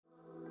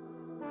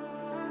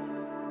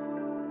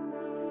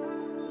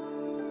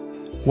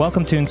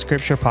Welcome to In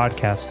Scripture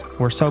Podcast.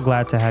 We're so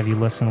glad to have you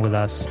listen with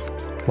us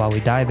while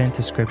we dive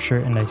into Scripture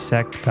and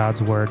dissect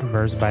God's Word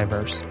verse by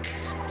verse.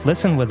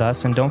 Listen with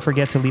us and don't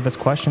forget to leave us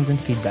questions and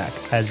feedback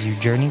as you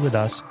journey with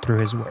us through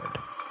His Word.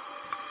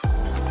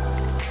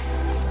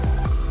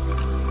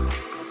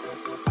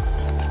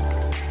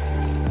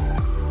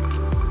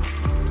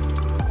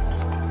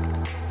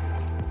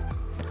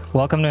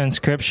 Welcome to In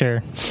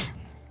Scripture,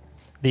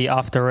 the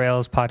Off the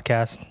Rails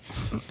podcast.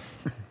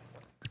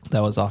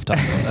 That was off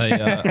topic.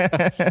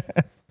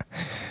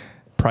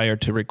 Prior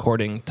to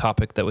recording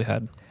topic that we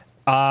had.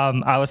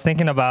 I was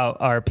thinking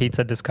about our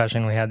pizza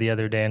discussion we had the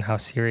other day and how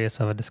serious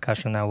of a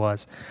discussion that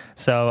was.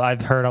 So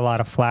I've heard a lot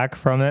of flack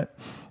from it,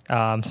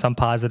 some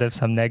positive,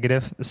 some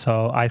negative.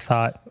 So I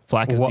thought...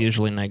 Flack is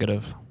usually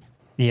negative.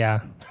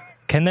 Yeah.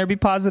 Can there be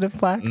positive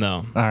flack?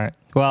 No. All right.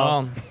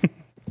 Well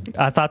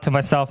I thought to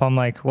myself, I'm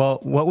like, well,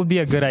 what would be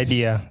a good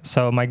idea?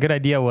 So my good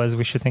idea was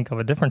we should think of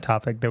a different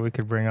topic that we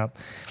could bring up.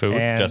 Food,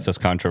 just as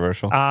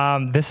controversial?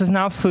 This is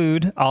not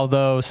food,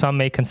 although some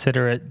may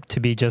consider it to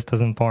be just as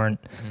important.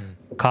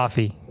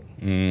 Coffee.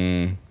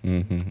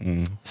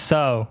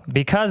 So,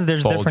 because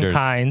there's different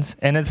kinds,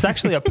 and it's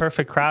actually a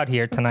perfect crowd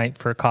here tonight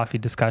for a coffee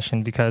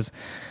discussion, because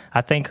I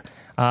think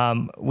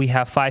we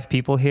have 5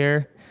 people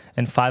here,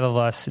 and 5 of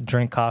us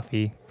drink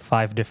coffee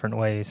 5 different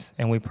ways,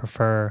 and we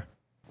prefer...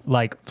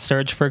 Like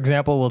Serge, for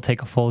example, will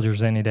take a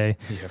Folgers any day.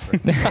 Yeah,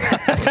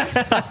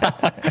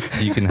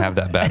 you can have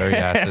that battery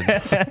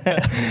acid.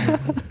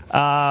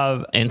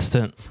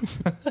 Instant.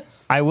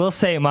 I will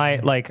say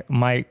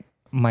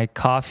my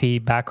coffee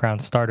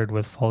background started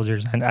with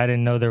Folgers, and I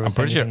didn't know there was.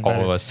 I'm pretty sure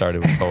all of us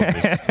started with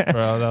Folgers.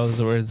 Bro, that was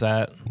where it's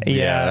at.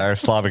 Yeah, our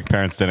Slavic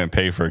parents didn't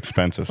pay for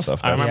expensive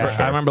stuff.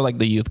 I remember like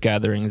the youth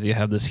gatherings. You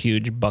have this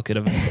huge bucket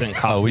of instant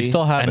coffee. We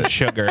still have and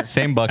sugar.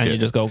 Same bucket. And you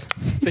just go.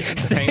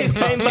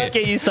 same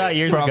bucket you saw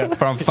years ago.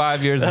 From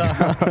 5 years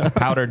ago.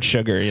 Powdered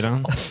sugar, you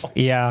know?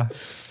 Yeah.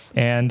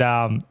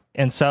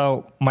 And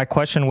so my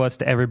question was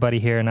to everybody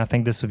here, and I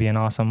think this would be an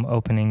awesome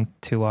opening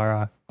to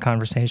our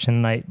conversation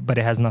tonight, but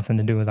it has nothing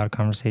to do with our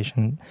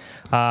conversation,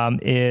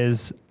 what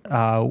is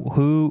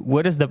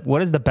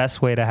the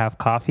best way to have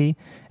coffee,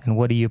 and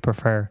what do you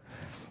prefer?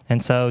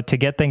 And so to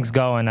get things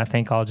going, I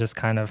think I'll just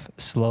kind of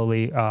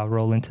slowly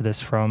roll into this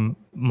from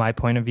my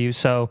point of view.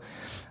 So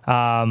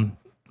I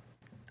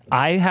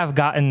have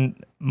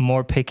gotten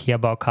more picky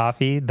about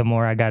coffee the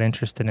more I got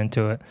interested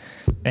into it.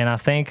 And I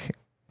think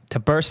the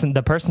person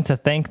to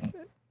thank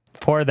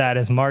for that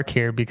is Mark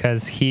here,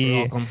 because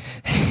he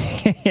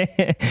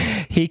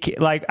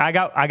I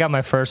got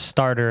my first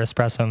starter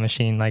espresso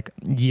machine like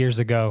years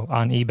ago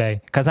on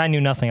eBay because I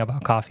knew nothing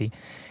about coffee.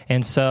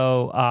 And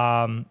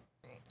so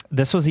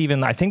this was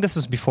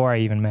before I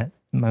even met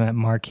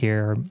Mark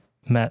here, or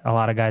met a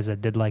lot of guys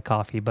that did like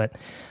coffee, but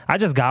I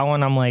just got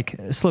one. I'm like,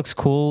 this looks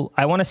cool.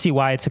 I want to see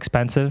why it's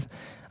expensive.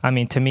 I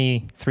mean, to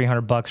me,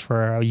 $300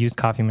 for a used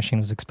coffee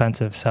machine was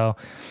expensive. So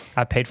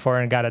I paid for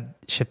it and got it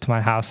shipped to my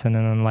house. And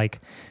then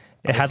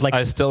it had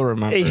I still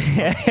remember.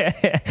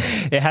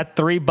 It had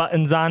 3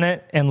 buttons on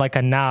it and like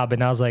a knob.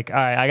 And I was like, all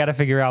right, I got to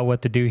figure out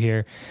what to do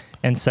here.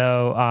 And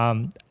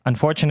so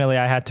unfortunately,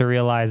 I had to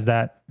realize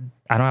that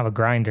I don't have a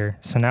grinder.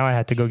 So now I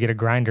had to go get a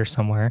grinder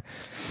somewhere.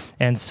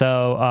 And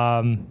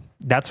so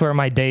that's where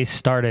my day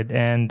started.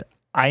 And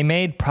I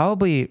made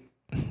probably...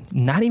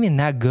 not even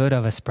that good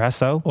of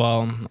espresso.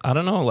 Well, I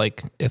don't know,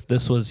 like, if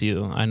this was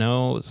you. I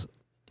know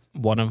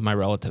one of my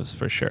relatives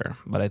for sure,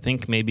 but I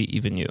think maybe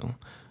even you,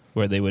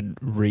 where they would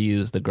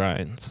reuse the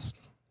grinds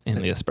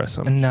in the espresso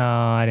machine. No,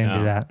 I didn't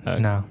do that.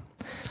 Okay. No.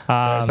 There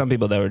are some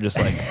people that were just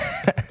like,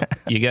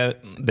 they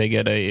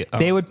get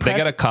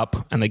a cup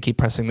and they keep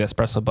pressing the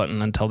espresso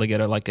button until they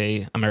get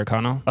a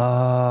Americano.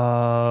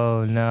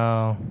 Oh,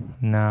 no.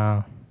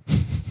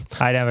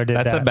 I never did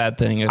that. That's a bad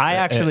thing. I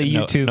actually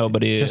YouTube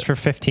nobody just for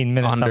 15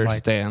 minutes.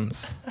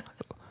 Understands.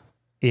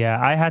 Yeah,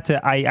 I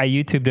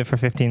YouTubed it for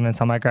 15 minutes.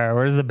 I'm like, all right,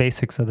 what is the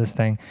basics of this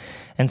thing?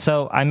 And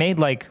so I made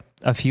like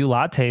a few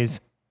lattes.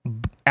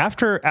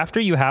 After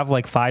you have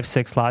like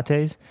 5-6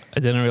 lattes. I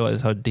didn't realize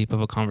how deep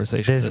of a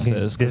conversation this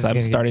is, because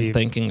I'm starting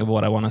thinking of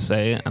what I want to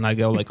say and I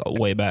go like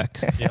way back.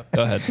 Yep.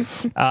 Go ahead.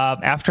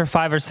 After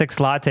 5 or 6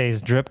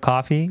 lattes, drip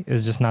coffee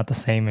is just not the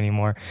same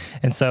anymore.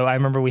 And so I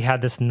remember we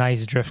had this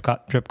nice drip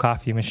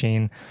coffee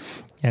machine,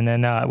 and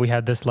then we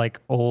had this like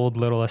old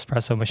little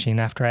espresso machine.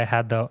 After I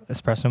had the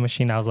espresso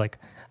machine, I was like,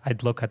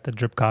 I'd look at the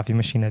drip coffee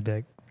machine, I'd be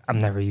like, I'm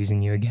never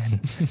using you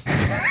again.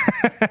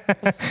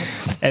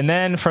 And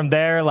then from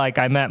there, like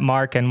I met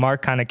Mark, and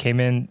Mark kind of came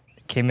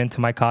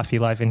into my coffee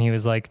life, and he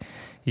was like,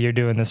 you're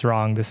doing this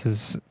wrong. This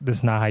is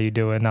not how you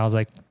do it. And I was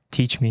like,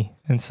 teach me.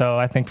 And so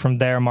I think from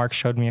there, Mark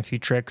showed me a few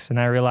tricks, and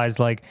I realized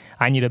like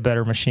I need a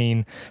better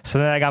machine. So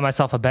then I got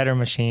myself a better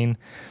machine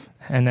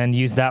and then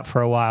used that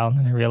for a while. And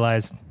then I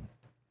realized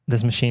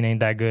this machine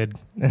ain't that good.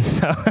 And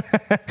so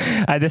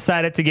I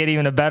decided to get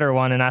even a better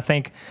one. And I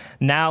think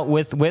now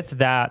with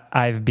that,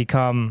 I've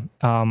become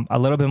a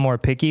little bit more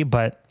picky,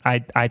 but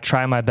I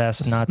try my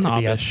best not to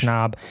be a Snobbish.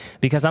 snob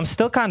because I'm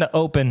still kind of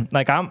open.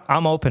 Like I'm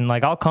open.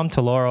 Like I'll come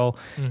to Laurel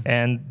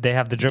and they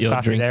have the drip You'll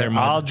coffee drink there. their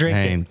mud. I'll drink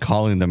Hey, it.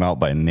 calling them out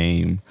by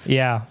name.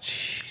 Yeah.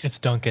 It's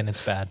Dunkin'.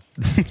 It's bad.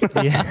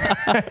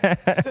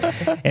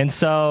 Yeah. and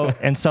so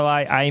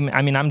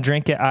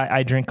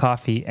I drink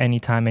coffee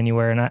anytime,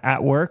 anywhere. And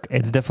at work,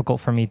 it's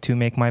difficult for me to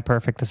make my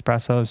perfect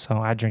espresso. So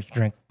I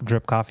drink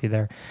drip coffee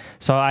there.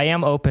 So I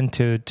am open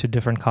to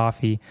different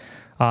coffee.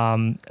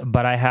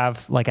 But I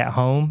have, like, at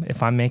home,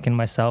 if I'm making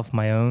myself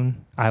my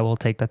own, I will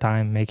take the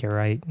time, make it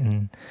right,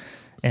 and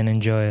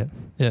enjoy it.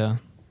 Yeah.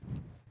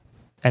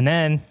 And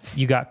then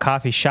you got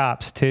coffee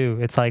shops too.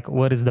 It's like,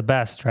 what is the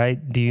best, right?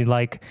 Do you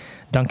like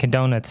Dunkin'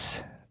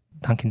 Donuts?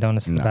 Dunkin'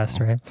 Donuts is the No. best,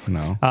 right?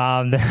 No.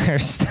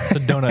 There's It's a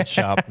donut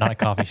shop, not a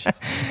coffee shop.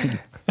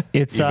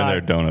 it's Even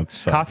their donuts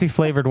suck. coffee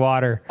flavored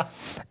water,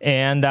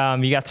 and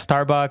you got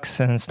Starbucks,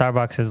 and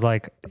Starbucks is,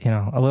 like,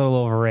 a little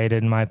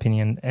overrated in my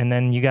opinion. And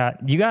then you got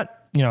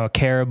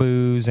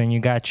Caribou's, and you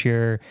got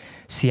your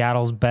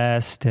Seattle's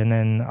Best, and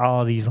then all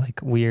of these, like,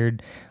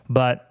 weird.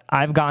 But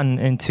I've gotten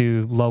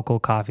into local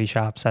coffee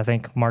shops. I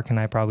think Mark and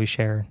I probably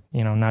share,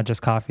 not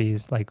just coffee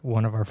is, like,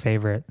 one of our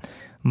favorite.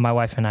 My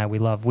wife and I,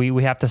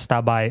 we have to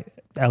stop by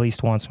at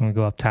least once when we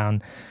go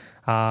uptown.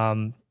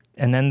 And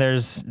then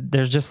there's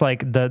just,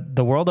 like,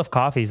 the world of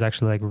coffee is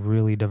actually, like,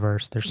 really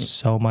diverse. There's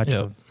so much Yep.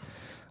 of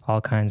all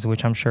kinds,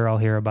 which I'm sure I'll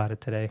hear about it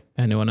today.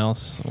 Anyone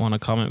else want to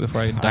comment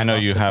before I? I know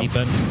dive you off the have deep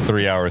end?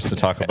 3 hours to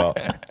talk about.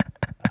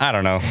 I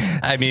don't know.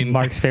 I It's mean,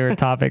 Mark's favorite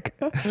topic.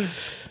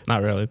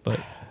 Not really, but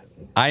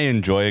I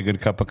enjoy a good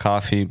cup of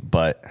coffee,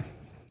 but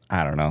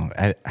I don't know.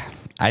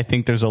 I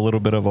think there's a little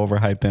bit of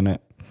overhype in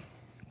it.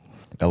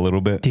 A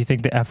little bit. Do you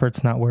think the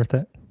effort's not worth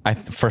it?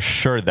 For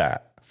sure.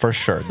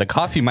 The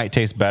coffee might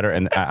taste better,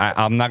 and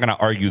I'm not going to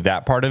argue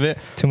that part of it.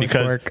 Too much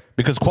work.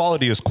 Because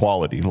quality is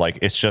quality. Like,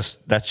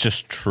 that's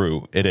just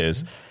true. It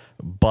is.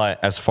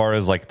 But as far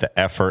as, like, the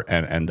effort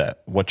and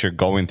what you're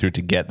going through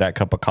to get that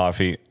cup of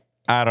coffee,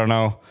 I don't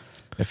know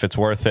if it's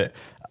worth it.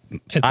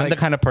 I'm the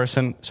kind of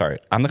person,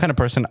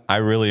 I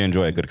really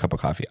enjoy a good cup of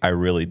coffee. I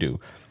really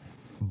do.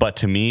 But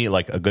to me,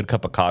 like, a good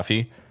cup of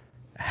coffee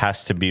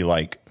has to be,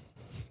 like,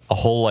 a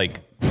whole,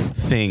 like,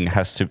 thing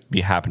has to be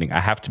happening. I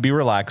have to be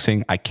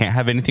relaxing. I can't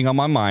have anything on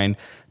my mind.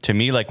 To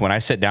me, like, when I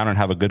sit down and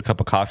have a good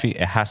cup of coffee,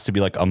 it has to be,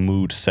 like, a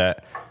mood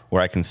set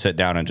where I can sit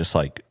down and just,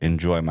 like,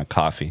 enjoy my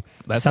coffee.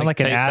 that's Sound like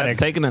an that's addict.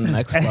 taking it to the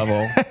next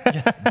level.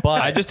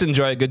 But I just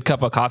enjoy a good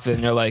cup of coffee,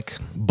 and you're like,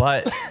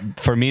 But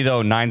for me,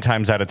 though, 9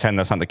 times out of 10,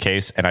 that's not the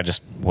case. And I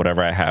just,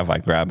 whatever I have, I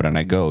grab it and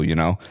I go,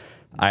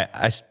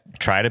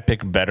 try to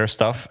pick better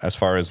stuff as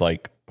far as,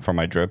 like, for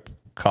my drip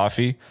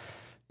coffee,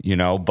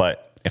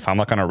 but if I'm,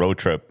 like, on a road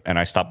trip and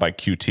I stop by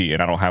QT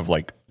and I don't have,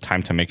 like,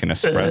 time to make an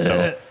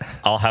espresso,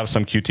 I'll have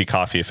some QT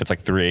coffee if it's,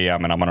 like, 3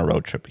 a.m. and I'm on a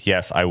road trip.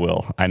 Yes, I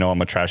will. I know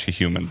I'm a trashy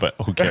human, but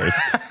who cares?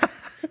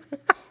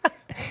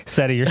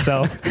 Said it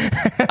yourself.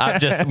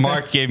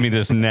 Mark gave me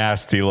this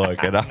nasty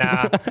look. And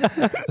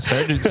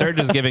Serge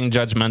is giving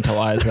judgmental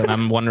eyes, and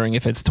I'm wondering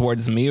if it's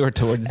towards me or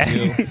towards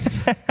you.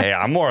 hey,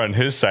 I'm more on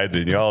his side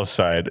than y'all's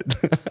side.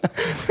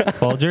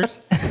 Folgers?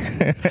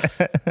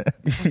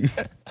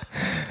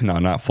 No,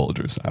 not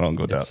Folgers. I don't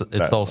go down.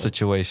 It's all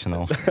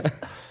situational.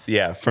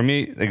 Yeah, for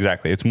me,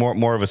 exactly. It's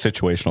more of a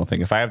situational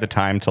thing. If I have the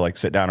time to, like,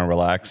 sit down and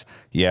relax,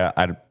 yeah,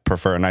 I'd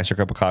prefer a nicer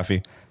cup of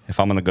coffee. If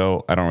I'm gonna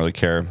go, I don't really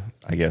care.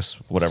 I guess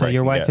whatever. So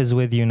your wife is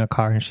with you in a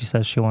car and she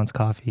says she wants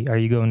coffee. Are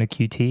you going to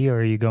QT or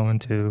are you going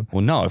to...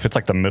 Well, no. If it's,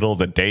 like, the middle of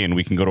the day and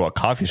we can go to a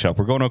coffee shop,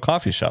 we're going to a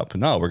coffee shop.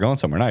 No, we're going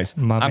somewhere nice.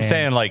 My I'm man.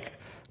 saying, like,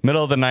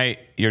 middle of the night,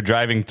 you're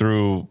driving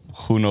through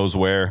who knows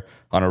where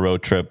on a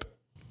road trip.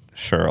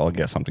 Sure, I'll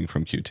get something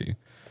from QT.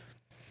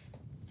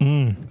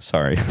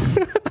 Sorry.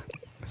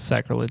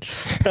 Sacrilege.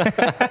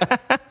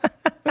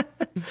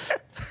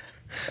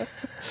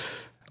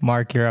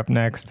 Mark, you're up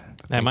next.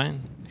 Am I?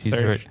 He's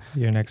Serge? right.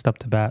 You're next up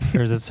to bat.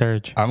 Or is it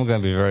Serge? I'm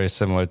going to be very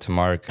similar to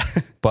Mark,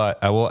 but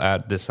I will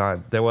add this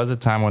on. There was a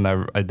time when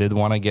I did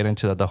want to get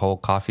into the whole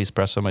coffee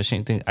espresso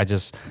machine thing. I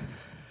just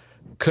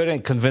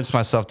couldn't convince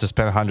myself to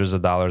spend hundreds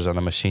of dollars on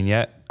a machine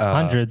yet.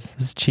 Hundreds.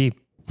 It's cheap.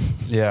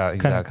 Yeah, What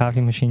kind of exactly.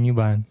 coffee machine you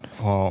buying?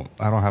 Well,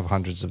 I don't have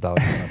hundreds of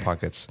dollars in my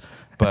pockets,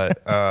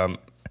 but I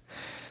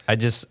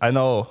kind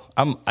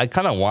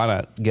of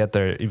want to get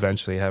there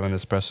eventually, have an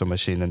espresso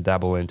machine and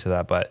dabble into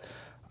that. But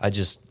I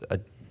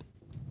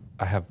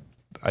have,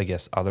 I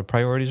guess, other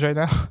priorities right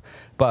now.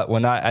 But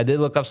when I did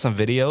look up some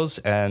videos,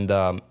 and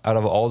out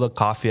of all the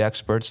coffee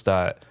experts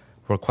that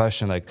were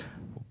questioned, like,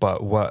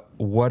 but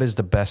what is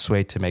the best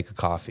way to make a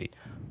coffee?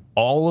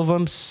 All of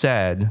them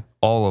said,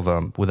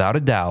 without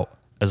a doubt,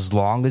 as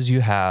long as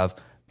you have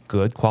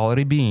good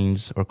quality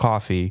beans or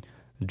coffee,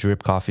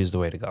 drip coffee is the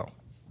way to go.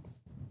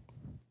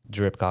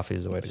 Drip coffee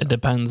is the way to It go.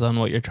 depends on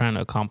what you're trying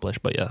to accomplish,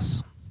 but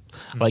yes.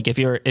 Like if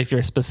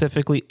you're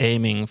specifically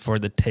aiming for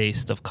the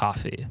taste of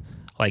coffee,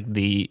 like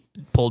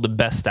pull the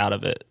best out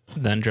of it,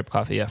 then drip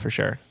coffee, yeah, for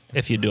sure.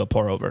 If you do a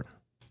pour over.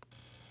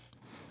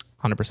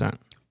 100%.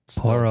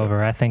 Pour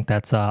over. I think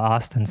that's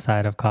Austin's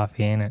side of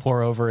coffee, ain't it?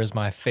 Pour over is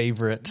my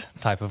favorite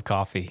type of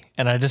coffee.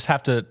 And I just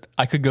have to,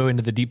 I could go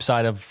into the deep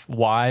side of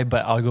why,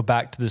 but I'll go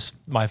back to this.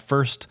 My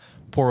first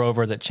pour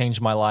over that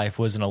changed my life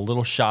was in a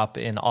little shop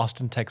in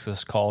Austin,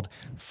 Texas called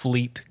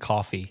Fleet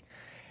Coffee.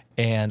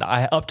 And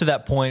up to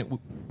that point,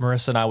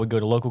 Marissa and I would go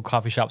to local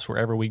coffee shops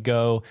wherever we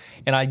go,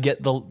 and I'd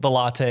get the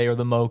latte or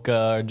the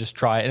mocha and just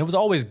try it. And it was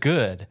always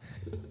good,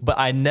 but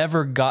I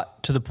never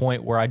got to the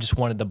point where I just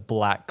wanted the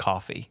black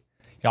coffee.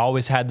 I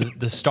always had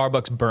the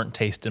Starbucks burnt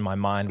taste in my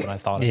mind when I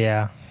thought of it.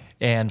 Yeah.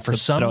 And for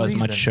some Throw reason,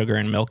 as much sugar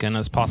and milk in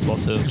as possible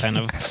to kind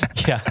of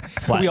yeah,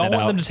 we all it want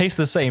out. them to taste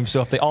the same.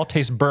 So if they all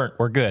taste burnt,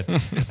 we're good.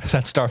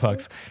 That's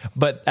Starbucks.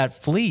 But at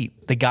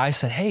Fleet, the guy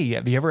said, "Hey,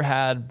 have you ever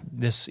had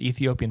this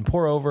Ethiopian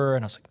pour over?"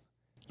 And I was like,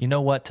 "You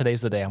know what? Today's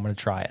the day. I'm going to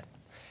try it."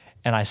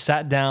 And I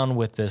sat down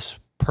with this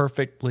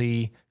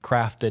perfectly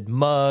crafted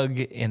mug,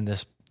 and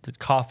the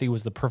coffee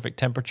was the perfect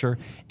temperature,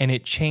 and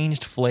it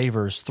changed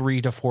flavors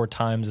 3 to 4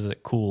 times as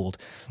it cooled.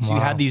 So you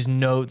had these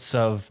notes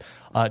of,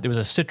 there was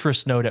a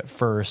citrus note at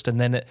first,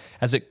 and then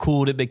as it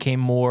cooled, it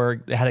became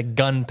more, it had a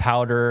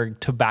gunpowder,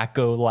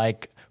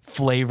 tobacco-like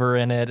flavor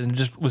in it, and it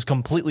just was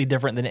completely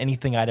different than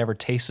anything I'd ever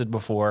tasted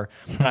before.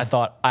 And I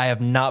thought, I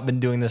have not been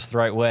doing this the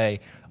right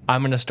way.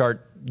 I'm going to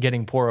start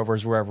getting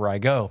pour-overs wherever I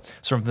go.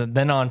 So from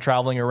then on,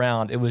 traveling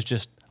around, it was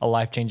just a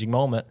life-changing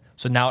moment.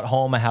 So now at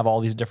home, I have all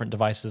these different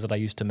devices that I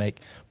used to make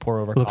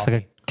pour-over Looks coffee.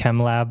 like a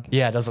chem lab.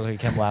 Yeah, it does look like a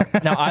chem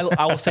lab. Now,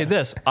 I will say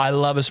this. I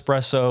love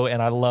espresso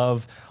and I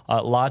love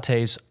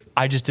lattes.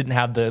 I just didn't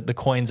have the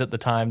coins at the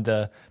time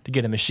to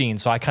get a machine.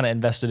 So I kind of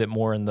invested it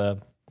more in the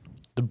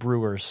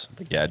brewers.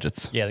 The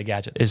gadgets. Yeah, the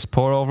gadgets. Is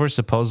pour over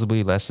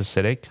supposedly less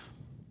acidic?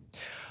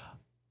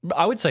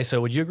 I would say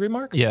so. Would you agree,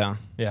 Mark? yeah.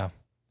 Yeah.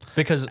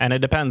 Because And it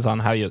depends on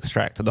how you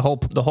extract. The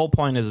whole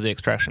point is the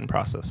extraction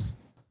process.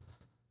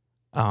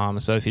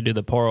 So if you do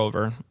the pour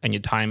over and you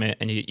time it,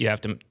 and you have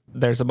to,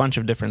 there's a bunch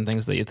of different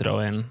things that you throw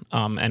in,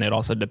 and it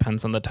also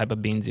depends on the type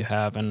of beans you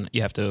have, and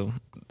you have to.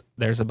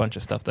 There's a bunch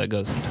of stuff that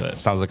goes into it.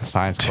 Sounds like a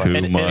science Too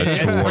question. much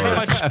It's pretty work.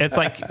 much. It's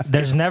like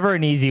There's never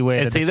an easy way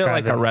it's to either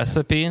describe like a it.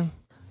 recipe,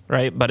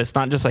 right? But it's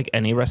not just like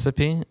any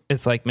recipe.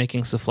 It's like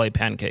making souffle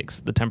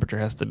pancakes. The temperature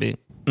has to be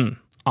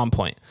on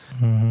point.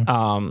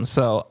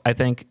 So I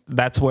think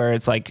that's where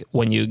it's like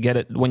when you get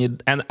it,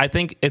 and I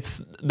think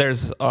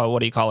there's what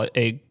do you call it?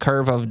 A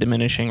curve of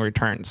diminishing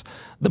returns.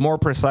 The more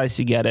precise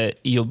you get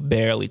it, you'll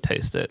barely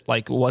taste it.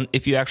 Like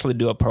if you actually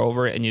do a pour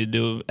over and you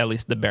do at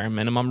least the bare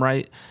minimum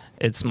right,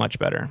 it's much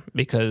better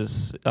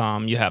because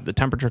you have the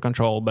temperature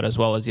control, but as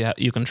well as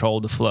you control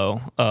the flow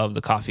of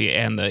the coffee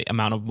and the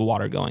amount of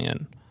water going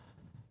in.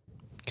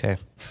 Okay.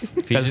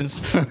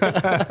 Ephesians.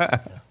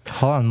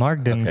 Hold on,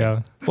 Mark didn't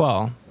go.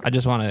 Well, I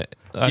just want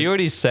to. You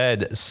already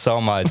said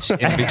so much in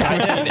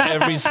between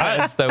every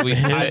sentence that we I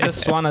say.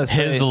 just want to say.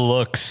 His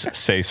looks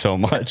say so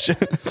much. All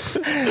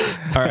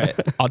right,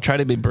 I'll try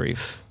to be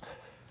brief.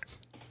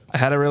 I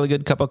had a really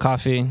good cup of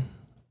coffee,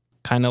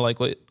 kind of like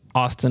what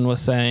Austin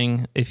was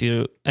saying. If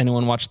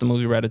anyone watched the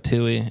movie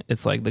Ratatouille,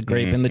 it's like the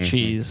grape and the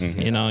cheese.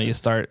 You know,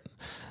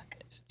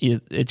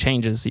 it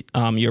changes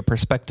your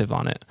perspective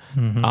on it.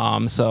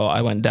 So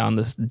I went down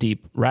this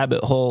deep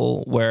rabbit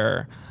hole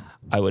where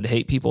I would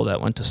hate people that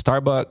went to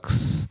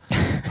Starbucks.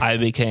 I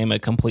became a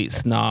complete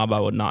snob. I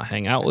would not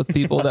hang out with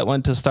people that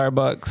went to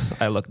Starbucks.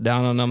 I looked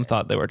down on them,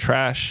 thought they were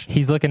trash.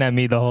 He's looking at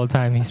me the whole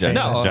time. He's saying,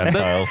 No,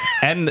 Gentiles.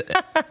 and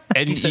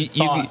He said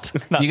thought,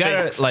 not you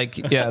gotta thanks. like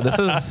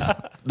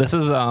this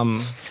is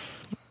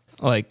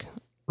like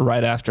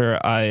right after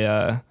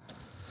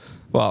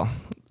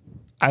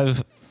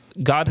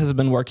God has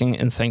been working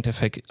in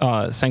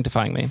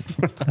sanctifying me.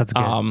 That's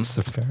good. It's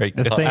a very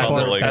This good. thing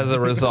How's it for- like? As a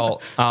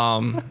result.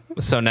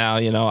 So now,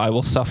 I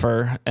will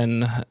suffer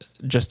and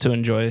just to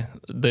enjoy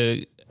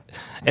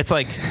it's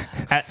like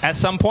at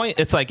some point,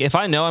 it's like if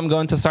I know I'm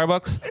going to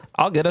Starbucks,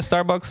 I'll get a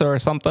Starbucks or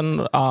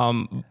something.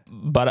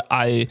 But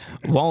I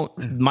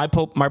won't, my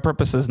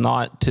purpose is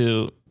not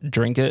to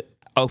drink it.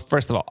 Oh,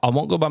 first of all, I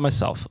won't go by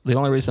myself. The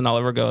only reason I'll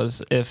ever go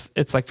is if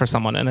it's like for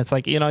someone, and it's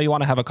like, you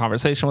want to have a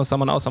conversation with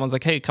someone else. Someone's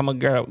like, hey, come and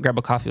grab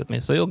a coffee with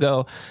me. So you'll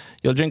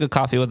drink a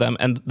coffee with them.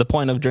 And the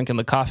point of drinking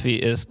the coffee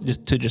is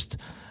just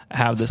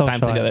have this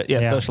time Socialize. together. Yeah,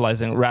 Yeah.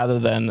 socializing rather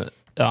than,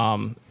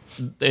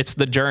 it's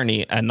the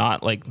journey and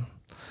not like,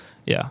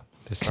 yeah.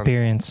 This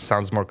Experience.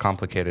 sounds more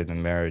complicated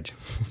than marriage.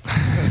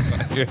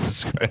 You're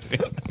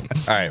describing. All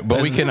right,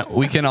 but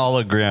we can all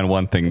agree on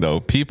one thing though.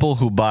 People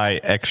who buy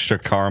extra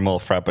caramel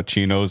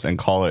frappuccinos and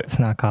It's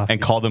not coffee. and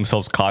call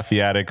themselves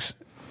coffee addicts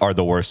are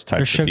the worst type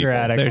They're of sugar people.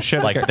 addicts. There's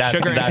sugar, Like that's,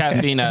 sugar and that's-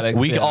 caffeine addicts.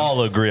 We yeah.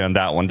 all agree on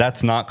that one.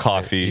 That's not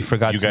coffee. You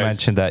forgot to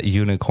mention that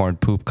unicorn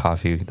poop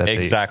coffee. That they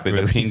exactly the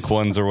release. pink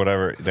ones or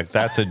whatever. Like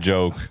that's a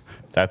joke.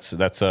 That's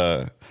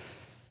a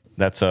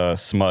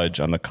smudge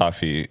on the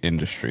coffee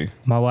industry.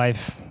 My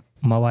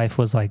wife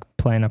was like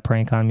playing a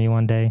prank on me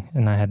one day,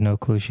 and I had no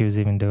clue she was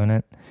even doing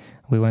it.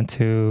 We went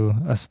to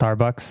a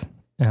Starbucks,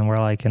 and we're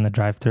like in the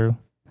drive-thru.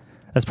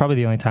 That's probably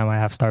the only time I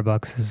have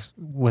Starbucks is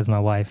with my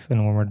wife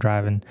and when we're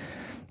driving.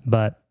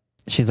 But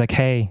she's like,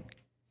 hey,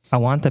 I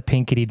want the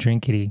pinkity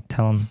drinkity.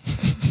 Tell him.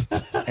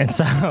 And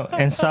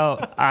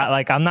so,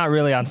 I'm not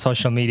really on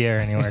social media or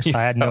anywhere, so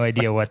I had no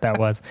idea what that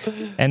was.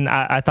 And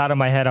I thought in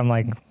my head, I'm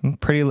like,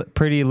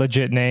 pretty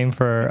legit name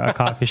for a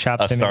coffee shop.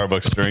 A to me.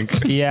 Starbucks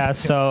drink. Yeah,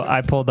 so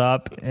I pulled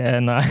up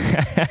and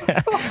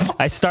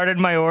I started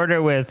my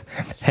order with,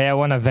 hey, I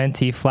want a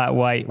venti flat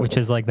white, which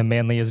is like the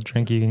manliest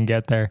drink you can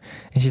get there.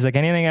 And she's like,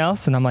 anything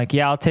else? And I'm like,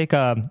 yeah, I'll take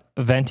a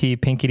venti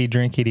pinkity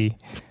drinkity.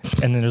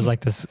 And then there's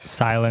like this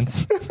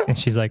silence. And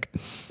she's like,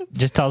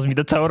 just tells me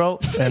the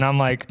total. And I'm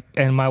like,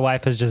 and my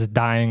wife is just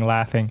dying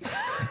laughing.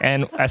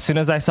 And as soon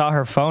as I saw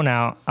her phone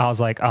out, I was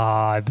like, oh,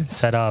 I've been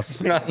set up.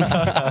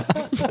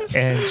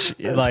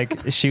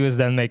 And she was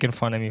then making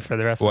fun of me for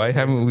the rest Why of the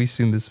haven't we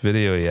seen this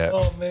video yet?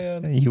 Oh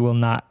man. You will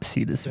not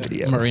see this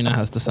video. Marina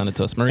has to send it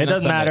to us. Marina, It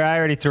doesn't send matter. I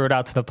already threw it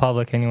out to the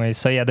public anyway.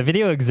 So yeah, the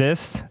video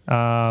exists,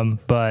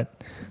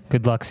 but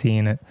good luck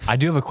seeing it. I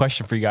do have a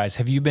question for you guys.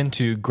 Have you been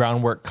to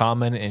Groundwork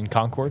Common in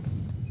Concord?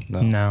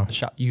 No.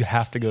 Shop. You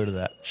have to go to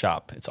that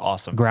shop. It's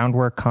awesome.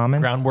 Groundwork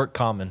Common? Groundwork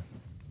Common.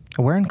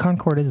 Where in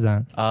Concord is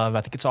that? I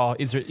think it's all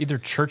either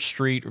Church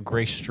Street or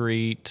Grace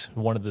Street.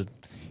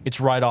 It's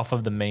right off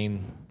of the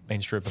main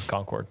strip of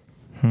Concord.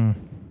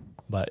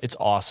 But it's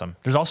awesome.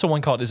 There's also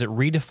one called, is it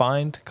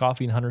Redefined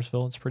Coffee in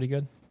Huntersville? It's pretty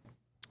good.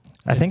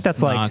 I think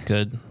that's like not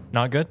good.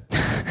 Not good?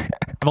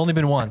 I've only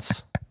been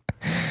once.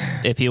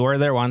 If you were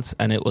there once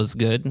and it was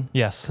good,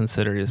 Yes.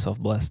 consider yourself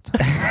blessed.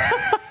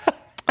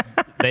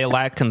 They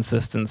lack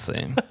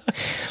consistency.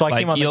 So I Like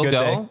came on the you'll good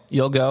day.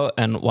 you'll go,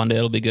 and one day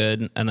it'll be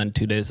good, and then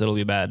 2 days it'll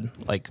be bad,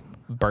 like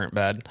burnt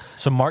bad,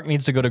 So Mark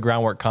needs to go to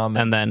Groundwork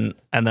Common. and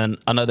then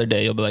another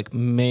day you'll be like,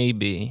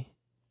 maybe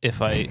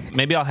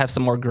I'll have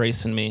some more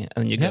grace in me,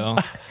 and you go,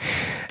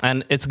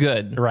 and it's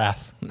good.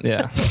 Wrath.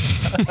 Yeah,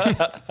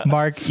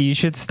 Mark, you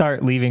should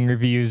start leaving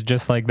reviews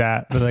just like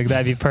that. But like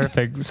that'd be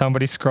perfect.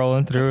 Somebody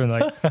scrolling through and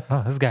like,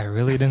 oh, this guy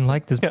really didn't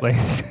like this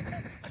place.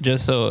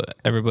 just so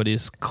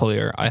everybody's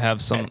clear, I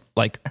have some,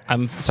 like,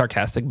 I'm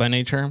sarcastic by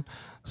nature,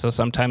 so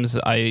sometimes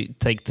I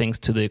take things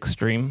to the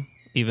extreme,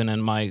 even in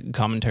my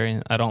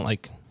commentary. I don't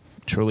like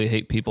truly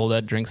hate people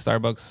that drink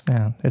Starbucks.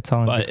 Yeah, it's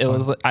all. But it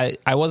was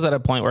I was at a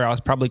point where I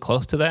was probably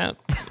close to that,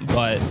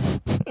 but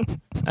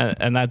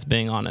and that's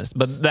being honest.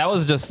 But that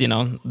was just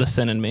the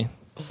sin in me.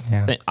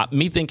 Yeah.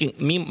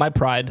 My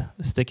pride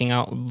sticking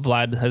out.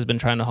 Vlad has been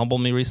trying to humble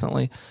me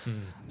recently,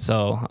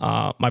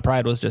 so my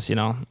pride was just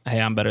hey,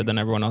 I'm better than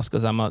everyone else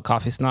because I'm a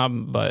coffee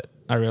snob. But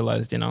I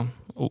realized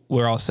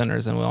we're all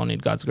sinners and we all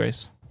need God's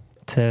grace.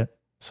 That's it.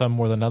 Some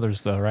more than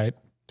others, though, right?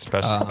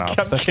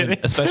 Especially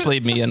Especially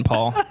me and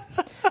Paul.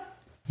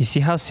 You see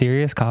how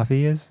serious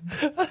coffee is?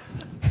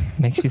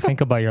 Makes you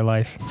think about your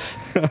life.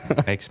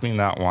 makes me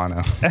not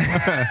wanna.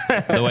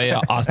 The way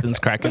Austin's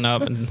cracking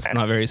up and it's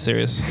not very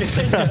serious.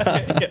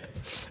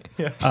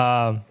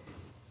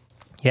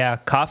 Yeah,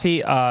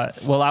 coffee.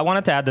 Well, I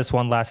wanted to add this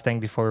one last thing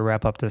before we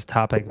wrap up this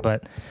topic,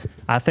 but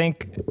I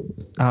think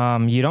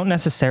you don't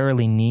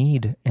necessarily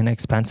need an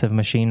expensive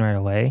machine right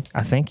away.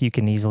 I think you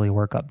can easily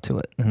work up to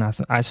it. And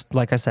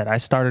like I said, I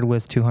started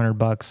with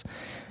 $200.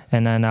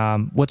 And then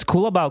what's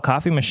cool about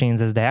coffee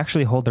machines is they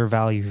actually hold their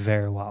value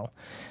very well.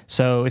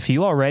 So if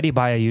you already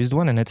buy a used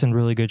one and it's in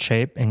really good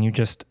shape and you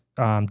just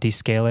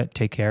descale it,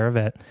 take care of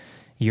it,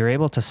 you're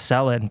able to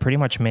sell it and pretty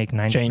much make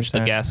 90%. Change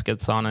the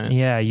gaskets on it.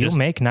 Yeah, you'll Just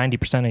make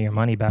 90% of your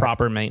money back.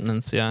 proper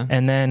maintenance. Yeah.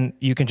 And then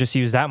you can just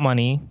use that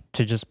money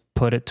to just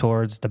put it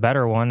towards the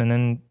better one. And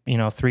then,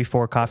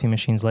 3-4 coffee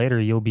machines later,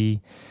 you'll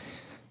be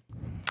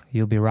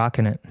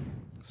rocking it.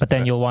 But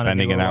then you'll want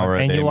Spending an hour a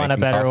and day you want a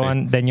making better coffee.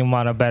 one. Then you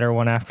want a better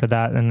one after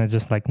that, and it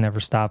just like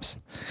never stops.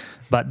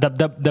 But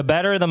the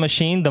better the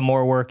machine, the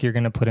more work you're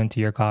gonna put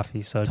into your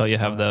coffee. So Until you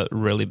have that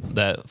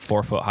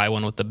 4-foot high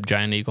one with the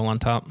giant eagle on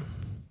top.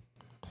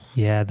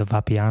 yeah, the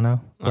Vapiano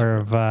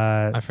or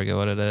I forget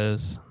what it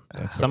is.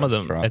 Some of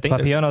them, I think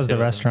there's Vapiano's two the of them.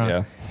 restaurant.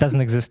 Yeah.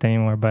 Doesn't exist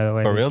anymore, by the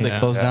way. For real? They Yeah.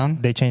 closed Yeah. down?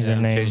 They changed their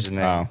name. Change the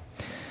name. Oh.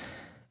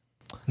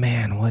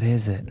 Man, what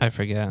is it? I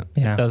forget.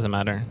 Yeah. It doesn't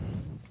matter.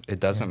 It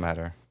doesn't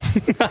matter.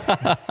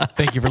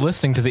 Thank you for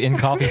listening to the In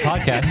Coffee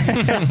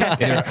podcast.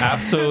 You're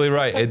absolutely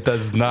right. It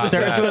does not.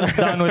 Serge matter. was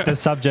done with the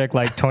subject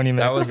like 20 That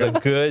minutes was a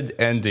good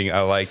ending.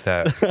 I like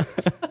that.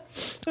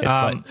 It's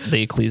like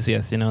the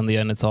Ecclesiastes, in the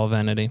end, it's all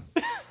vanity.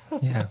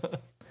 Yeah.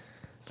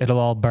 It'll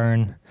all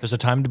burn. There's a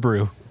time to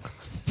brew.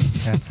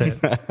 That's it.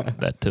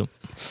 That too.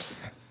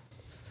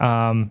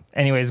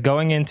 Anyways,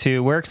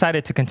 we're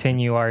excited to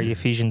continue our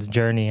Ephesians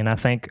journey. And I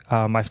think,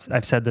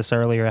 I've said this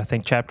earlier, I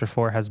think chapter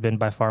 4 has been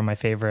by far my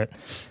favorite.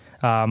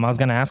 I was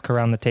going to ask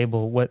around the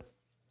table, what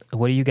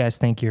do you guys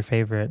think your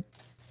favorite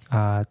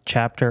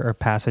chapter or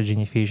passage in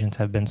Ephesians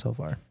have been so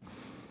far?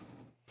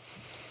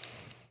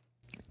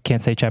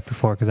 Can't say chapter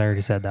 4 because I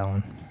already said that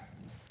one.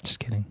 Just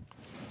kidding.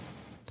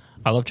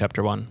 I love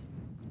chapter 1.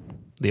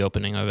 The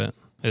opening of it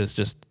is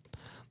just,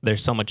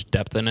 there's so much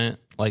depth in it.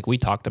 Like, we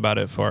talked about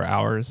it for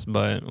hours,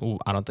 but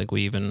I don't think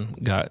we even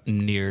got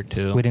near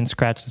to. We didn't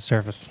scratch the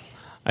surface.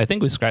 I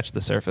think we scratched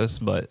the surface,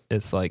 but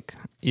it's like,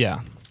 yeah.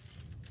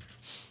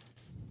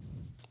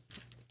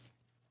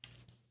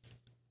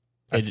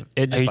 It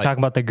Are just you like,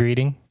 talking about the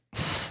greeting?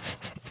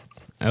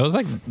 it was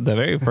like the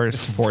very first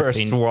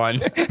 14 Verse 1.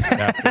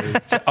 chapters.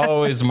 It's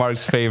always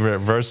Mark's favorite.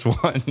 Verse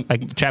 1.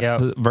 Like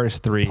chapter verse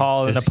 3.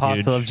 Paul, an is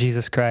apostle huge. of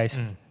Jesus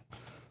Christ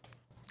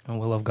and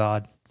will of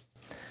God.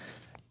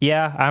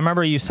 Yeah, I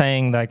remember you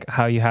saying like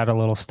how you had a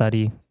little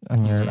study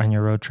on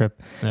your road trip,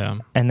 Yeah.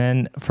 and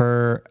then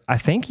I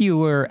think you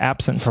were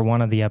absent for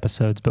one of the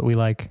episodes, but we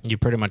You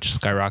pretty much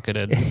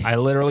skyrocketed. I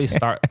literally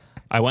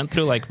I went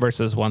through like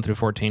verses 1 through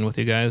 14 with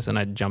you guys, and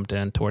I jumped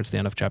in towards the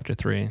end of chapter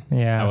 3.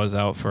 Yeah. I was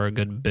out for a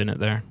good minute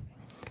there.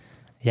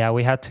 Yeah,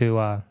 we had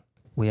to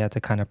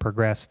kind of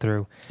progress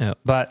through. Yeah.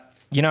 But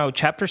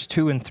chapters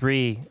 2 and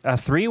 3.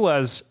 3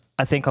 was,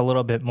 I think, a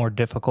little bit more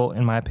difficult,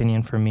 in my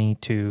opinion, for me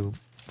to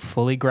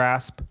fully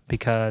grasp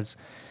because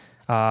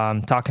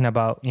talking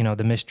about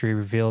the mystery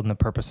revealed and the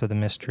purpose of the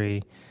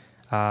mystery,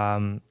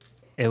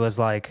 it was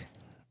like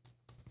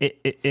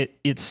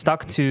it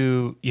stuck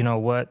to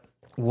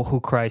who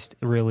Christ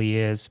really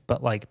is,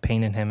 but like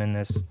painting him in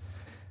this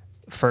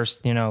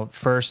first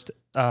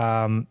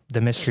the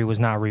mystery was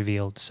not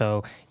revealed,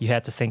 so you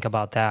had to think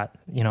about that,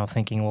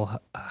 thinking, well,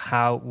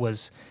 how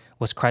was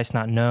Christ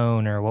not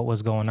known, or what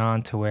was going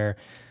on to where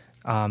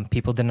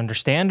people didn't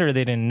understand or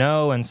they didn't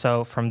know. And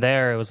so from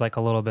there, it was like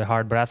a little bit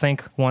hard. But I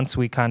think once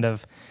we kind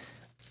of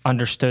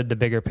understood the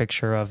bigger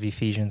picture of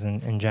Ephesians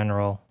in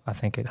general, I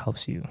think it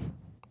helps you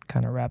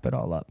kind of wrap it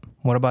all up.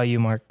 What about you,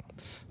 Mark?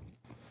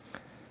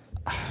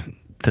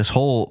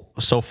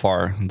 So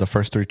far, the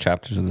first 3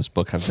 chapters of this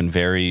book have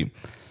been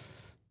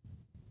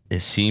it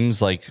seems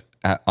like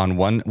on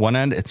one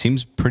end, it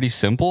seems pretty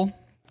simple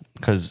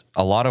because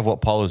a lot of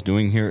what Paul is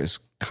doing here is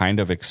kind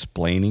of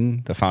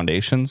explaining the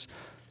foundations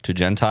to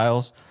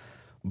Gentiles.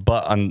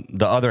 But on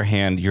the other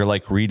hand, you're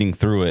like reading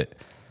through it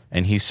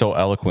and he's so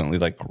eloquently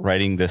like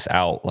writing this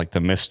out, like the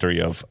mystery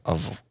of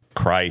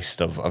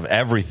Christ, of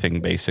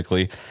everything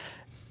basically.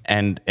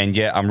 And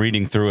yet I'm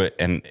reading through it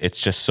and it's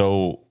just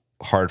so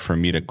hard for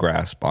me to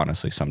grasp,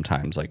 honestly,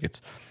 sometimes. Like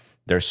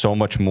there's so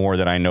much more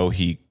that I know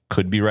he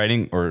could be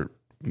writing, or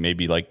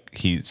maybe like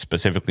he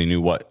specifically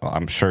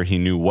I'm sure he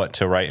knew what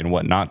to write and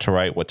what not to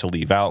write, what to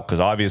leave out. Because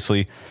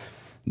obviously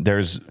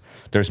there's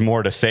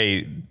more to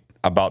say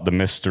about the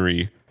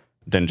mystery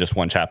than just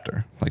one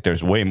chapter. Like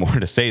there's way more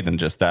to say than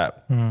just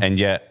that. And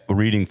yet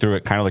reading through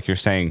it, kind of like you're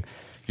saying,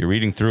 you're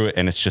reading through it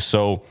and it's just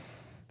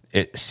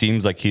it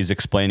seems like he's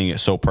explaining it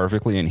so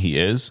perfectly, and he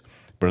is.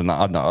 But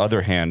on the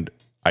other hand,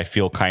 I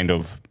feel kind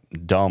of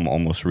dumb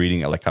almost reading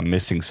it, like I'm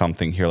missing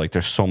something here. Like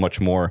there's so much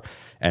more,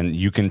 and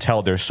you can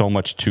tell there's so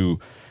much to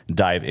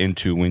dive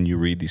into when you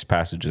read these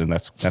passages. And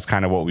that's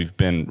kind of what we've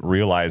been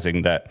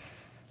realizing, that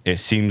it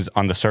seems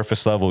on the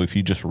surface level, if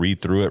you just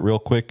read through it real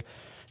quick,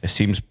 it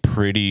seems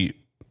pretty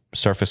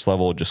surface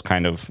level, just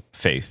kind of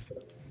faith.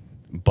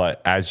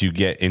 But as you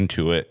get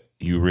into it,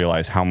 you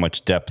realize how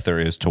much depth there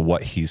is to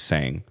what he's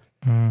saying.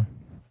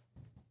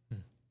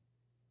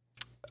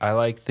 I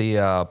like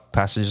the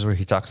passages where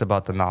he talks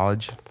about the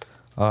knowledge.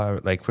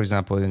 Like, for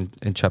example,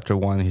 in chapter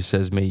 1, he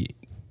says, may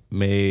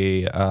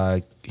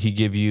he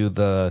give you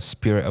the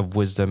spirit of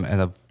wisdom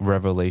and of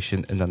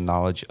revelation in the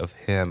knowledge of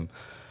him.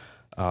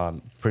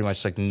 Pretty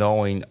much like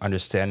knowing,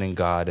 understanding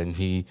God. And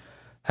he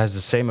has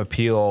the same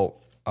appeal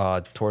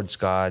towards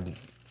God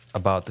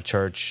about the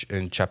church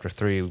in chapter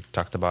 3. We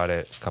talked about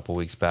it a couple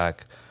weeks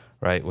back,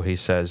 right? Where he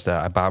says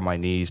that I bow my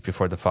knees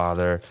before the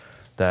Father,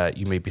 that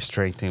you may be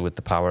strengthened with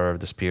the power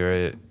of the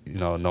Spirit,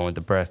 knowing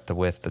the breadth, the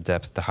width, the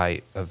depth, the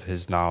height of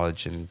his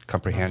knowledge, and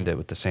comprehend it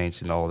with the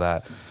saints and all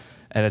that.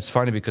 And it's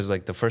funny because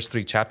like the first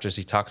 3 chapters,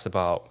 he talks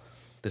about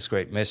this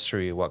great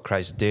mystery, what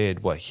Christ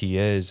did, what he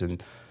is,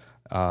 and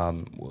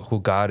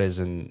who God is,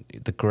 and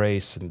the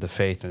grace and the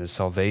faith and the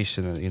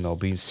salvation, and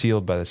being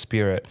sealed by the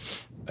Spirit.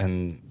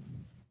 And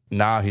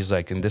now he's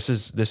like, and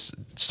this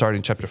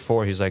starting chapter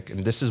 4, he's like,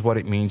 and this is what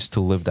it means to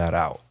live that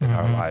out in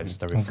our lives,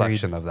 the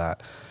reflection of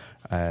that.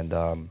 And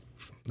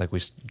like we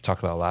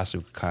talked about last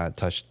week, we kind of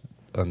touched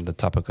on the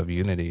topic of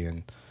unity,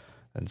 and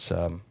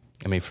so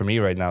I mean, for me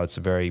right now, it's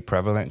a very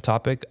prevalent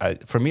topic.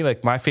 For me,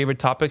 like my favorite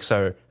topics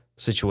are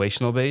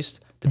situational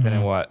based, depending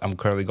on what I'm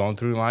currently going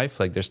through in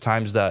life. Like there's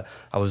times that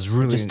I was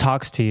really Just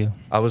talks to you.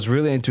 I was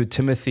really into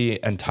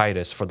Timothy and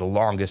Titus for the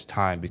longest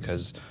time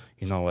because,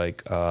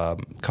 a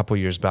couple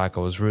years back,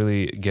 I was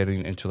really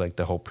getting into like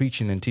the whole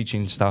preaching and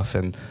teaching stuff.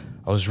 And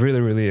I was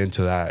really, really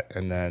into that.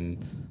 And then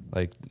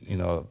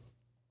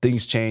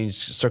things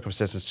changed,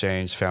 circumstances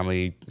changed,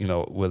 family,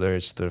 whether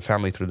it's the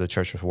family through the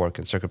church with work,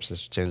 and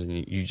circumstances change,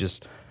 and you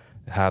just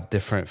have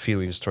different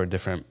feelings toward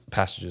different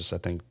passages, I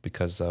think,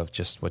 because of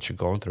just what you're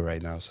going through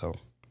right now. So,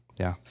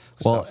 yeah.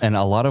 Well, and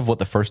a lot of what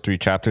the first 3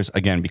 chapters,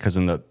 again, because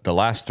in the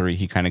last 3,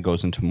 he kind of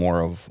goes into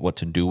more of what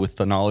to do with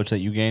the knowledge that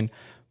you gain.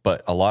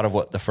 But a lot of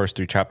what the first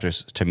 3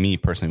 chapters, to me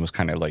personally, was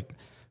kind of like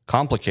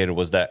complicated,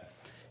 was that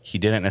he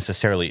didn't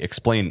necessarily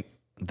explain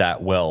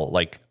that well,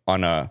 like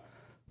on a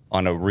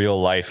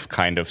real life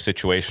kind of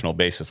situational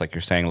basis. Like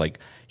you're saying, like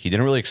he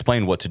didn't really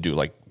explain what to do.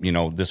 Like,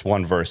 this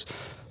one verse,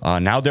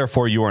 now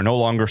therefore you are no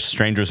longer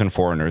strangers and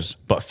foreigners,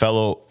 but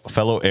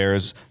fellow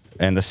heirs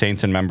and the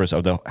saints and members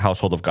of the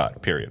household of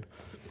God, period.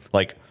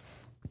 Like,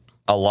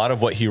 a lot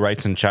of what he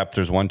writes in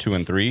chapters 1, 2,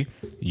 and 3,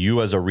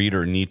 you as a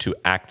reader need to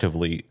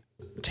actively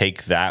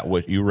take that,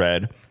 what you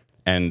read,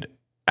 and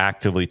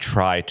actively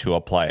try to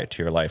apply it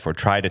to your life, or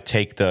try to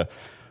take the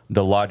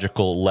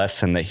logical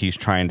lesson that he's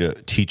trying to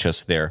teach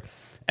us there.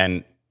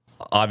 And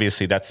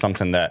obviously that's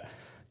something that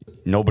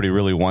nobody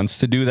really wants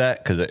to do,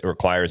 that because it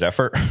requires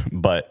effort,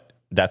 but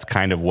that's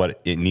kind of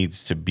what it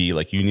needs to be.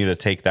 Like, you need to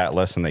take that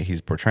lesson that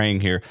he's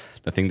portraying here,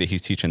 the thing that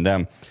he's teaching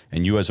them,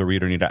 and you as a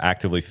reader need to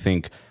actively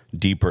think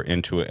deeper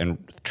into it and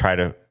try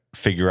to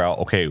figure out,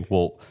 okay,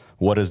 well,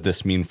 what does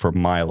this mean for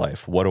my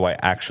life? What do I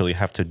actually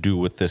have to do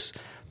with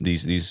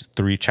these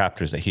 3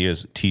 chapters that he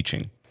is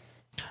teaching?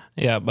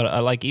 Yeah, but I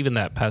like even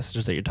that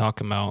passage that you're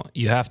talking about,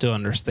 you have to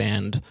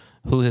understand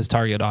who his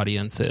target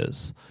audience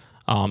is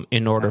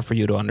in order for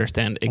you to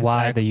understand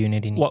why the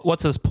unity needs.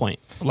 What's his point?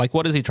 Like,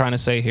 what is he trying to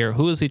say here?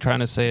 Who is he trying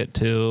to say it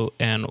to,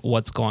 and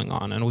what's going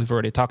on? And we've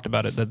already talked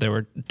about it, that there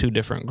were 2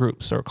 different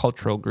groups or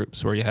cultural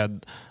groups, where you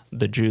had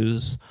the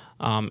Jews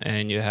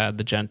and you had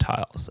the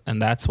Gentiles.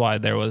 And that's why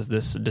there was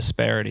this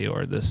disparity,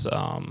 or this,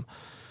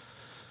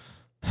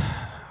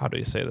 how do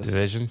you say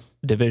this?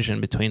 Division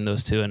between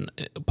those two. And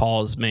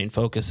Paul's main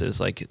focus is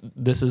like,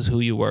 this is who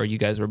you were. You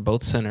guys were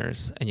both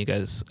sinners,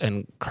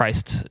 and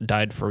Christ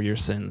died for your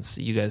sins.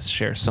 You guys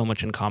share so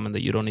much in common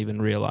that you don't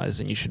even realize,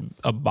 and you should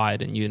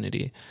abide in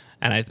unity.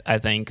 And I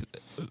think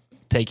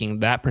taking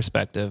that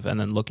perspective and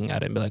then looking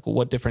at it and be like, well,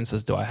 what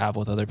differences do I have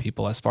with other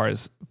people as far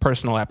as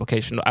personal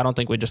application? I don't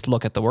think we just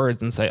look at the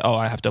words and say, oh,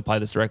 I have to apply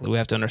this directly. We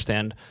have to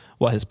understand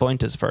what his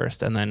point is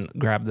first, and then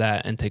grab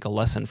that and take a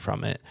lesson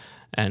from it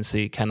and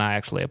see, can I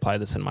actually apply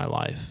this in my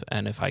life?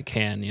 And if I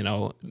can,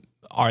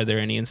 are there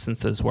any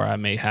instances where I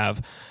may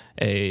have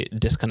a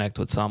disconnect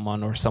with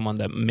someone, or someone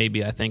that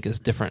maybe I think is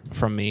different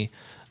from me,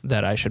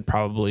 that I should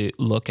probably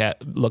look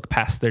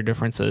past their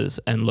differences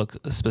and look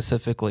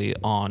specifically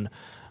on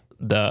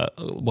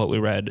what we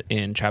read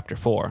in chapter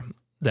 4,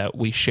 that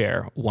we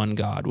share one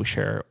God, we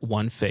share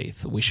one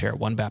faith, we share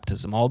one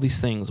baptism. All these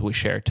things we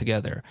share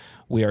together.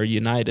 We are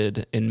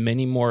united in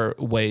many more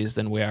ways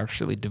than we are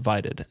actually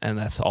divided, and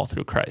that's all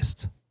through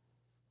Christ.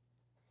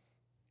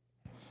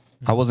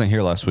 I wasn't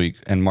here last week,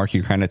 and Mark,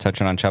 you kind of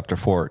touching on chapter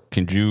 4.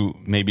 Could you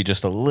maybe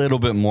just a little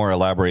bit more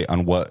elaborate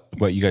on what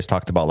you guys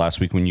talked about last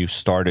week when you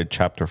started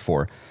chapter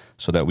 4,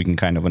 so that we can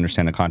kind of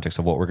understand the context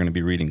of what we're going to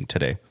be reading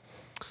today?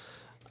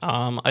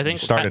 I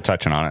think started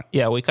touching on it.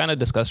 Yeah, we kind of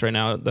discussed right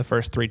now the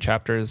first 3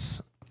 chapters,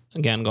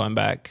 again, going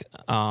back,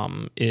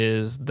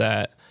 is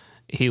that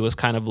he was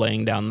kind of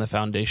laying down the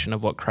foundation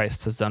of what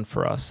Christ has done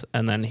for us.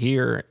 And then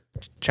here,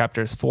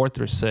 chapters 4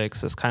 through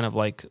 6 is kind of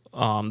like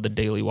the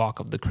daily walk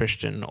of the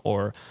Christian,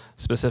 or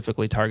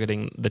specifically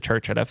targeting the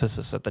church at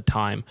Ephesus at the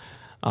time.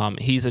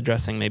 He's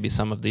addressing maybe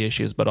some of the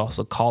issues, but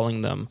also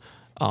calling them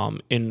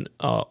in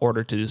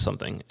order to do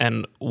something.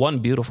 And one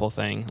beautiful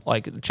thing,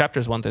 like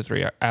chapters 1 through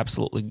 3 are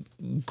absolutely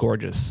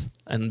gorgeous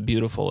and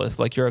beautiful. If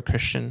like you're a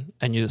Christian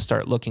and you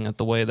start looking at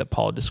the way that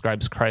Paul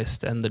describes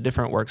Christ and the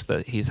different works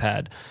that he's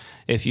had,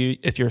 if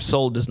your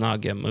soul does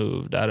not get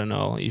moved, I don't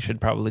know, you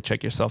should probably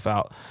check yourself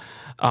out.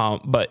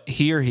 But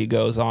here he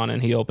goes on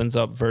and he opens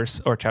up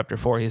chapter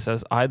 4. He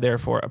says, I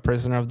therefore, a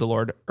prisoner of the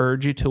Lord,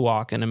 urge you to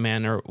walk in a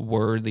manner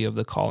worthy of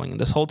the calling.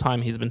 This whole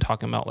time he's been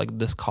talking about like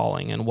this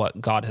calling and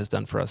what God has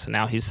done for us. And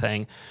now he's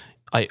saying,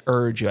 I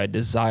urge you, I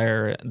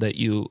desire that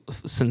you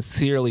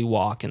sincerely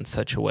walk in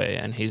such a way.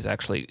 And he's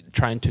actually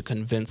trying to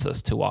convince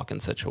us to walk in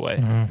such a way.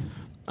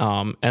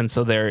 Mm-hmm. And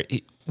so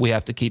we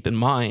have to keep in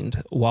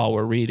mind while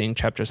we're reading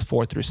chapters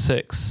 4 through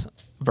 6,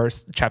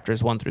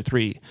 chapters 1 through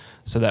 3,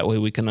 so that way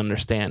we can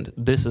understand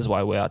this is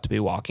why we ought to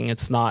be walking.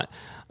 It's not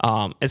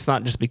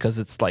just because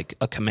it's like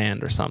a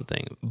command or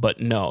something, but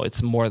no,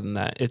 it's more than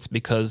that. It's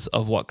because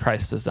of what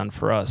Christ has done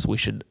for us. We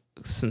should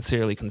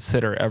sincerely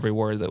consider every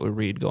word that we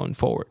read going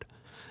forward.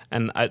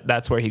 And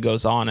that's where he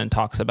goes on and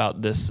talks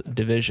about this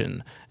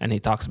division, and he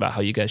talks about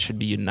how you guys should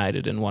be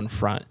united in one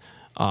front,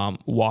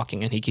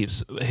 walking, and he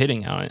keeps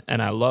hitting on it.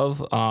 And I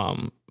love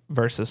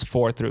verses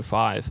 4 through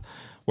 5,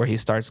 where he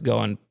starts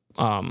going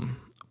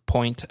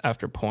point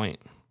after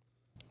point.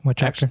 What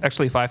chapter?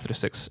 Actually 5 through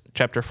 6.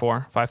 Chapter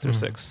 4, 5 through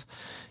 6.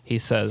 He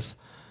says,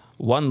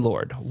 one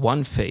Lord,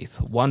 one faith,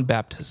 one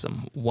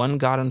baptism, one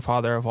God and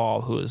Father of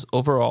all, who is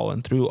over all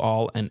and through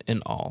all and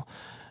in all.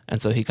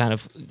 And so he kind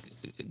of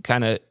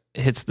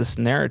hits this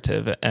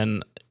narrative.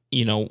 And,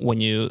 when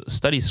you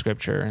study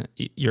scripture,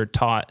 you're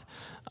taught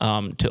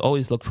to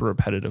always look for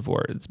repetitive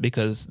words,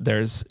 because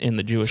in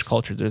the Jewish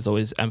culture, there's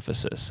always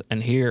emphasis.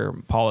 And here,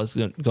 Paul is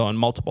going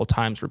multiple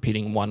times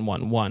repeating 1,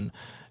 1, 1,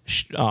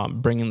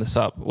 bringing this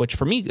up, which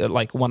for me,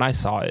 like when I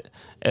saw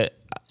it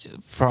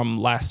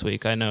from last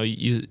week, I know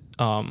you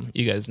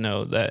guys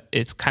know that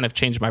it's kind of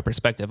changed my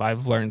perspective.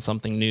 I've learned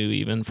something new,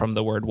 even from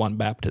the word one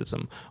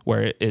baptism,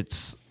 where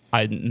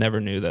I never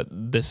knew that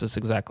this is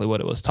exactly what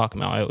it was talking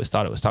about. I always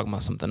thought it was talking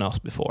about something else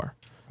before.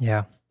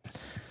 Yeah.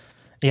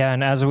 Yeah,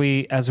 and as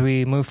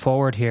we move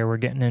forward here, we're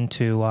getting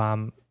into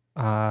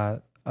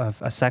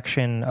a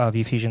section of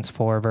Ephesians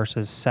 4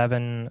 verses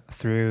 7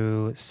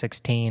 through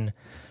 16,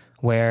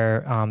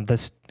 where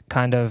this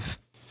kind of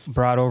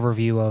broad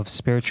overview of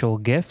spiritual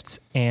gifts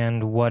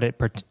and what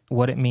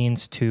it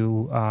means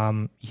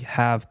to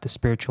have the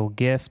spiritual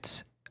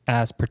gifts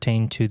as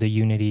pertain to the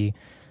unity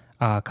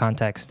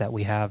context that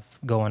we have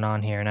going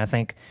on here. And I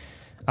think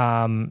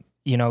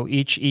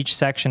each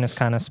section is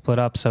kind of split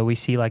up. So we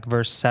see like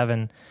verse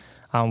 7.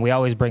 We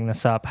always bring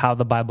this up, how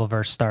the Bible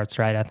verse starts,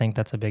 right? I think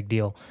that's a big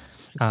deal.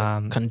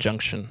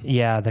 Conjunction.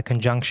 Yeah, the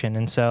conjunction.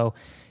 And so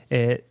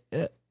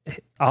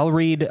I'll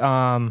read,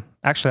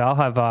 actually I'll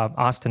have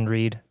Austin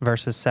read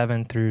verses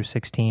 7 through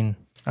 16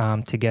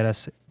 to get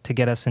us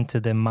into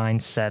the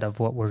mindset of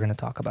what we're going to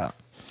talk about.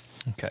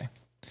 Okay.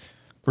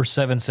 Verse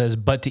 7 says,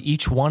 "But to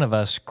each one of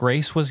us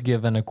grace was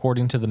given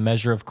according to the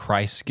measure of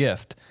Christ's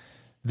gift.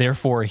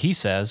 Therefore, he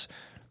says,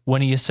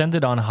 when he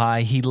ascended on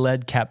high, he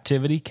led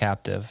captivity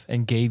captive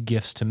and gave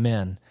gifts to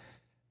men.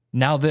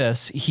 Now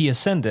this, he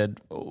ascended,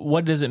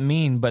 what does it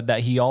mean but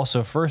that he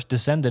also first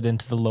descended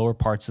into the lower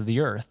parts of the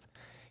earth?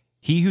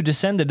 He who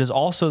descended is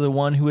also the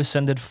one who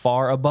ascended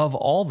far above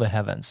all the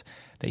heavens,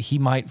 that he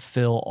might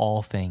fill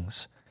all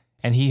things.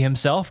 And he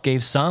himself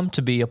gave some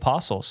to be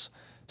apostles,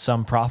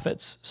 some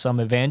prophets, some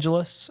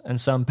evangelists, and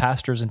some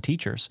pastors and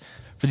teachers,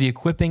 for the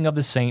equipping of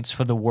the saints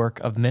for the work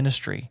of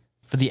ministry,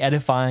 for the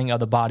edifying of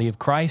the body of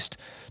Christ,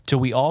 till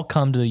we all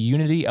come to the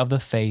unity of the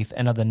faith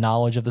and of the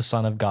knowledge of the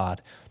Son of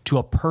God, to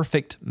a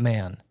perfect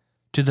man,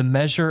 to the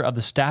measure of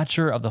the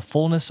stature of the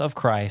fullness of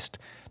Christ,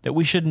 that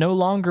we should no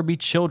longer be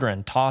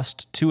children,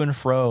 tossed to and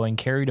fro and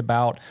carried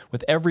about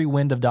with every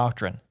wind of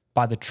doctrine,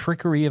 by the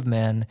trickery of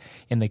men,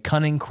 in the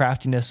cunning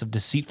craftiness of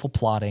deceitful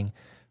plotting,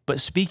 but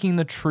speaking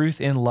the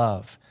truth in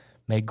love,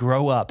 may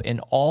grow up in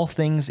all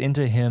things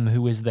into him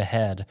who is the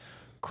head,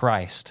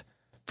 Christ,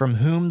 from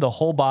whom the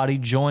whole body,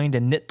 joined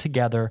and knit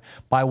together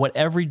by what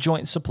every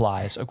joint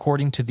supplies,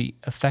 according to the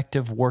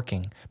effective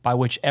working by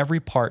which every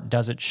part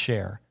does its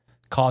share,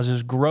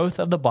 causes growth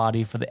of the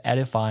body for the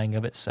edifying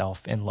of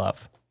itself in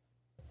love."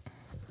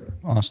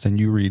 Austin,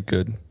 you read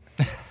good.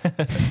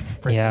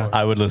 Yeah.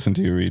 I would listen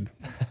to you read.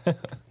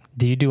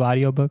 Do you do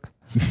audiobooks?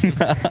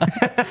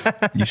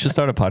 You should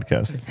start a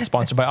podcast.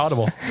 Sponsored by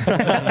Audible.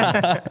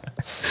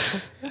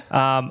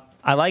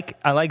 I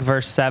like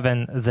verse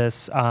 7,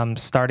 this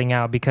starting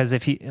out, because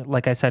if you,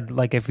 like I said,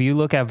 like if you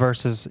look at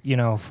verses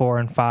 4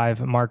 and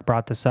 5, Mark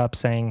brought this up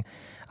saying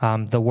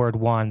the word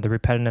one, the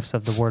repetitiveness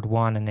of the word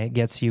one, and it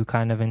gets you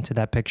kind of into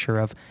that picture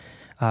of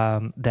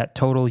that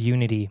total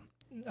unity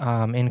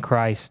in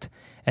Christ.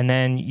 And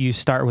then you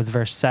start with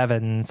verse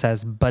 7 and it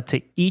says, "But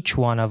to each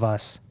one of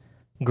us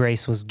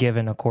grace was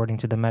given according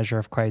to the measure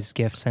of Christ's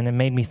gifts." And it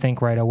made me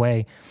think right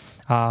away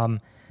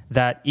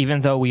that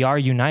even though we are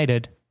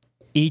united,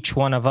 each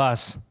one of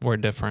us, We're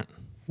different.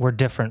 we're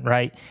different,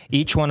 right?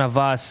 Each one of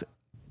us,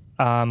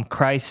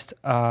 Christ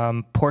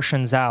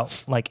portions out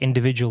like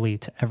individually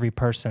to every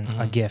person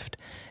a gift.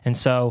 And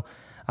so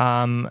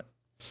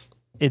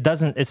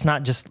it's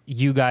not just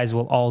you guys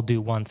will all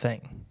do one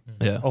thing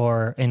Yeah.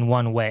 or in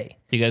one way.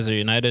 You guys are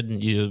united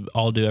and you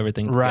all do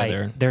everything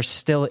together. Right. There's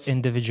still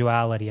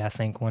individuality, I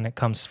think, when it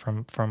comes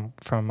from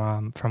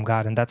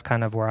God. And that's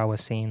kind of where I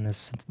was seeing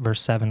this verse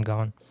 7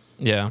 going.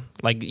 Yeah,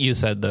 like you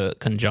said, the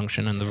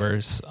conjunction in the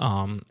verse,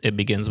 it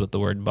begins with the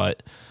word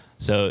 "but."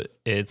 So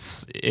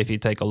it's, if you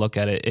take a look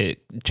at it,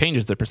 it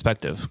changes the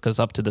perspective, because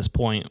up to this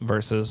point,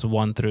 verses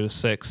 1 through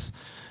 6,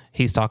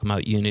 he's talking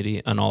about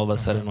unity, and all of a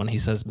sudden when he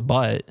says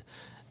 "but,"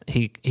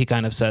 he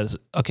kind of says,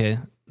 okay,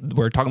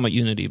 we're talking about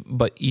unity,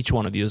 but each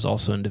one of you is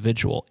also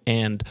individual,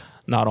 and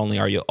not only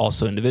are you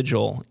also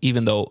individual,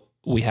 even though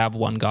we have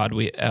one God,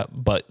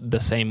 but the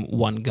same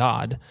one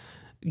God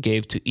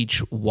gave to each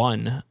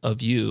one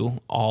of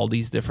you all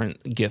these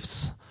different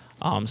gifts.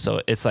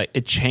 So it's like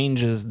it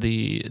changes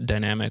the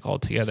dynamic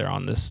altogether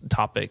on this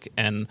topic,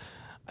 and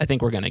I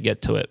think we're going to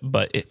get to it,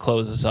 but it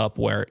closes up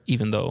where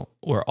even though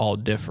we're all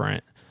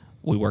different,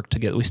 we work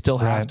together. We still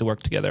have to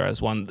work together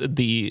as one.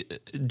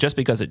 Just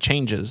because it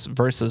changes,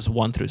 verses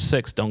 1 through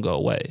 6 don't go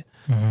away.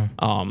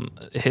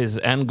 His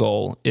end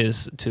goal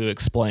is to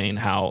explain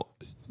how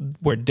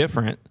we're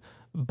different,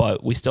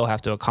 but we still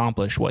have to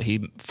accomplish what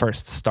he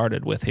first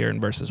started with here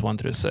in verses 1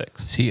 through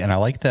 6. See, and I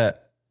like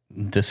that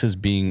this is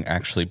being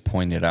actually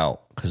pointed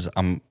out, because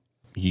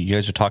you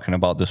guys are talking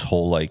about this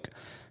whole, like,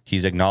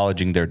 he's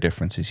acknowledging their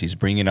differences. He's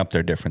bringing up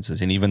their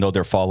differences. And even though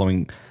they're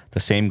following the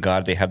same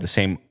God, they have the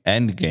same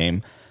end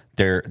game,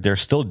 they're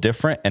still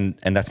different, and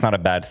that's not a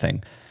bad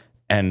thing.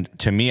 And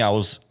to me,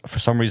 for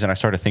some reason, I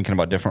started thinking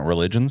about different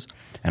religions,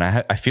 and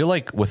I feel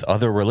like with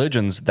other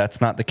religions, that's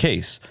not the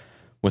case.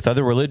 With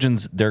other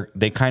religions,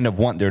 they kind of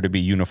want there to be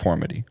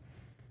uniformity.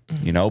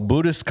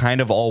 Buddhists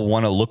kind of all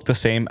want to look the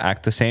same,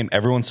 act the same.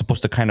 Everyone's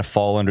supposed to kind of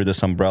fall under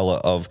this umbrella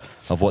of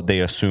what they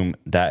assume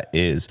that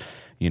is,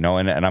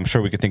 and I'm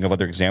sure we could think of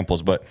other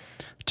examples, but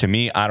to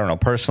me, I don't know,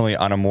 personally,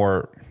 on a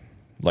more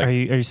like... Are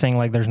you saying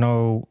like there's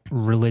no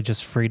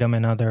religious freedom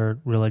in other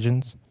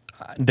religions?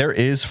 There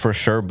is for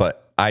sure,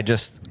 but I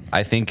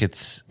think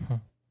it's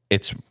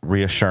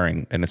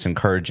reassuring and it's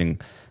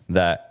encouraging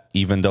that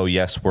even though,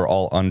 yes, we're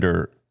all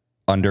under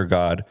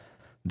God,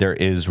 there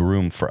is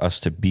room for us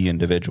to be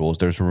individuals.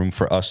 There's room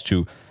for us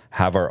to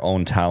have our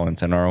own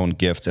talents and our own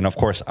gifts. And of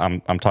course,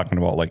 I'm talking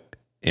about like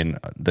in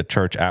the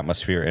church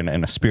atmosphere in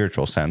a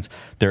spiritual sense.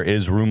 There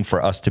is room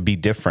for us to be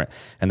different.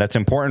 And that's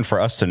important for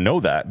us to know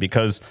that,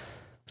 because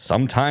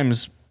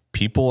sometimes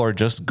people are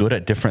just good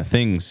at different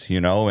things,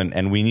 you know,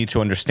 and we need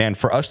to understand,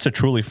 for us to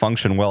truly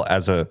function well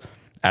as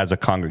a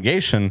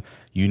congregation,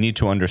 you need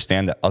to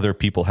understand that other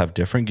people have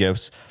different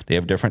gifts. They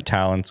have different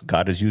talents.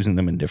 God is using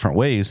them in different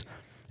ways.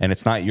 And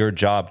it's not your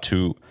job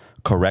to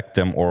correct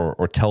them or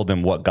tell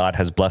them what God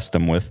has blessed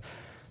them with.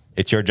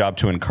 It's your job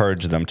to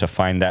encourage them to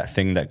find that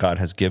thing that God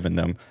has given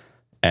them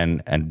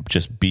and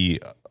just be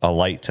a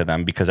light to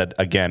them. Because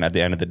again, at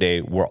the end of the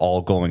day, we're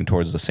all going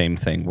towards the same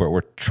thing.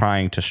 We're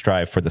trying to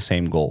strive for the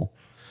same goal.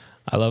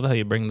 I love how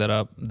you bring that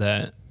up,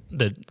 that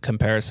the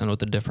comparison with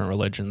the different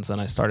religions.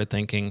 And I started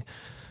thinking,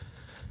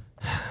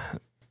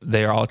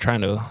 they are all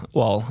trying to,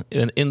 well,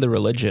 in the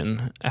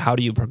religion, how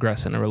do you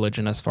progress in a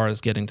religion as far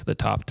as getting to the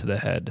top, to the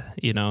head?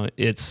 You know,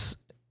 it's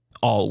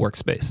all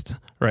works based,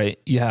 right?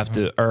 You have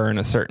to earn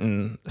a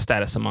certain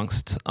status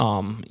amongst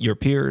your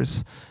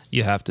peers.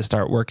 You have to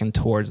start working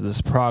towards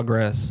this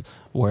progress.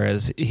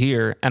 Whereas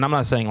here, and I'm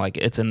not saying like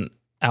it's an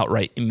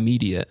outright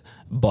immediate,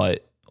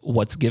 but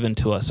what's given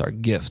to us are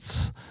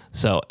gifts.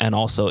 So, and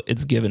also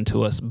it's given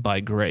to us by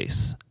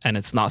grace, and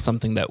it's not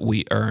something that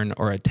we earn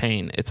or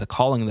attain. It's a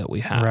calling that we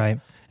have. Right.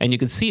 And you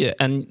can see it.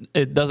 And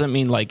it doesn't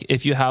mean like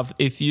if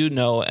you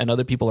know, and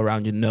other people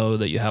around you know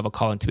that you have a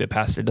calling to be a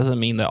pastor, it doesn't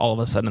mean that all of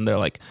a sudden they're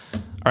like,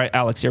 all right,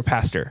 Alex, you're a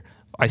pastor.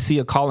 I see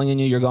a calling in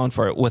you. You're going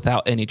for it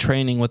without any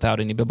training, without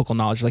any biblical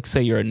knowledge. Like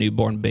say you're a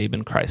newborn babe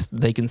in Christ.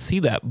 They can see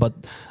that, but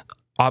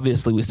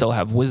obviously we still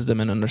have wisdom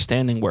and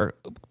understanding where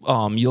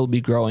you'll be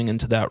growing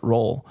into that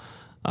role.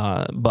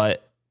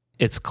 But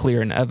it's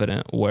clear and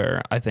evident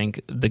where I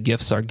think the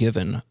gifts are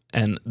given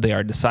and they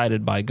are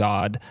decided by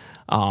God.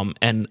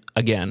 And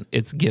again,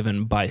 it's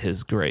given by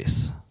his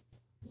grace.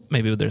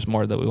 Maybe there's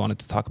more that we wanted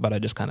to talk about. I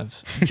just kind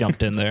of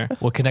jumped in there.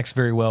 Well, it connects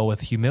very well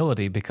with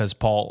humility, because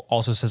Paul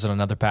also says in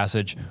another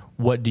passage,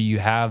 what do you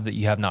have that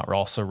you have not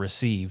also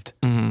received?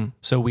 Mm-hmm.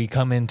 So we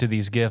come into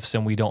these gifts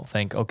and we don't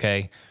think,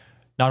 okay,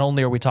 not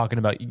only are we talking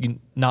about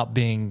not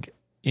being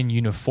in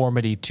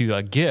uniformity to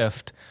a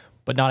gift,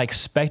 but not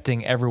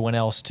expecting everyone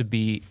else to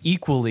be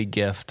equally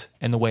gift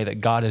in the way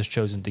that God has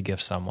chosen to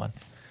gift someone.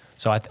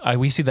 So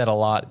we see that a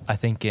lot, I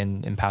think,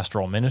 in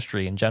pastoral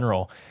ministry in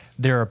general.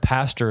 There are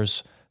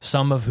pastors,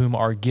 some of whom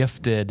are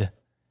gifted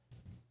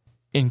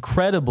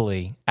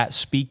incredibly at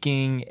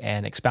speaking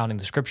and expounding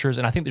the scriptures,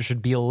 and I think there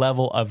should be a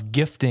level of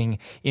gifting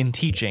in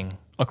teaching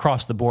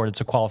across the board.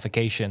 It's a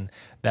qualification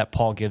that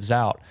Paul gives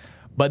out.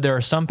 But there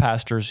are some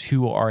pastors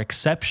who are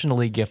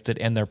exceptionally gifted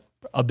in their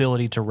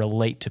ability to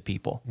relate to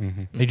people.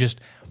 Mm-hmm.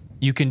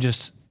 You can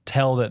just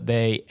tell that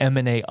they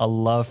emanate a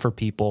love for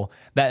people,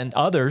 that in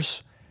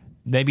others,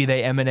 maybe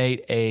they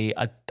emanate a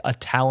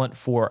talent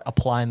for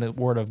applying the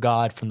word of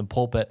God from the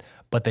pulpit,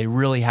 but they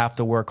really have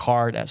to work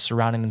hard at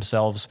surrounding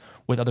themselves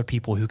with other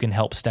people who can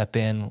help step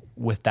in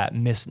with that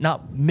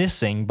not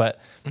missing, but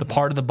the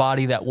part of the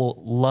body that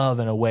will love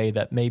in a way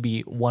that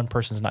maybe one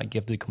person's not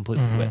gifted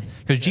completely with.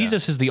 Because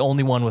Jesus is the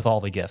only one with all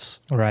the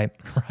gifts. Right.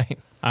 Right.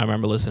 I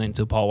remember listening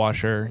to Paul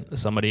Washer.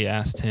 Somebody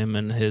asked him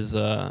and his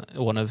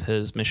one of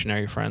his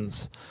missionary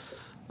friends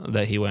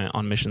that he went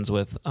on missions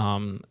with,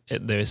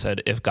 they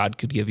said, if God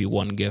could give you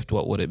one gift,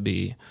 what would it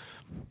be?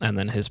 And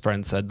then his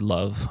friend said,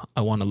 love.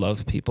 I want to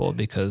love people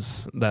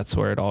because that's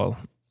where it all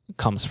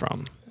comes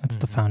from. That's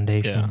the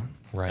foundation. Yeah.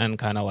 Right. And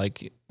kind of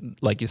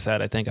like you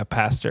said, I think a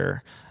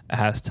pastor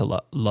has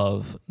to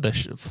love the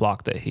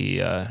flock that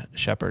he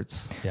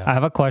shepherds. Yeah. I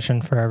have a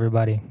question for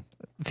everybody.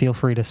 Feel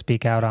free to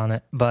speak out on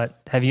it.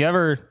 But have you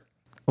ever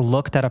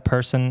looked at a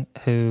person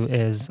who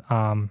is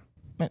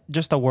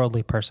just a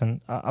worldly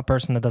person, a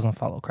person that doesn't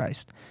follow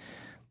Christ,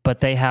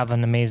 but they have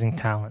an amazing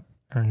talent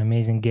or an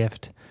amazing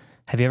gift?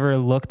 Have you ever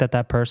looked at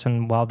that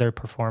person while they're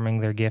performing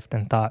their gift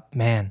and thought,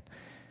 man,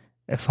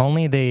 if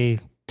only they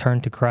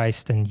turned to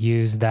Christ and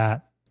used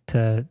that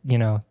to,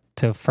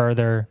 to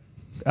further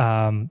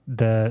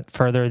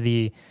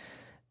the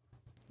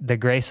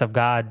grace of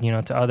God,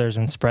 to others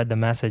and spread the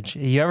message.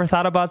 You ever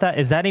thought about that?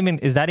 Is that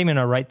even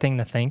a right thing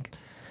to think?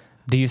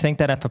 Do you think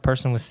that if a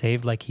person was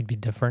saved, like he'd be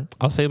different?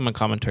 I'll save my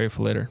commentary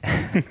for later.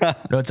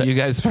 No, You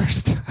guys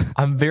first.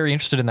 I'm very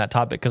interested in that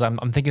topic because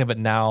I'm thinking of it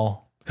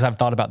now because I've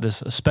thought about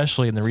this,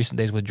 especially in the recent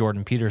days with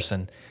Jordan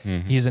Peterson.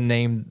 Mm-hmm. He is a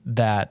name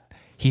that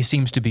he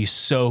seems to be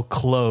so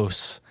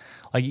close.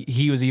 Like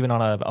he was even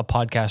on a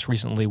podcast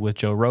recently with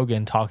Joe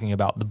Rogan talking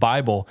about the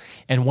Bible.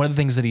 And one of the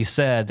things that he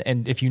said,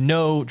 and if you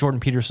know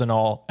Jordan Peterson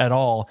at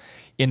all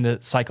in the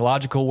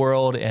psychological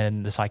world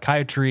and the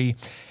psychiatry,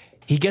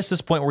 he gets to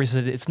this point where he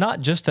said, it's not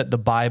just that the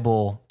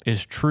Bible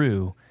is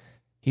true.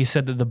 He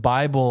said that the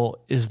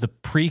Bible is the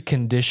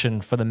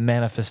precondition for the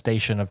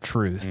manifestation of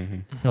truth. Mm-hmm.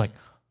 You're like,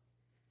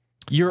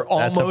 you're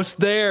almost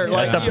there.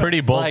 That's a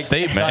pretty bold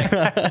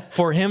statement.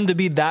 For him to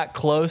be that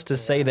close to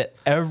say that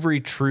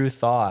every true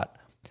thought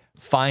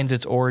finds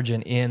its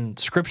origin in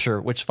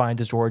Scripture, which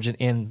finds its origin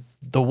in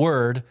the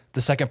Word, the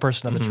second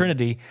person of the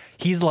Trinity.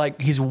 He's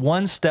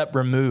one step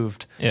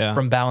removed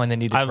from bowing the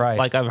knee to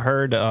Christ. I've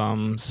heard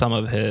some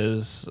of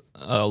his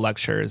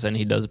lectures, and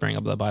he does bring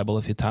up the Bible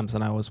a few times,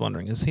 and I was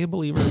wondering, is he a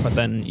believer? But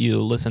then you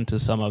listen to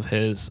some of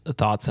his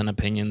thoughts and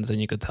opinions, and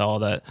you could tell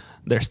that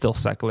they're still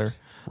secular.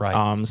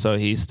 Right. So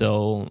he's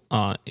still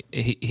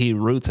he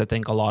roots, I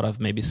think, a lot of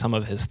maybe some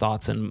of his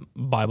thoughts in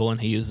Bible, and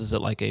he uses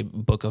it like a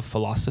book of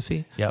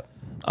philosophy. Yep.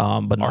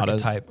 But not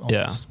Archetype. as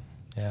Almost.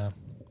 Yeah.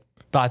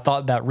 But I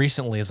thought that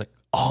recently is like,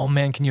 oh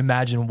man, can you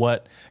imagine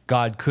what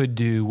God could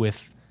do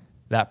with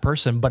that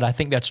person? But I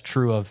think that's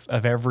true of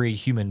every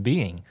human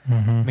being.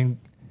 I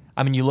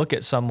mean, you look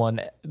at someone.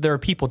 There are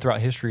people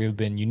throughout history who've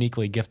been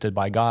uniquely gifted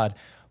by God.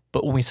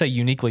 But when we say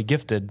uniquely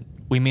gifted,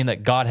 we mean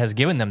that God has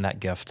given them that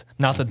gift,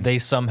 not that they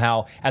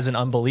somehow, as an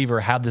unbeliever,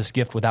 have this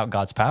gift without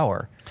God's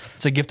power.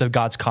 It's a gift of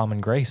God's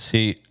common grace.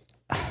 See,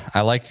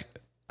 I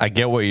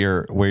get where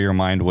your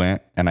mind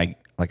went, and I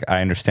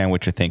understand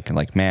what you're thinking.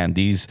 Like, man,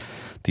 these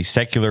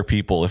secular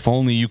people, if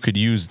only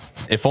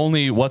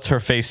what's her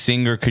face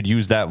singer could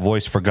use that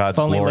voice for God's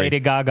If only glory. Lady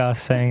Gaga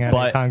sang at a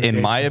But congregation.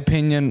 in my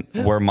opinion,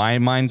 where my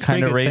mind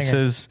kind of Pretty good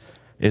singer. races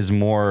is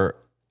more,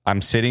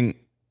 I'm sitting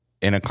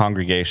in a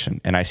congregation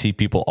and I see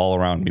people all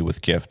around me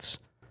with gifts.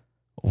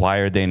 Why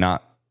are they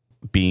not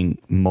being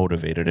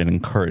motivated and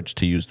encouraged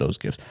to use those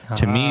gifts?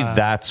 To me,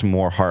 that's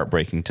more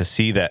heartbreaking to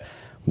see that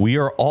we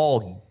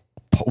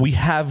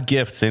have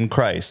gifts in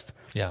Christ.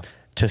 Yeah.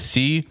 To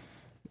see,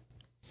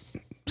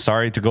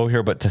 sorry to go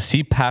here, but to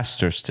see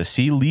pastors, to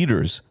see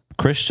leaders,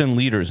 Christian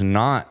leaders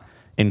not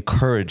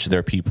encourage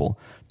their people,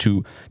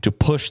 to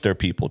push their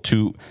people,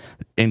 to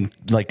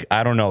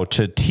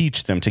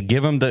teach them, to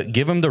give them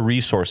the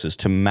resources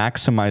to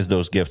maximize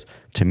those gifts.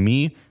 To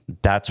me,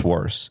 that's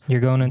worse. You're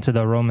going into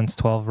the Romans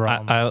 12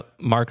 realm.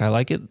 Mark, I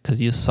like it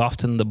because you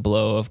softened the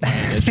blow of my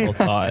initial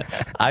thought.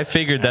 I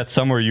figured that's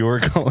somewhere you were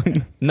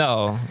going.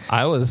 No,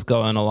 I was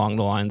going along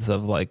the lines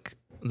of like,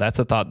 that's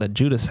a thought that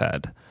Judas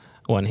had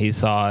when he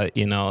saw,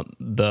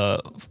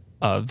 the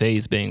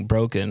vase being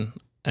broken,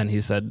 and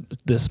he said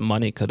this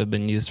money could have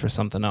been used for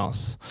something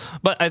else.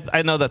 But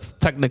I know that's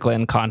technically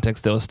in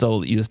context, it was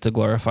still used to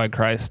glorify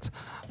Christ.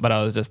 But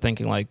I was just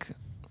thinking like,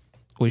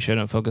 we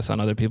shouldn't focus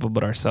on other people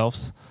but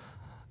ourselves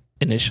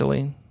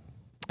initially.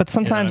 But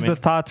sometimes You know what I mean?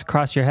 the thoughts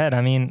cross your head.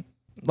 I mean,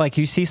 like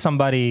you see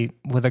somebody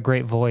with a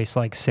great voice,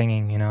 like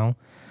singing,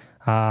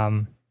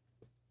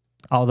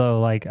 although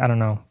like, I don't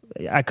know,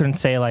 I couldn't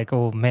say like,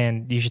 oh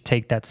man, you should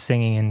take that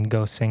singing and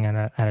go sing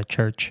at a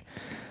church.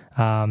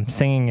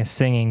 Singing is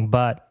singing,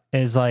 but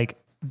it's like,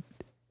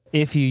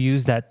 if you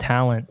use that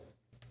talent,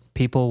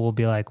 people will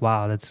be like,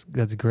 wow, that's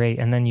great.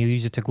 And then you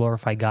use it to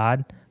glorify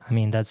God. I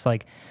mean, that's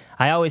like,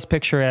 I always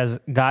picture as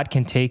God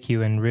can take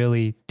you and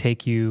really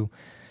take you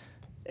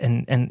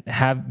and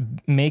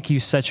make you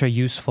such a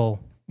useful,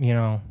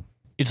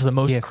 It's the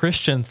most gift.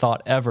 Christian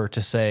thought ever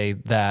to say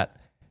that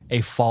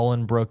a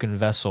fallen, broken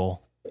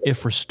vessel,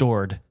 if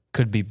restored,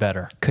 could be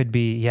better. Could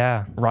be,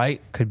 yeah.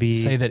 Right? Could be.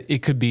 Say that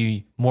it could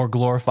be more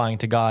glorifying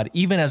to God,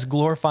 even as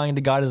glorifying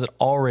to God as it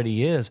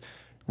already is.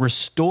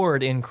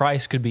 Restored in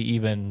Christ could be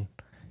even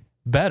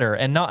better,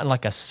 and not in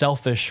like a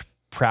selfish,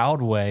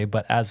 proud way,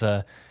 but as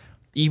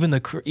even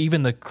the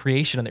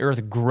creation of the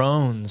earth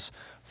groans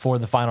for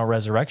the final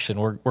resurrection.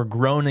 We're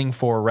groaning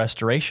for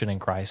restoration in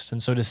Christ,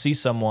 and so to see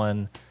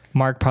someone.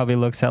 Mark probably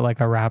looks at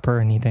like a rapper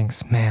and he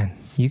thinks, man,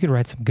 you could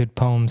write some good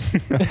poems.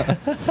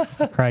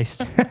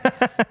 Christ.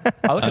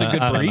 I look at a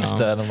good I don't barista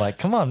know. and I'm like,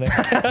 come on, man.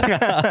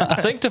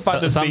 Sanctify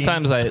the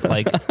Sometimes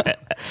beans.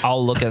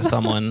 I'll look at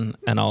someone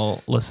and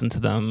I'll listen to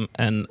them,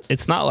 and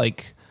it's not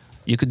like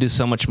you could do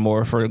so much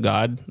more for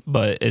God,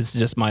 but it's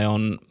just my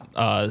own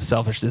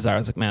selfish desire. I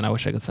was like, man, I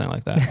wish I could sing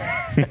like that.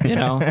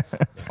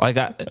 Like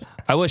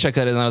I wish I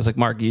could. And I was like,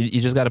 Mark,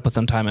 you just got to put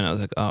some time in. I was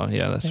like, oh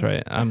yeah, that's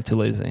right. I'm too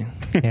lazy.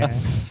 Yeah.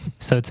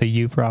 So it's a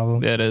you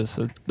problem. It is.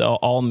 It's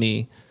all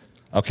me.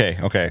 Okay.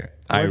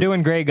 We're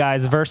doing great,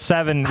 guys. Verse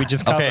 7, we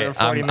just covered Okay,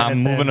 40 minutes I'm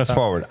moving in, us so-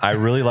 forward. I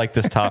really like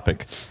this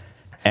topic.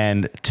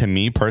 And to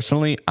me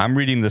personally, I'm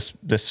reading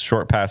this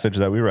short passage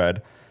that we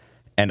read,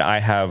 and I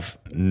have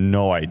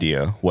no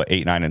idea what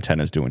 8, 9, and 10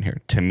 is doing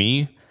here. To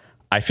me,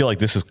 I feel like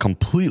this is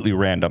completely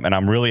random, and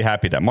I'm really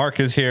happy that Mark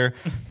is here,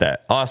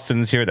 that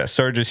Austin's here, that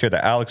Serge is here,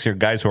 that Alex here,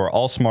 guys who are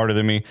all smarter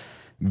than me,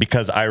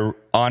 because I'm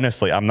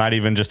not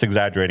even just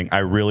exaggerating. I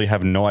really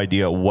have no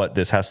idea what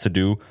this has to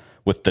do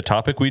with the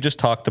topic we just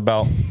talked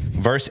about.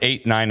 Verse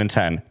 8, 9, and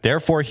 10.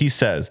 Therefore, he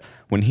says,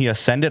 when he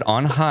ascended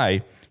on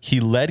high, he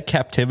led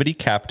captivity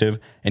captive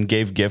and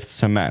gave gifts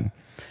to men.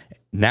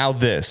 Now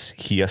this,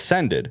 he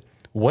ascended.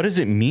 What does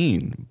it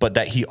mean? But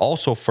that he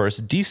also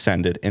first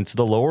descended into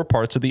the lower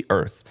parts of the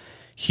earth.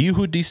 He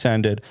who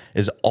descended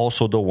is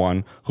also the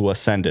one who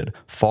ascended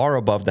far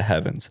above the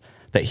heavens,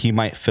 that he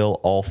might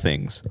fill all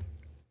things.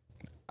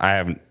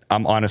 I'm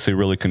honestly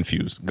really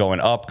confused. Going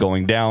up,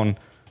 going down.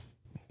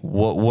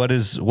 What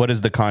is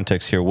the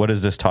context here? What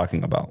is this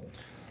talking about?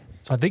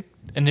 So I think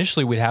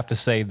initially we'd have to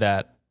say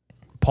that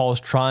Paul is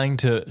trying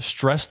to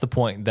stress the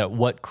point that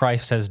what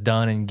Christ has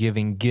done in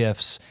giving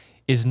gifts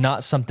is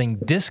not something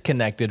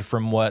disconnected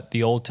from what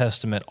the Old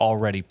Testament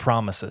already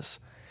promises.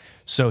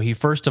 So he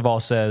first of all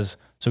says,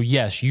 so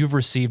yes, you've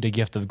received a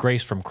gift of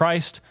grace from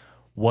Christ.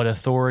 What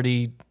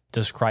authority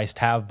does Christ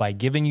have by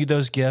giving you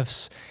those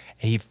gifts?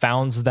 He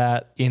founds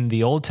that in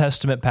the Old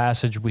Testament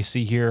passage we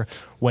see here,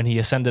 when he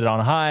ascended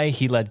on high,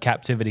 he led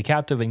captivity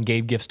captive and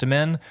gave gifts to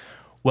men.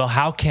 Well,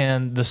 how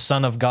can the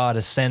Son of God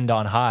ascend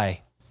on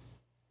high?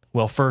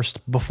 Well, first,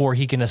 before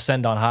he can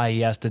ascend on high,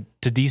 he has to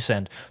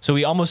descend. So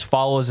he almost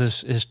follows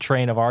his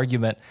train of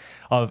argument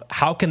of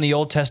how can the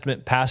Old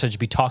Testament passage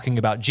be talking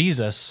about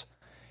Jesus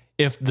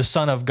if the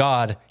Son of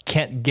God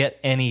can't get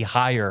any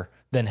higher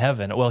than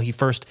heaven? Well, he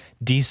first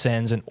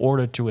descends in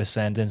order to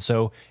ascend, and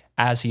so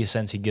as he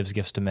ascends, he gives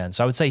gifts to men.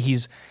 So I would say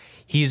he's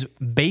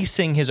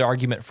basing his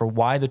argument for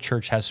why the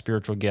church has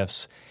spiritual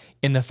gifts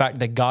in the fact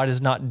that God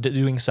is not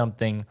doing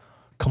something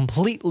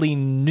completely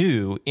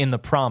new in the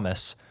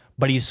promise,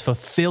 but he's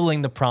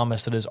fulfilling the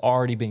promise that has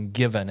already been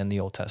given in the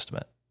Old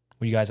Testament.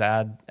 Would you guys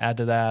add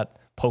to that,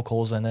 poke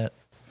holes in it?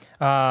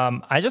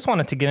 I just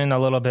wanted to get in a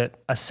little bit,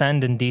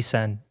 ascend and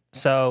descend.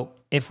 So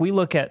if we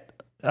look at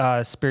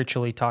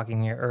spiritually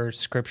talking here, or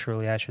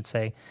scripturally, I should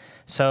say,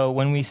 so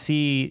when we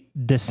see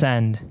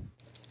descend,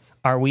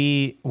 what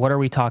are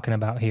we talking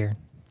about here?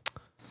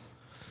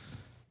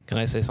 Can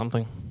I say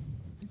something?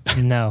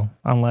 No,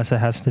 unless it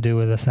has to do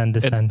with ascend,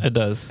 descend. It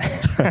does.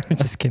 I'm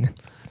just kidding.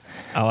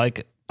 I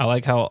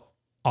like how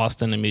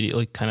Austin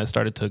immediately kind of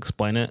started to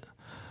explain it,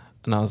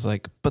 and I was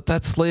like, "But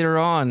that's later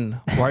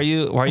on. Why are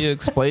you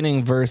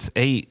explaining verse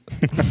 8?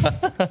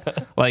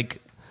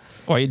 Like,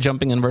 why are you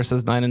jumping in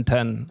verses 9 and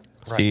 10?"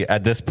 See,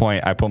 at this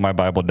point, I put my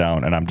Bible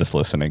down and I'm just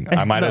listening.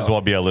 I might as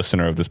well be a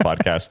listener of this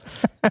podcast.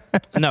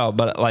 No,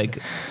 but like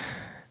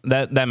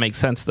that makes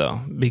sense though,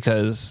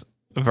 because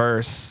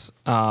verse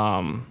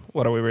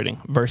what are we reading?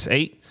 Verse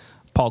 8,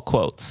 Paul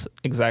quotes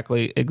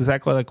exactly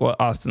like what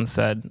Austin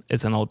said.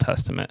 It's an Old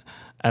Testament.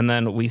 And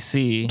then we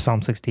see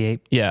Psalm 68.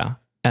 Yeah.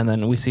 And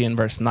then we see in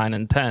verse 9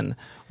 and 10,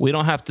 we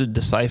don't have to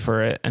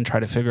decipher it and try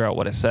to figure out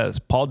what it says.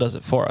 Paul does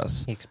it for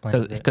us. He explains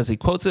it. Because he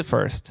quotes it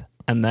first,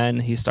 and then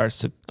he starts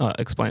to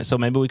explain it. So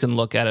maybe we can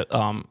look at it,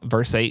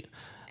 verse 8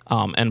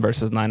 and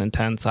verses 9 and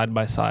 10 side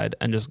by side,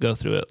 and just go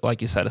through it,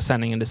 like you said,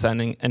 ascending and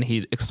descending, and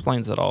he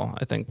explains it all,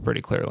 I think,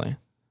 pretty clearly.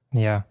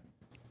 Yeah.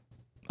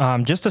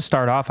 Just to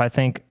start off, I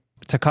think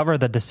to cover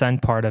the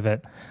descend part of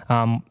it,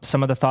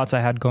 some of the thoughts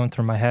I had going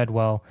through my head,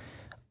 well,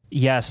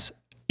 yes,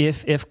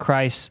 if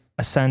Christ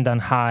ascend on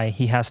high,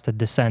 he has to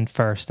descend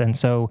first. And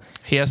so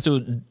he has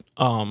to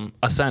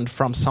ascend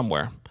from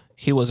somewhere.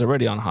 He was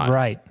already on high.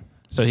 Right.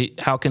 So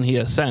how can he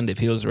ascend if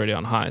he was already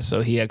on high?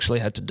 So he actually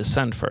had to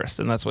descend first.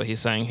 And that's what he's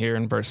saying here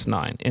in verse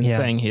 9. In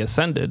saying he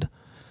ascended,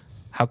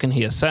 how can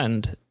he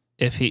ascend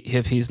if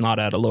he's not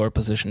at a lower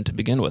position to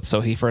begin with?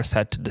 So he first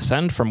had to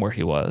descend from where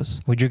he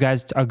was. Would you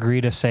guys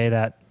agree to say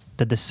that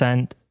the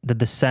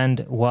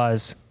descend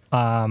was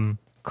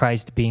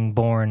Christ being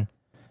born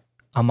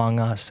among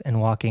us and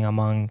walking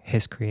among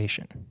his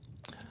creation?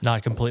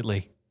 Not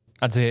completely.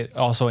 I'd say it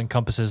also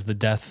encompasses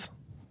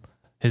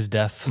his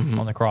death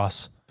on the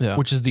cross,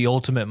 which is the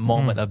ultimate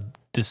moment of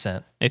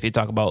descent. If you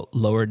talk about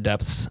lower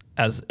depths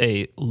as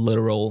a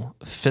literal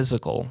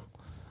physical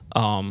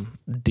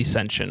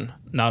descension,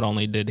 not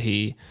only did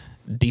he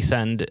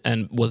descend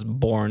and was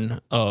born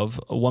of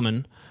a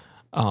woman,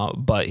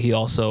 but he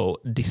also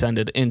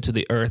descended into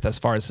the earth as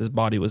far as his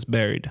body was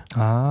buried.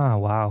 Ah,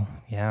 wow.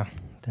 Yeah.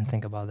 Didn't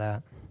think about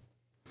that.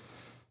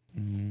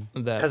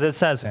 Because it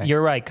says,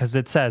 you're right, because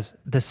it says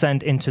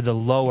descend into the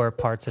lower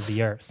parts of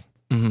the earth.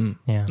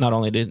 Yeah. Not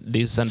only did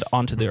he descend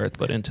onto the earth,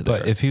 but into the earth.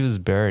 But if he was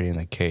buried in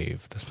a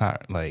cave, that's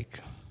not like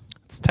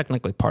It's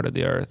technically part of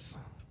the earth.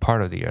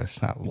 part of the earth.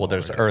 It's not. Well,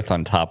 there's earth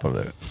on top of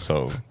it,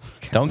 so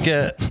don't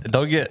get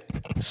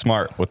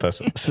smart with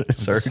us,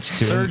 Serge.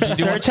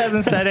 Serge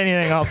hasn't said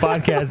anything on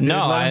podcast. Dude.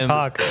 No, Let him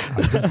talk.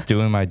 I'm just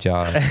doing my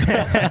job.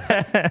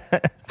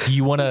 Do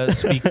you want to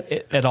speak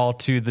at all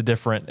to the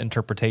different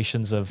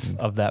interpretations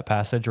of that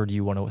passage, or do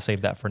you want to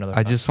save that for another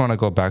I time? just want to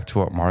go back to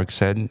what Mark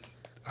said.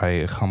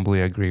 I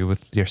humbly agree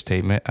with your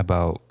statement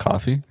about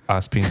Coffee?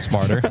 us being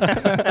smarter.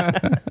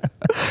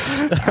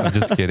 I'm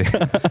just kidding.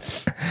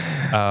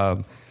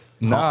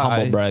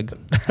 Humble brag.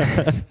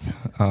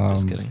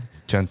 Just kidding.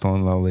 Gentle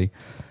and lowly.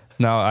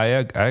 No, I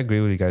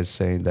agree with you guys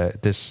saying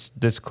that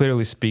this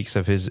clearly speaks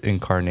of his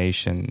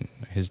incarnation,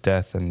 his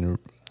death, and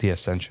the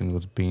ascension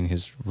was being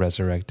his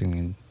resurrecting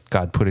and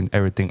God putting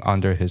everything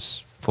under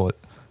his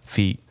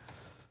feet.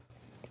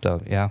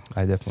 So yeah,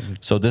 I definitely.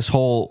 So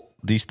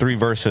these three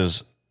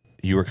verses,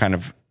 you were kind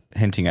of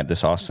hinting at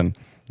this, Austin.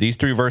 These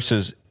three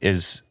verses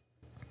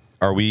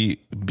are we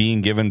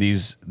being given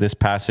this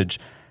passage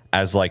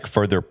as like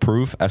further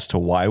proof as to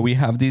why we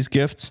have these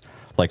gifts?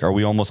 Like, are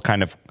we almost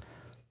kind of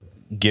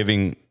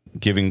giving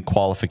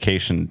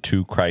qualification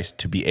to Christ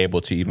to be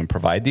able to even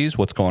provide these?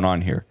 What's going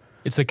on here?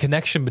 It's the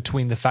connection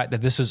between the fact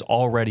that this is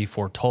already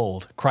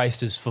foretold.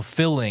 Christ is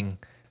fulfilling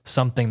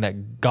something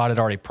that God had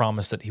already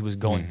promised that he was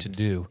going to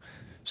do.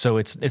 So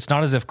it's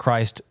not as if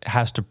Christ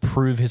has to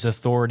prove his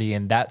authority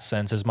in that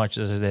sense as much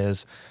as it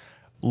is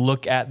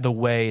look at the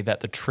way that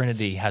the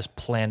Trinity has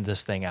planned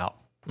this thing out.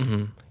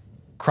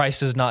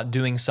 Christ is not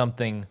doing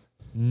something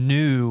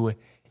new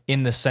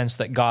in the sense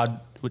that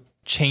God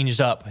changed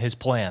up his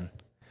plan,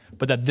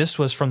 but that this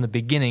was from the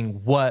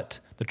beginning what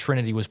the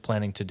Trinity was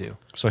planning to do.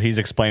 So he's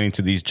explaining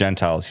to these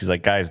Gentiles, he's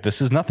like, guys,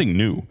 this is nothing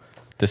new.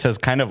 This has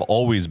kind of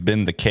always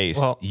been the case.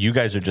 Well- you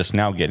guys are just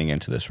now getting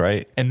into this,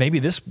 right? And maybe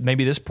this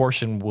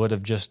portion would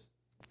have just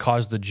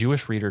caused the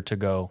Jewish reader to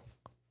go,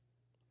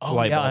 "Oh,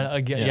 Light yeah, bulb.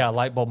 again, Yeah. yeah,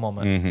 light bulb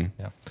moment."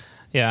 Mm-hmm. Yeah.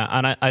 Yeah,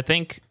 and I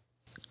think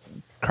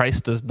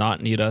Christ does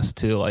not need us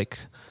to like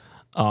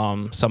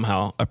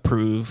somehow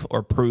approve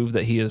or prove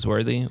that he is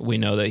worthy. We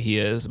know that he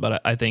is,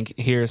 but I think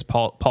here's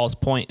Paul's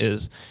point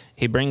is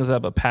he brings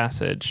up a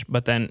passage,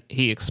 but then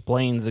he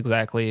explains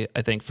exactly.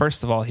 I think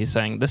first of all, he's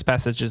saying this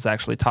passage is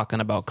actually talking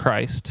about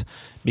Christ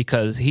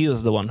because he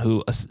is the one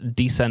who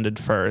descended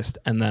first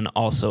and then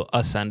also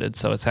ascended.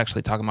 So it's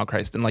actually talking about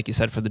Christ. And like you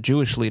said, for the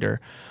Jewish leader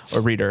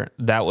or reader,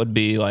 that would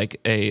be like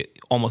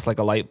almost like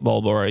a light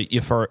bulb or a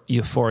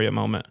euphoria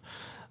moment.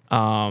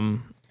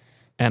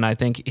 And I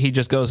think he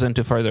just goes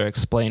into further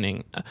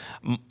explaining.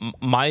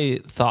 My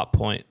thought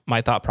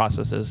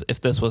process is if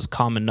this was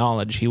common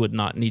knowledge, he would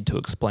not need to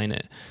explain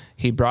it.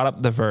 He brought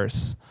up the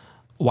verse.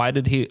 Why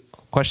did he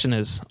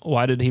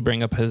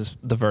bring up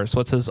the verse?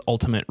 What's his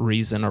ultimate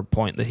reason or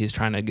point that he's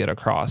trying to get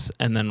across?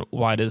 And then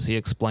why does he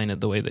explain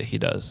it the way that he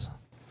does?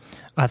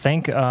 I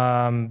think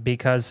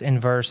because in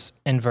verse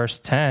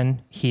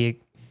 10,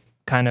 he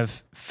kind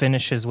of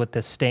finishes with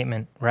this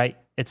statement, right?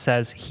 It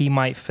says, he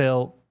might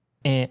fill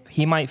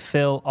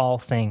all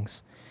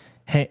things.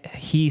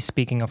 He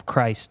speaking of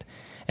Christ.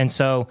 And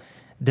so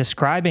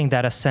describing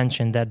that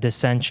ascension, that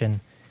descension,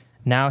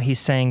 now he's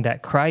saying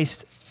that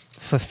Christ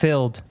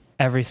fulfilled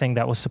everything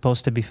that was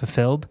supposed to be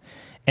fulfilled.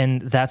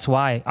 And that's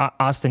why,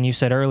 Austin, you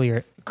said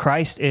earlier,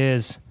 Christ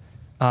has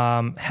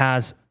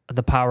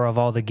the power of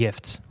all the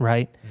gifts,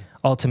 right?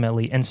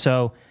 Ultimately. And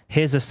so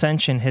his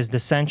ascension, his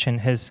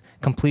descension, his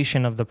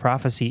completion of the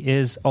prophecy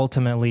is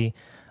ultimately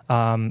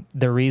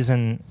the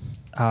reason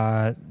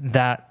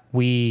that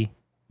we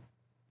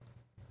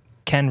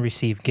can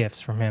receive gifts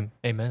from him.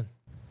 Amen.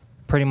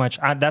 Pretty much,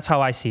 that's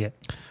how I see it.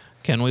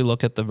 Can we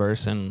look at the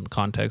verse in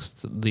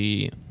context,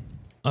 the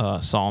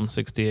Psalm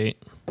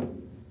 68?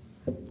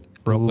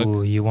 Real quick.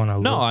 Ooh, you want to?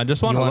 No, I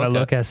just want to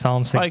look at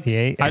Psalm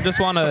 68. I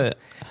just want to.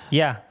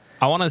 Yeah,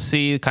 I want to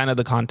see kind of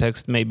the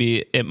context.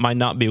 Maybe it might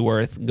not be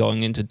worth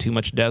going into too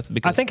much depth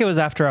because I think it was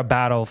after a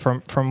battle.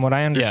 From what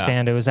I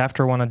understand, it was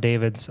after one of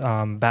David's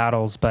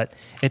battles. But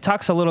it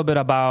talks a little bit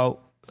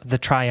about the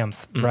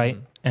triumph, right?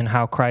 And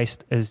how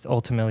Christ is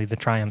ultimately the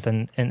triumph.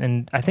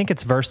 And I think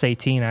it's verse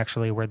 18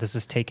 actually where this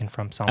is taken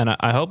from Psalm. And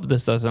I hope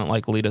this doesn't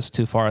like lead us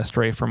too far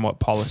astray from what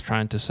Paul is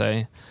trying to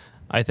say.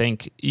 I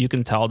think you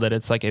can tell that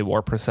it's like a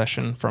war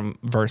procession from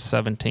verse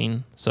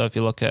 17. So if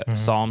you look at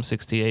Psalm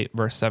 68,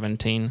 verse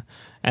 17,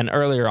 and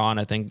earlier on,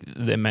 I think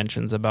it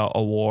mentions about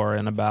a war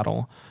and a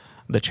battle.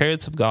 The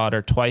chariots of God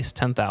are twice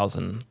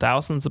 10,000,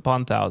 thousands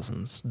upon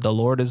thousands. The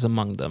Lord is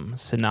among them.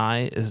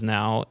 Sinai is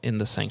now in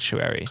the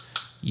sanctuary.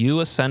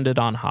 You ascended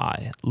on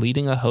high,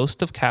 leading a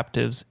host of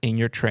captives in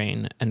your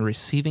train and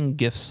receiving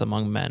gifts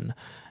among men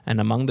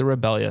and among the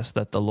rebellious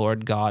that the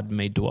Lord God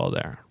may dwell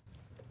there.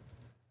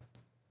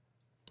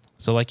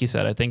 So like you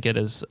said, I think it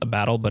is a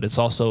battle, but it's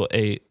also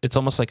it's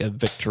almost like a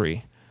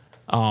victory.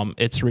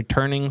 It's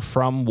returning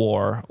from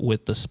war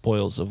with the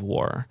spoils of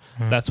war.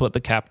 That's what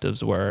the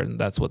captives were, and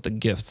that's what the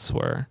gifts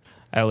were,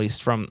 at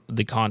least from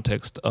the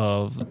context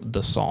of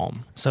the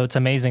psalm. So it's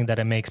amazing that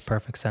it makes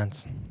perfect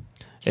sense.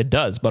 It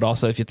does, but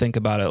also if you think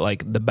about it,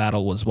 like the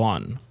battle was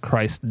won.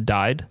 Christ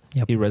died,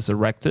 Yep. He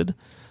resurrected,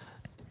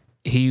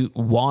 He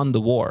won the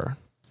war.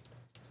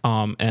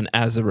 And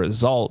as a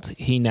result,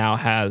 He now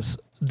has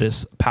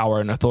this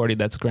power and authority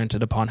that's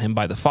granted upon Him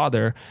by the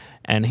Father,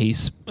 and He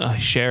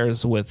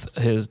shares with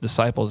His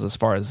disciples as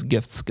far as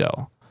gifts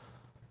go.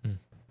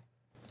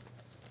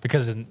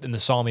 Because in the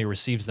psalm, he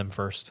receives them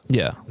first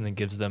Yeah, and then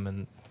gives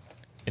them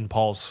in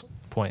Paul's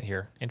point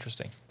here.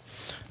 Interesting.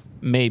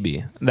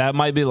 maybe. That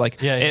might be like...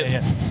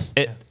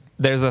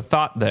 There's a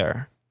thought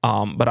there,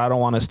 but I don't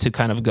want us to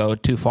kind of go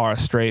too far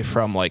astray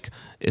from like,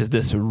 is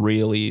this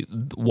really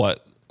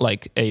what...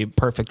 like a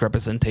perfect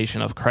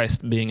representation of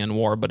Christ being in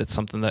war, but it's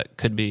something that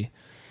could be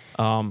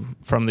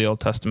from the Old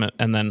Testament.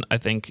 And then I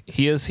think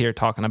he is here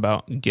talking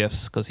about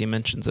gifts because he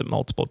mentions it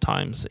multiple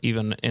times,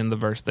 even in the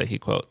verse that he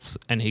quotes,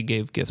 and he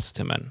gave gifts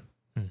to men.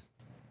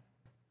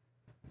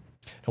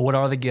 And what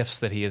are the gifts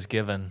that he has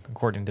given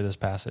according to this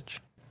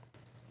passage?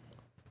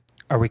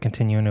 Are we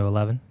continuing to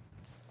 11?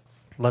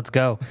 Let's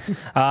go.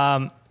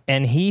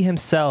 And he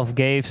himself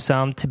gave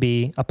some to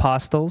be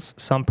apostles,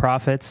 some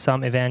prophets,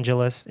 some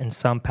evangelists, and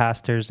some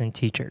pastors and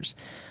teachers.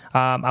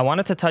 I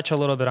wanted to touch a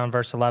little bit on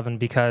verse 11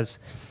 because,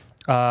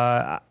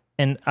 at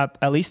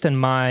least in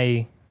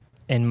my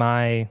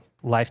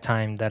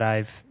lifetime that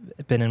I've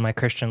been in my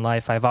Christian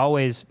life, I've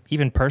always,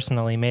 even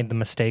personally, made the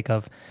mistake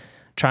of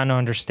trying to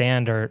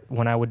understand, or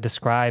when I would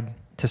describe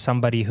to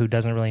somebody who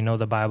doesn't really know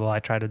the Bible, I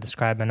try to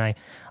describe, and I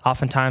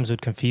oftentimes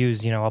would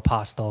confuse,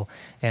 apostle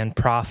and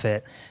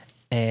prophet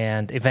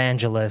and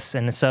evangelist.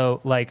 And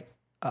so like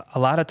a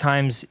lot of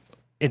times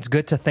it's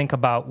good to think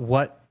about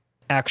what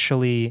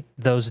actually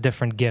those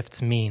different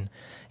gifts mean.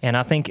 And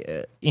I think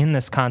in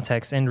this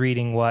context, in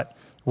reading what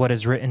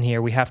is written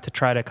here, we have to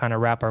try to kind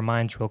of wrap our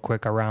minds real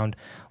quick around,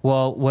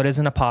 well, what is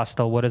an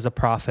apostle? What is a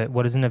prophet?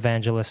 What is an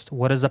evangelist?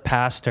 What is a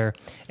pastor?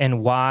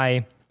 And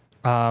why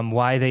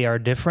they are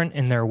different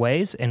in their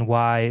ways, and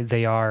why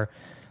they are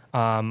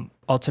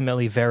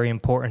ultimately very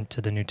important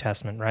to the New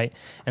Testament, right?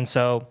 And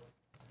so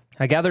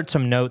I gathered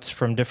some notes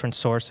from different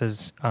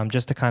sources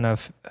just to kind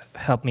of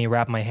help me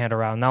wrap my hand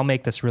around. And I'll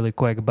make this really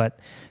quick, but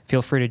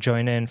feel free to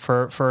join in.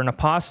 For an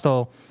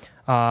apostle,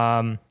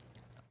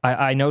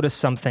 I noticed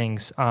some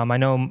things. I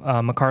know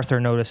MacArthur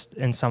noted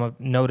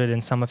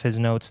in some of his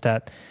notes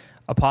that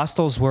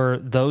apostles were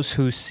those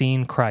who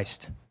seen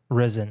Christ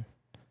risen.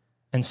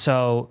 And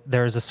so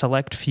there's a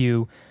select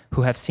few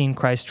who have seen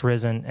Christ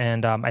risen,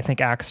 and I think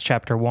Acts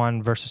chapter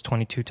 1, verses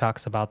 22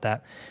 talks about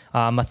that.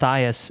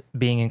 Matthias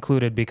being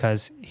included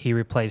because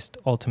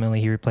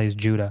ultimately he replaced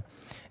Judah.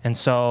 And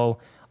so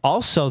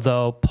also,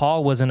 though,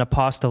 Paul was an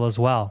apostle as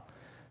well,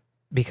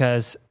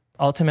 because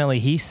ultimately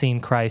he seen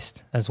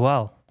Christ as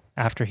well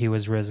after he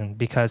was risen,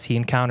 because he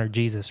encountered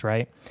Jesus,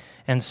 right?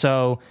 And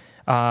so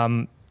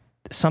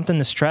something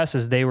to stress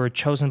is they were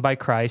chosen by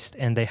Christ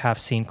and they have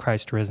seen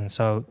Christ risen.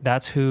 So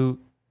that's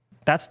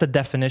the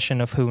definition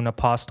of who an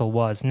apostle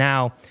was.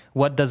 Now,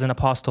 what does an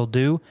apostle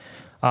do?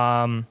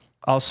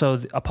 Also,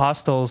 the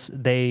apostles,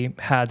 they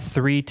had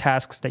 3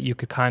 tasks that you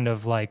could kind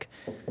of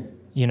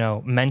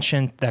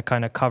mention that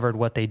kind of covered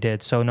what they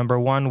did. So number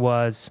 1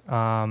 was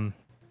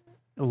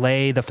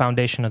lay the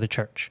foundation of the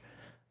church.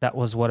 That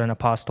was what an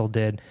apostle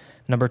did.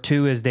 Number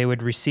 2 is they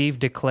would receive,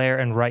 declare,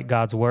 and write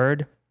God's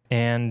word.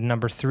 And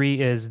number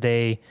 3 is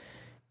they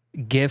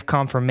give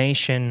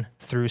confirmation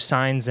through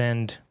signs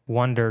and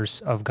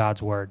wonders of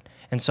God's word.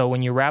 And so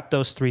when you wrap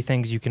those 3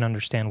 things, you can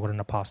understand what an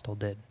apostle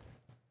did.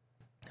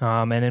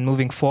 And then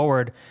moving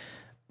forward,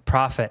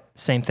 prophet,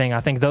 same thing. I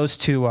think those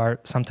 2 are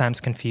sometimes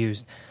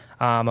confused.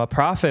 A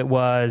prophet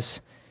was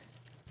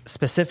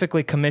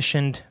specifically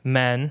commissioned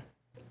men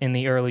in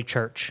the early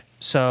church.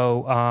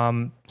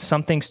 So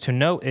some things to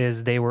note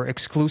is they were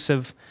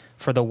exclusive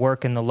for the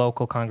work in the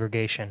local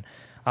congregation.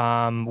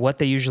 What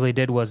they usually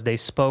did was they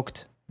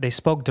spoke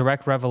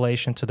direct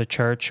revelation to the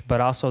church, but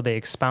also they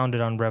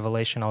expounded on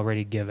revelation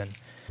already given.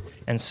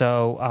 And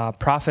so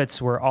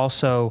prophets were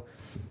also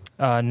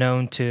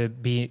known to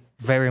be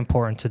very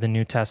important to the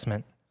New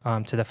Testament,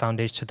 to the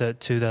foundation,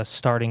 to the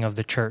starting of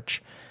the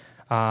church.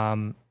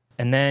 And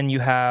then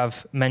you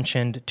have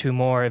mentioned 2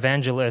 more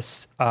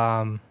evangelists.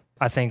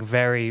 I think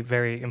very,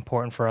 very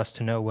important for us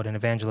to know what an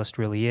evangelist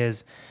really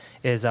is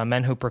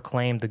men who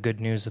proclaim the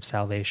good news of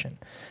salvation.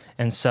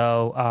 And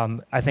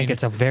so I think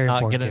it's a very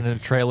not important getting in a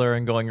trailer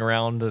and going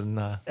around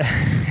and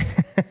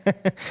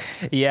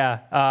yeah.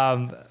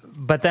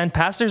 But then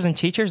pastors and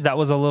teachers, that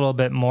was a little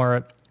bit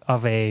more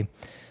of a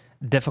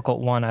difficult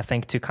one, I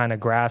think, to kind of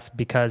grasp,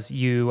 because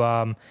you,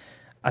 I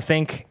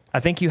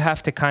think you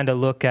have to kind of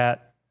look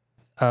at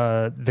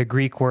the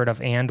Greek word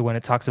of "and" when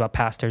it talks about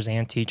pastors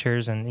and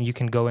teachers, and you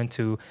can go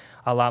into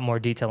a lot more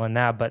detail in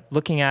that. But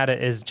looking at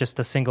it is just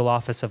a single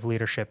office of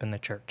leadership in the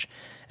church.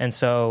 And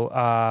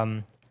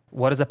so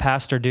what does a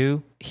pastor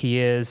do? He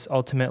is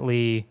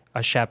ultimately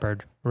a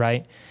shepherd,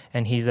 right?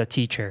 And he's a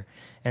teacher.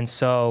 And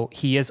so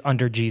he is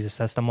under Jesus.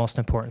 That's the most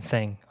important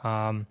thing.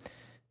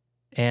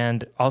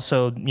 And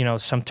also,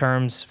 some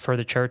terms for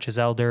the church is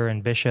elder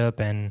and bishop.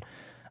 And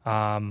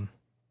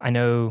I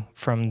know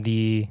from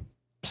the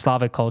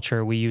Slavic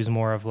culture, we use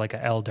more of like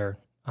an elder.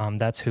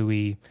 That's who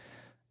we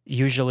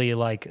usually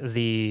like.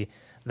 The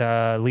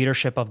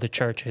leadership of the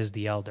church is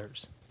the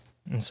elders.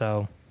 And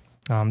so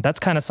that's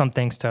kind of some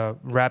things to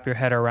wrap your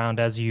head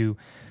around as you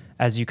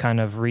kind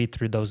of read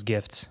through those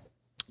gifts.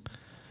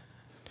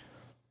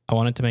 I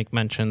wanted to make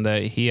mention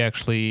that he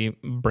actually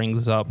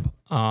brings up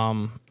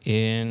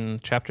in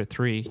chapter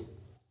 3,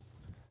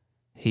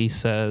 he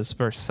says,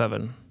 verse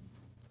 7,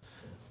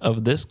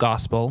 "Of this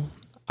gospel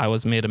I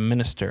was made a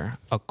minister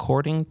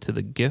according to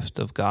the gift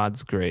of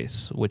God's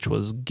grace, which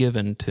was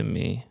given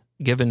me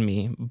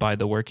by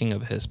the working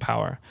of his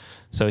power."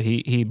 So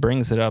he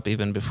brings it up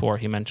even before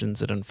he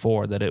mentions it in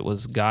 4, that it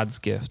was God's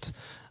gift,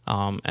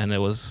 and it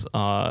was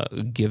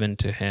given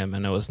to him,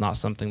 and it was not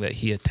something that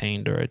he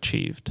attained or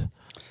achieved.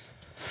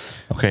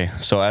 Okay,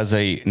 so as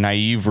a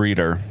naive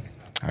reader,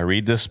 I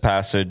read this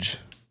passage,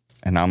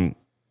 and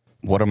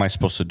what am I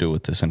supposed to do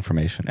with this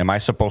information? Am I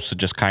supposed to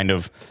just kind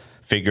of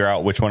figure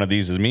out which one of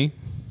these is me?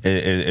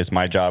 Is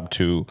my job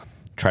to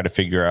try to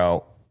figure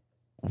out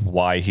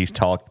why he's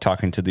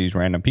talking to these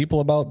random people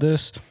about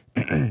this?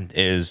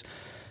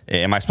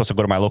 Am I supposed to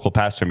go to my local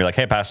pastor and be like,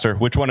 "Hey, pastor,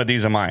 which one of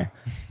these am I?"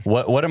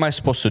 What am I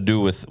supposed to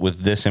do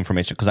with this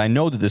information? Because I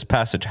know that this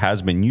passage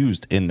has been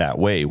used in that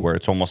way, where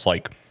it's almost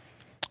like,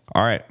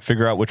 all right,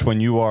 figure out which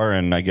one you are,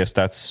 and I guess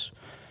that's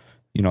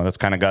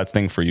kind of God's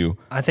thing for you.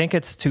 I think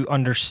it's to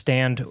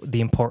understand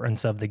the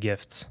importance of the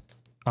gifts.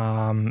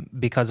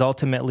 because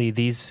ultimately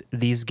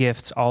these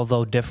gifts,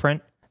 although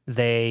different,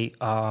 they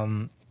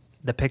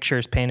the picture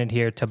is painted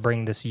here to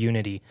bring this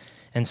unity.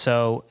 And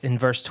so in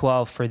verse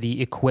 12, for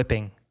the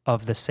equipping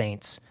of the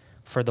saints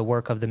for the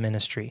work of the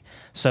ministry.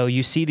 So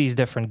you see these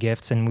different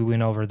gifts, and we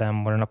went over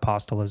them. What an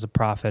apostle is, a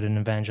prophet, an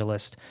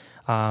evangelist.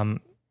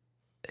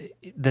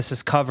 This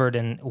is covered,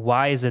 and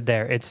why is it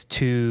there? It's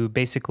to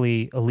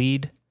basically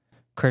lead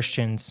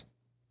Christians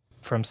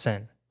from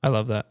sin. I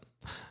love that.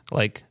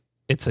 Like,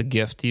 it's a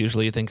gift.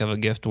 Usually you think of a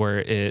gift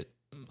where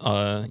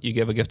you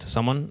give a gift to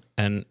someone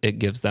and it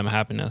gives them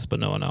happiness, but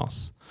no one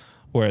else.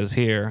 Whereas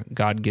here,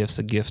 God gives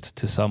a gift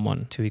to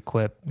someone To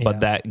equip.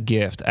 but that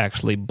gift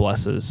actually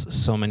blesses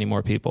so many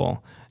more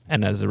people,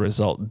 and as a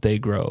result they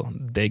grow,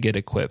 they get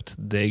equipped,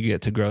 they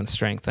get to grow in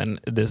strength. And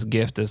this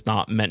gift is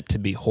not meant to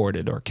be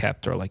hoarded or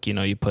kept, or like,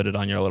 you put it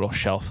on your little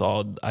shelf.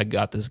 Oh, I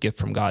got this gift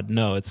from God.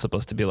 No, it's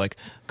supposed to be like,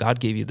 God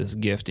gave you this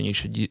gift, and you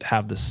should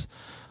have this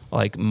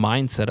like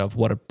mindset of,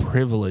 what a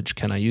privilege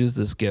can I use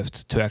this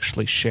gift to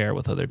actually share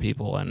with other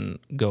people and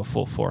go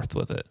full forth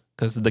with it,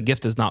 because the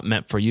gift is not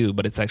meant for you,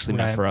 but it's actually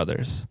meant for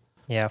others.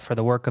 Yeah, for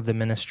the work of the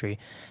ministry.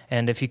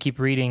 And if you keep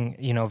reading,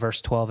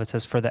 verse 12, it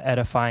says, for the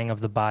edifying of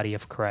the body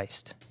of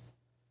Christ.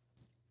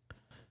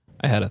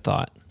 I had a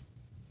thought.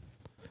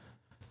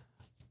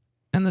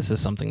 And this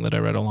is something that I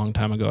read a long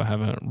time ago. I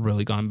haven't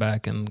really gone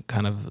back and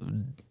kind of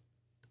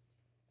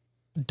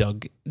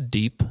dug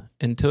deep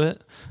into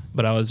it.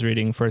 But I was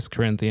reading 1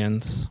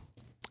 Corinthians,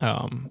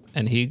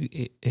 and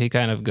he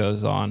kind of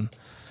goes on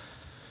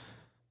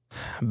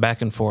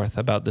back and forth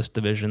about this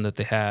division that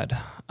they had.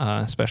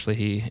 Especially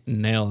he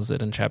nails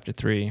it in chapter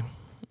 3,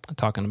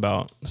 talking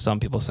about some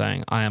people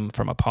saying, I am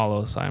from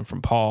Apollos, I am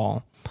from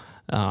Paul.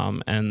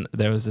 And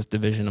there was this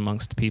division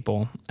amongst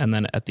people. And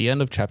then at the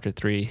end of chapter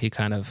 3, he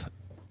kind of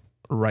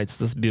writes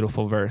this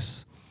beautiful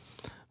verse.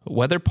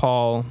 Whether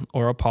Paul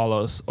or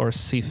Apollos or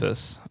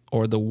Cephas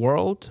or the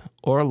world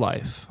or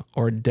life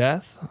or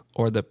death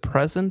or the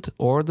present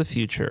or the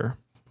future,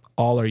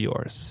 all are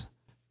yours.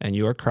 And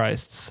you are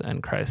Christ's,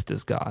 and Christ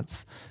is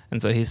God's.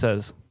 And so he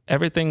says,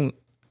 everything,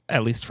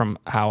 at least from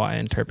how I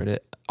interpret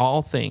it,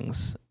 all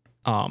things,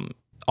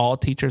 all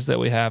teachers that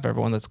we have,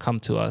 everyone that's come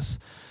to us,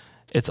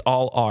 it's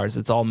all ours.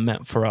 It's all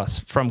meant for us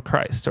from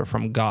Christ or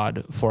from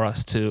God, for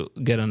us to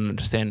get an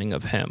understanding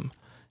of him.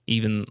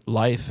 Even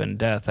life and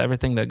death,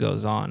 everything that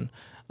goes on,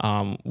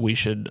 we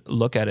should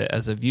look at it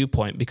as a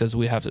viewpoint, because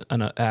we have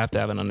to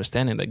have an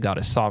understanding that God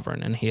is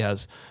sovereign and he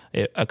has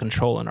a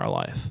control in our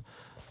life.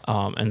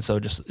 And so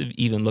just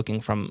even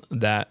looking from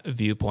that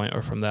viewpoint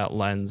or from that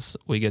lens,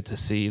 we get to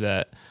see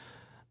that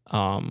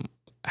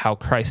how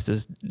Christ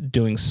is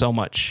doing so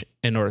much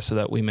in order so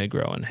that we may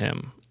grow in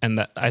him. And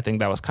that, I think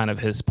that was kind of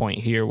his point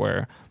here,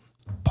 where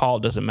Paul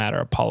doesn't matter,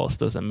 Apollos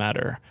doesn't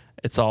matter.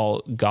 It's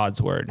all God's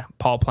word.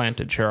 Paul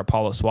planted, sure,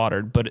 Apollos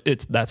watered, but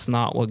that's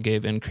not what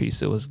gave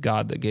increase. It was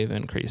God that gave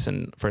increase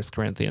in 1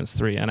 Corinthians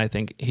 3. And I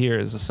think here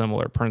is a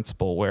similar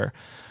principle where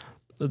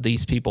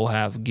these people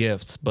have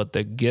gifts, but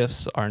the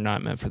gifts are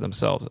not meant for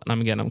themselves. And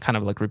I'm kind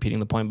of like repeating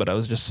the point, but it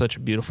was just such a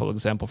beautiful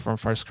example from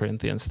 1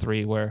 Corinthians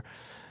 3 where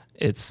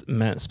it's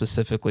meant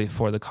specifically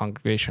for the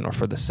congregation or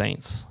for the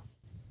saints.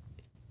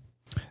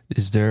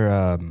 Is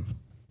there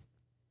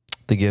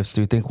the gifts?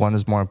 Do you think one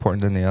is more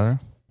important than the other?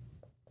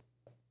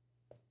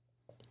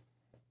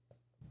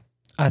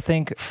 I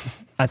think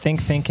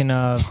thinking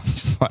of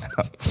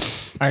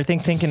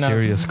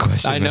Serious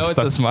question. I know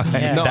That's no,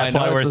 That's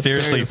why we're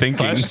seriously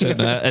thinking.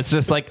 It's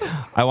just like,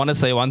 I want to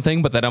say one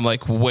thing, but then I'm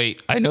like,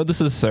 wait, I know this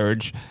is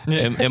Serge.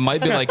 It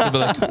might be like, you'd be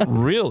like,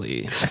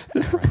 really?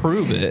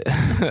 Prove it.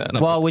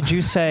 Well, would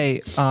you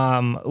say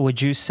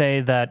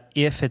that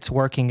if it's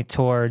working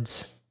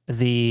towards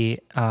the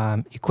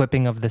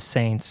equipping of the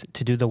saints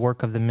to do the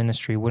work of the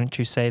ministry, wouldn't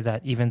you say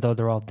that even though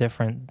they're all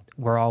different,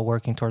 we're all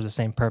working towards the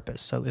same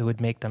purpose? So it would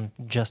make them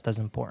just as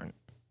important.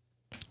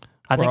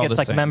 I think it's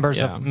like same,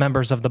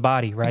 members of the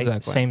body, right?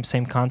 Exactly.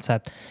 Same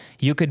concept.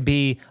 You could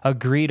be a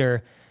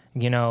greeter,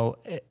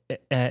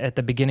 at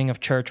the beginning of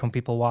church when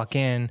people walk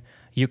in.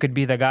 You could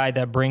be the guy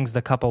that brings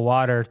the cup of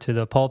water to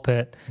the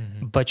pulpit,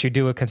 but you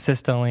do it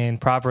consistently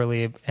and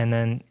properly, and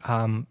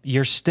then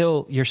you're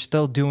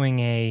still doing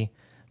a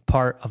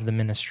part of the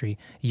ministry.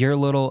 Your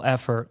little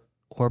effort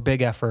or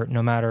big effort,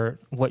 no matter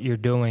what you're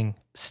doing,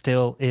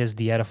 still is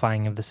the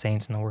edifying of the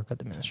saints and the work of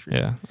the ministry.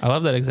 Yeah, I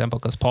love that example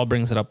because Paul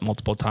brings it up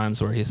multiple times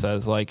where he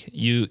says, like,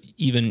 you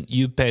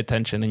pay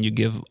attention and you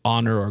give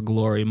honor or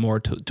glory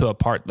more to a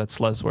part that's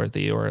less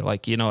worthy, or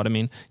like, you know what I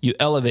mean? You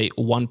elevate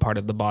one part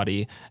of the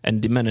body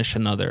and diminish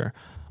another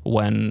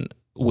when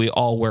we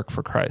all work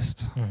for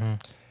Christ. Mm-hmm.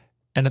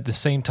 And at the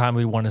same time,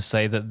 we want to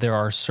say that there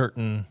are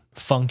certain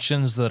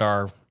functions that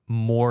are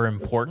more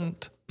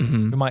important, we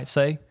might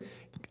say.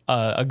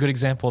 A good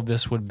example of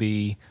this would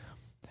be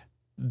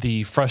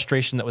the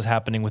frustration that was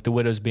happening with the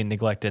widows being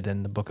neglected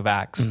in the book of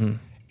Acts.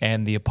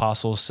 And the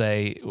apostles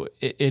say,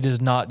 it is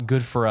not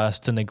good for us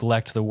to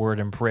neglect the word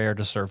and prayer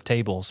to serve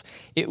tables.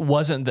 It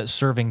wasn't that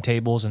serving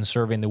tables and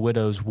serving the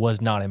widows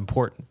was not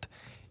important.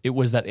 It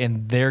was that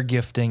in their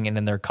gifting and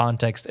in their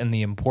context and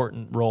the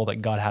important role that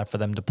God had for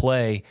them to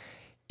play,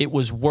 it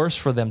was worse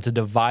for them to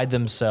divide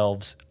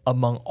themselves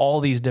among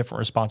all these different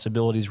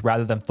responsibilities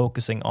rather than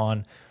focusing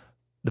on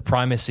the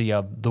primacy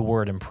of the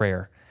word and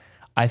prayer.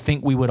 I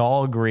think we would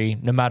all agree,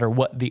 no matter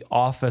what the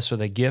office or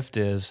the gift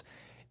is,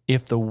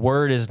 if the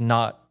word is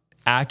not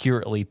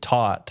accurately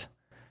taught,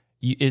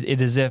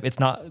 it is if it's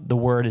not the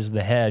word is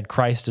the head,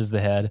 Christ is the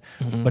head.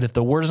 Mm-hmm. But if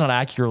the word is not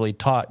accurately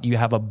taught, you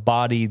have a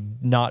body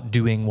not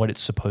doing what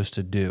it's supposed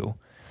to do.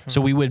 Mm-hmm. So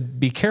we would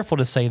be careful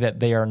to say that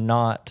they are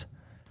not,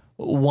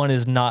 one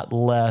is not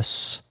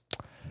less,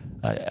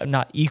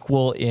 not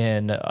equal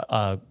in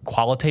a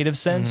qualitative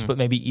sense, but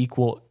maybe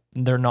equal.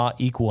 They're not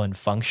equal in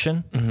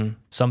function. Mm-hmm.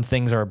 Some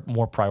things are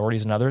more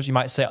priorities than others. You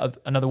might say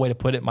another way to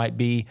put it might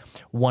be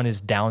one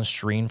is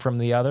downstream from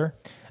the other.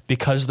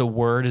 Because the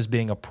word is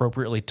being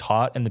appropriately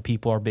taught and the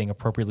people are being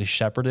appropriately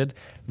shepherded,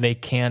 they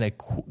can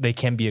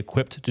be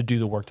equipped to do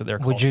the work that they're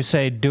called. Would you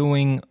say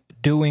doing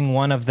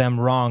one of them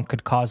wrong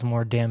could cause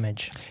more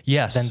damage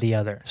than the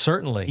other?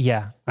 Certainly.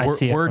 Yeah, I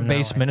see it.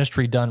 Word-based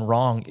ministry done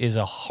wrong is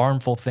a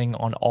harmful thing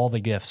on all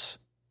the gifts.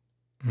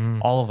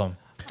 All of them.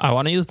 I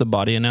want to use the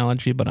body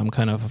analogy, but I'm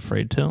kind of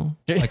afraid to.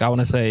 Like I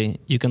want to say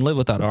you can live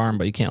without an arm,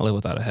 but you can't live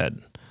without a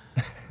head.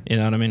 You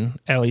know what I mean?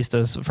 At least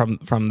as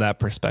from that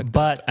perspective.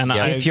 But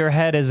if your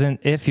head is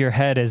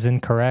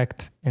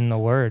incorrect in the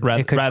word,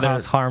 it could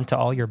cause harm to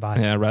all your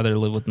body. Yeah, I'd rather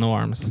live with no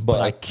arms. But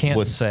I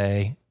can't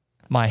say,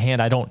 my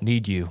hand, I don't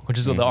need you, which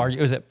is what the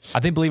argument. I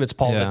believe it's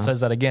Paul that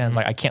says that again. It's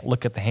like, I can't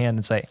look at the hand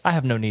and say, I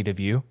have no need of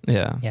you.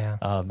 Yeah. Yeah.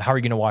 How are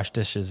you going to wash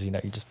dishes? You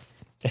just,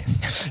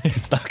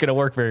 it's not going to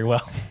work very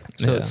well.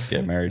 So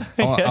get married.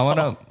 I want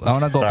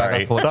to go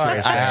back. Sorry,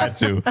 I had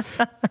to.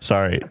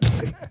 Sorry.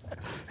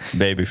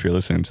 Babe, if you're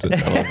listening to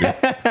this, I love you.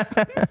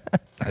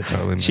 I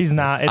totally She's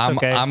not. It's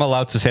okay. I'm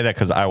allowed to say that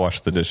because I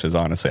wash the dishes,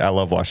 honestly. I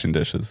love washing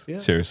dishes. Yeah.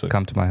 Seriously.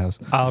 Come to my house.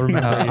 I'll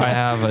remember. I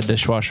have a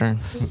dishwasher.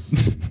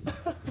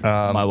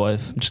 My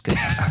wife. Just kidding.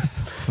 I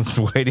was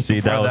waiting.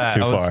 See, that was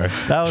too far.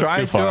 That was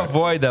trying too far. to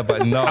avoid that,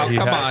 but no.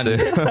 Come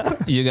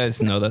on. You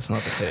guys know that's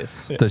not the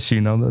case. Does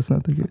she know that's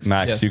not the case?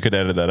 Max, Yes. you could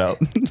edit that out.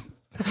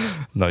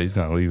 No, he's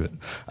gonna leave it.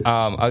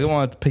 I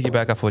want to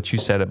piggyback off what you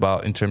said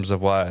about in terms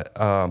of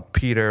what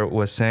Peter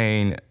was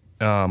saying.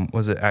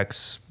 Was it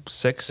Acts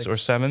 6 or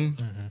 7?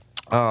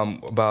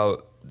 Mm-hmm.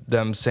 About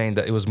them saying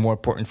that it was more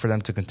important for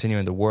them to continue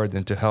in the word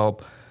than to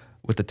help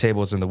with the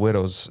tables and the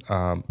widows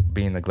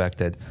being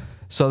neglected.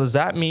 So does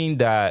that mean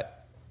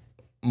that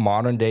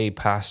modern day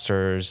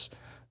pastors,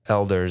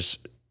 elders,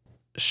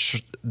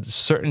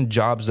 certain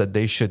jobs that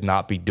they should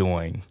not be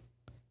doing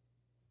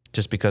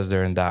just because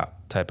they're in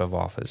that type of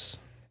office?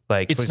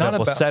 Like, for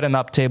example, setting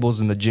up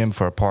tables in the gym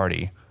for a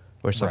party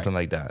or something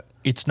like that.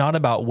 It's not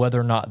about whether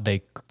or not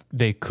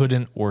they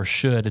couldn't or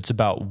should. It's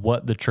about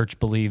what the church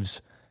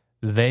believes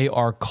they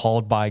are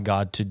called by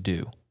God to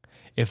do.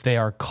 If they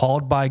are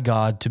called by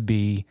God to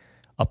be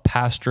a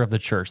pastor of the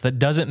church, that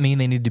doesn't mean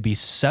they need to be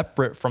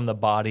separate from the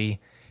body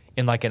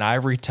in like an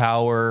ivory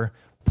tower,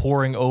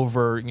 pouring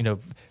over,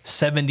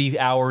 70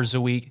 hours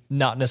a week.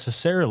 Not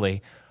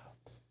necessarily.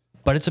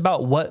 But it's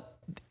about what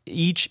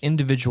each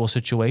individual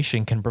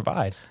situation can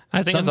provide.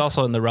 I think it's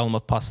also in the realm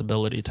of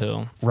possibility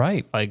too.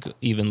 Right. Like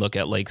even look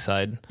at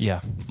Lakeside.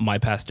 Yeah. My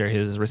pastor,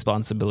 his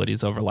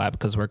responsibilities overlap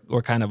because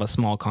we're kind of a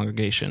small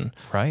congregation.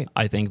 Right.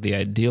 I think the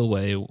ideal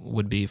way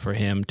would be for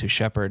him to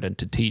shepherd and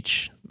to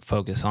teach,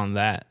 focus on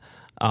that,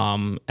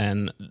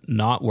 and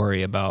not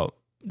worry about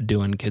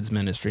doing kids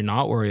ministry,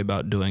 not worry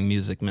about doing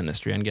music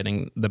ministry and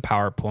getting the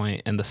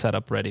PowerPoint and the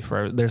setup ready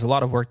for it. There's a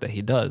lot of work that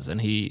he does,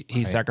 and he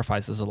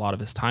sacrifices a lot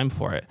of his time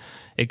for it.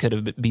 It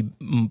could be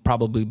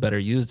probably better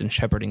used in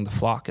shepherding the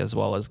flock as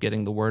well as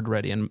getting the word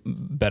ready and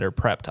better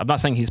prepped. I'm not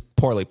saying he's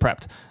poorly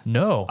prepped.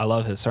 No. I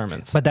love his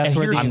sermons. But that's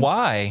here's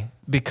why.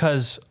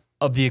 Because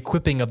of the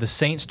equipping of the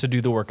saints to do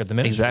the work of the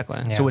ministry.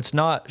 Exactly. Yeah. So it's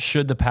not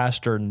should the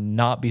pastor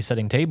not be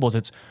setting tables.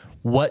 It's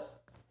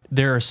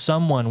there is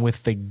someone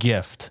with the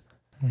gift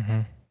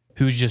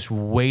who's just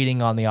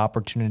waiting on the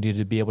opportunity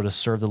to be able to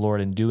serve the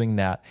Lord in doing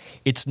that.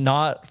 It's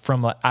not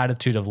from an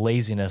attitude of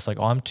laziness, like,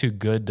 I'm too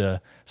good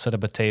to set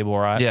up a table.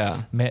 Or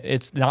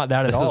it's not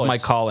that at all. This is my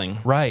calling.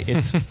 Right.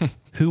 It's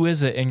who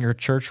is it in your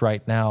church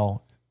right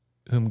now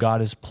whom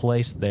God has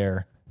placed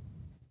there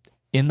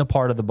in the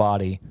part of the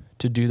body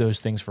to do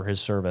those things for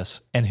his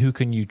service? And who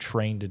can you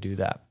train to do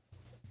that?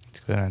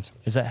 Good answer.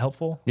 Is that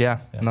helpful? Yeah.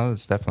 No,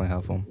 that's definitely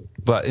helpful.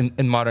 But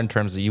in modern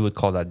terms, you would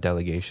call that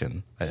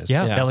delegation.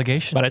 Yeah,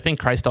 delegation. But I think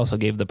Christ also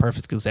gave the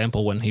perfect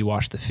example when he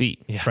washed the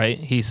feet, right?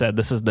 He said,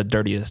 this is the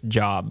dirtiest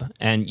job,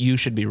 and you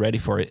should be ready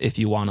for it if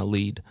you want to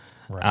lead.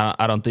 Right.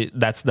 I don't think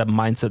that's the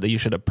mindset that you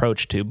should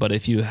approach to, but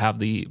if you have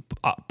the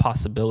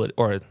possibility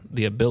or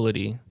the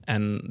ability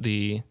and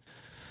the...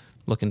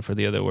 looking for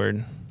the other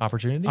word.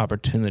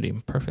 Opportunity.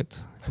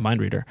 Perfect. Mind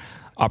reader.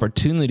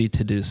 Opportunity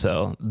to do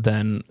so,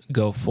 then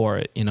go for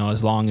it.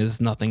 As long as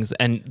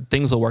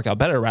things will work out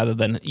better rather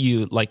than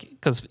you, like,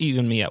 because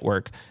even me at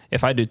work,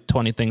 if I do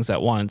 20 things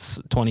at once,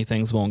 20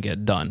 things won't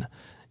get done.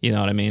 You know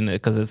what I mean?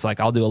 Because it's like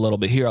I'll do a little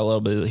bit here, a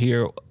little bit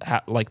here.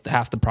 Like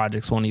half the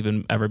projects won't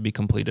even ever be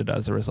completed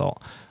as a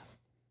result.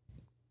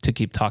 To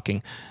keep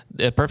talking,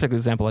 a perfect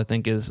example I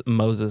think is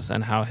Moses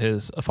and how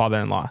his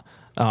father-in-law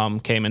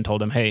came and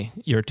told him, "Hey,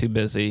 you're too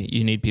busy.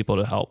 You need people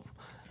to help."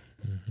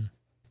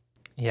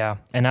 Yeah.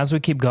 And as we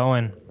keep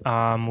going,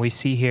 we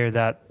see here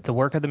that the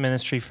work of the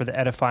ministry for the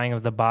edifying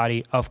of the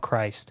body of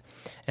Christ.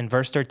 And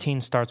verse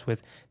 13 starts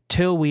with,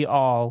 till we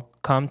all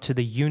come to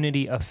the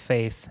unity of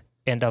faith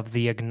and of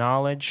the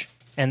acknowledge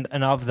and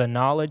of the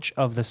knowledge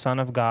of the Son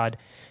of God,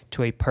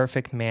 to a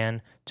perfect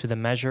man, to the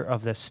measure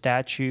of the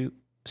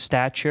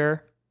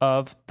stature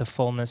of the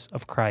fullness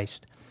of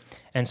Christ.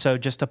 And so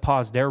just to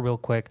pause there real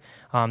quick,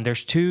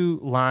 there's two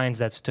lines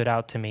that stood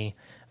out to me.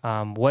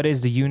 What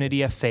is the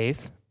unity of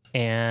faith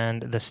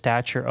and the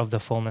stature of the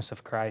fullness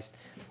of Christ?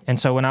 And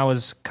so when I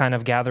was kind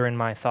of gathering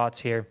my thoughts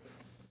here,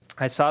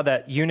 I saw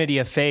that unity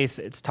of faith,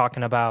 it's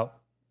talking about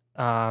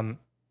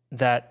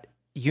that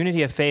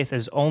unity of faith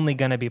is only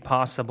going to be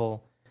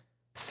possible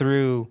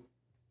through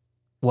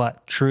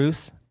what?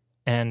 Truth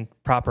and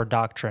proper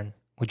doctrine.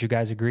 Would you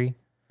guys agree?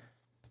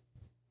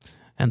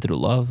 And through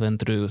love and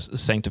through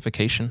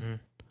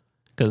sanctification.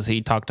 Because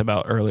he talked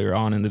about earlier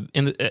on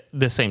in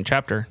the same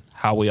chapter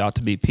how we ought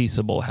to be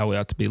peaceable, how we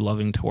ought to be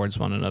loving towards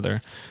one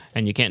another.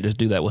 And you can't just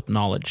do that with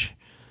knowledge.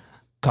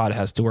 God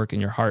has to work in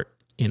your heart.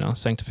 You know,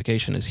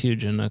 sanctification is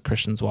huge in a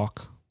Christian's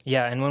walk.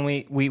 Yeah, and when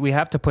we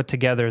have to put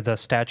together the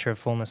stature of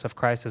fullness of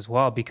Christ as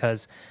well,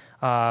 because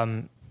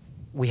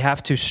we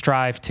have to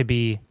strive to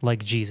be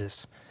like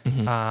Jesus.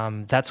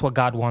 That's what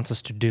God wants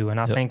us to do. And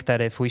I think that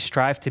if we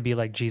strive to be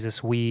like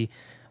Jesus, we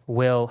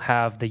will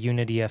have the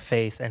unity of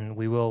faith and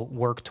we will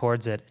work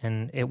towards it,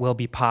 and it will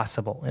be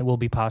possible. It will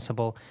be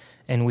possible.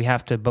 And we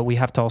have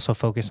to also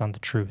focus on the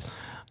truth.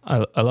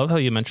 I love how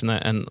you mentioned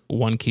that. And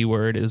one key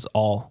word is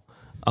all.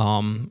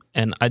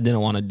 And I didn't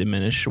want to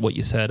diminish what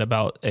you said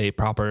about a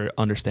proper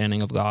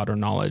understanding of God or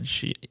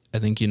knowledge. I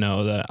think you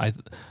know that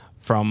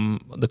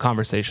from the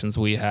conversations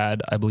we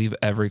had, I believe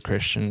every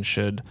Christian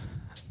should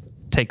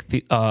take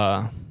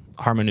the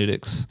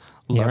hermeneutics,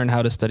 learn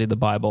how to study the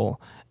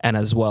Bible, and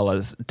as well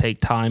as take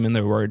time in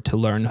their word to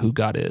learn who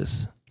God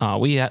is.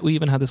 We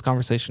even had this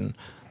conversation.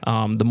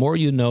 The more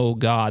you know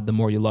God, the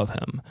more you love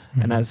him.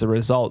 And as a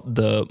result,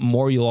 the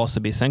more you'll also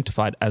be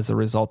sanctified as a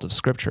result of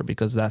Scripture,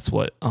 because that's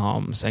what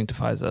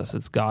sanctifies us.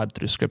 It's God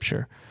through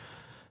Scripture.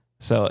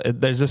 So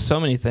there's just so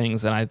many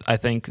things, and I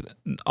think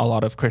a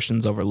lot of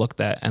Christians overlook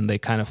that, and they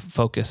kind of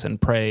focus and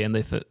pray, and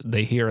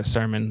they hear a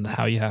sermon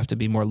how you have to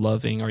be more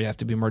loving or you have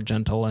to be more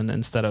gentle, and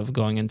instead of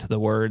going into the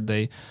Word,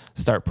 they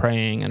start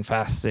praying and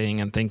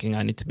fasting and thinking,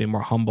 I need to be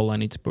more humble, I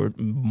need to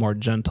be more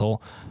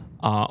gentle,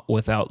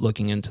 without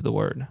looking into the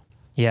Word.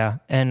 Yeah,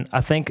 and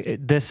I think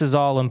this is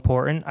all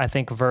important. I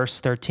think verse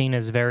 13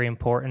 is very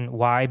important.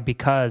 Why?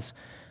 Because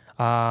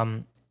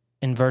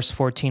in verse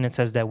 14, it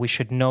says that we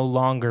should no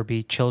longer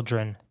be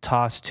children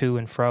tossed to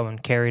and fro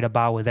and carried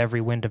about with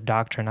every wind of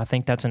doctrine. I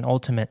think that's an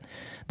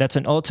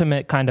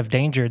ultimate kind of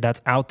danger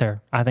that's out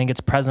there. I think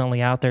it's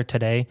presently out there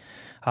today.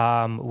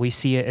 We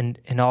see it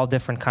in all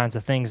different kinds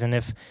of things.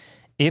 And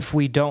if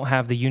we don't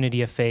have the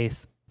unity of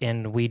faith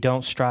and we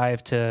don't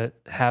strive to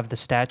have the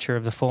stature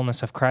of the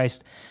fullness of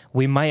Christ,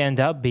 we might end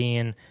up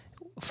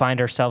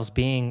find ourselves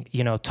being,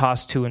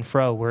 tossed to and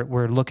fro.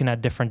 We're looking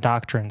at different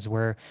doctrines.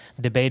 We're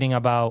debating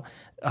about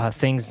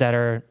things that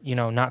are,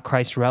 not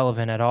Christ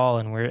relevant at all.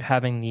 And we're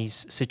having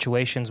these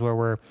situations where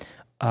we're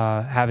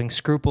having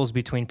scruples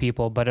between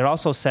people. But it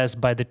also says,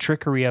 by the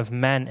trickery of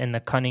men and the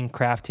cunning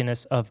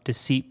craftiness of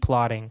deceit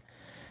plotting.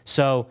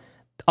 So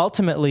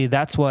ultimately,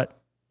 that's what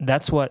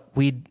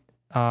we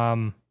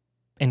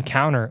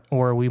encounter,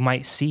 or we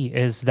might see,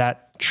 is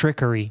that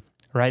trickery,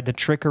 right? The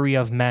trickery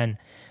of men,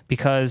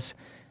 because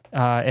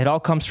it all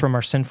comes from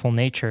our sinful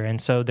nature.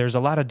 And so there's a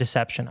lot of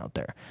deception out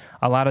there.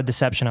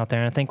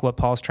 And I think what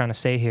Paul's trying to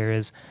say here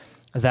is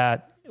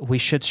that we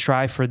should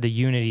strive for the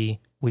unity.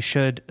 We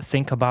should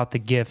think about the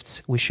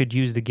gifts. We should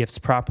use the gifts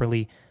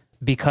properly,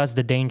 because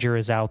the danger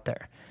is out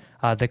there.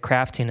 The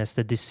craftiness,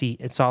 the deceit,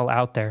 it's all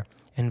out there.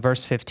 In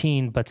verse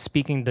 15, but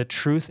speaking the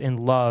truth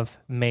in love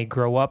may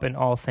grow up in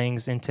all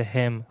things into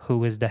him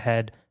who is the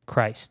head,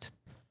 Christ.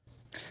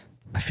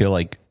 I feel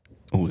like,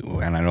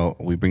 and I know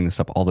we bring this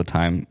up all the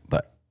time,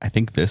 but I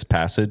think this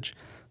passage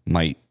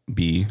might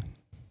be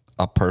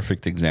a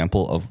perfect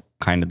example of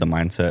kind of the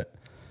mindset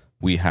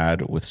we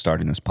had with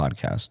starting this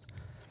podcast.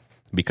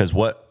 Because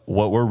what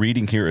we're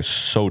reading here is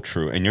so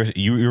true. And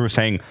you were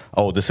saying,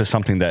 oh, this is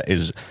something that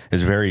is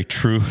very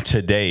true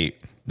today.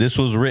 This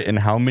was written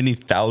how many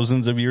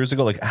thousands of years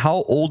ago? Like,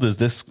 how old is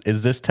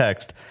this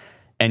text?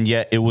 And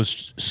yet it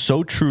was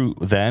so true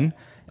then,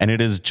 and it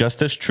is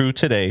just as true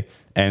today.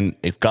 And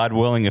if God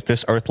willing, if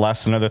this earth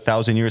lasts another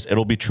 1,000 years,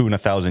 it'll be true in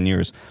 1,000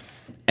 years.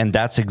 And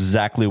that's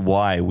exactly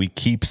why we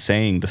keep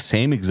saying the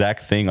same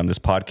exact thing on this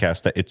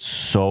podcast, that it's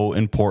so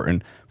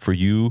important for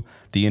you,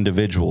 the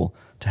individual,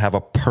 to have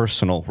a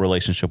personal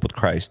relationship with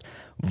Christ,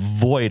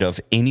 void of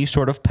any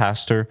sort of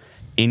pastor,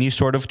 any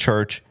sort of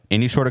church,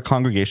 any sort of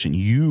congregation,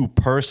 you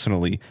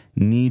personally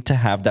need to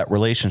have that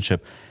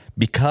relationship,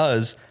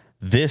 because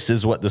this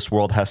is what this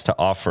world has to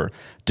offer.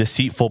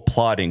 Deceitful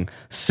plotting,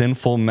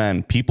 sinful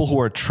men, people who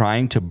are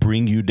trying to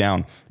bring you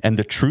down. And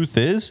the truth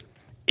is,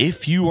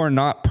 if you are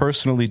not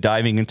personally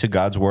diving into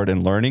God's word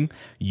and learning,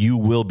 you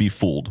will be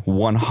fooled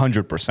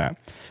 100%.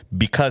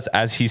 Because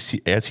as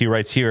he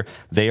writes here,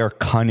 they are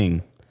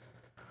cunning.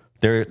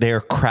 They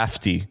are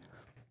crafty.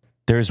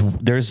 There's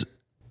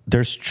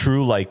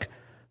true, like,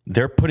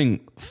 they're putting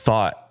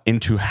thought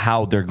into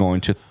how they're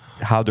going to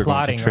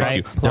Plotting, trick right?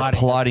 you. Plotting, They're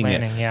plotting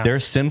planning, it. yeah. Their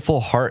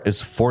sinful heart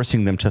is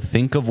forcing them to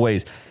think of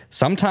ways.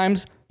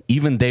 Sometimes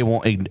even they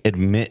won't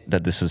admit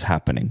that this is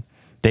happening.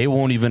 They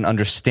won't even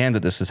understand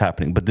that this is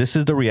happening. But this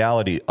is the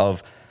reality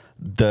of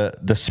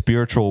the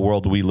spiritual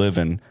world we live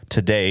in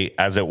today,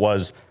 as it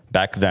was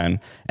back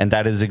then. And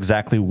that is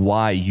exactly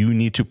why you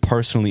need to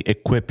personally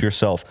equip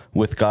yourself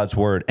with God's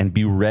word and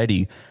be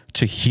ready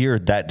to hear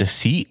that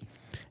deceit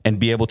and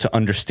be able to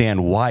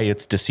understand why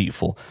it's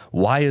deceitful.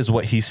 Why is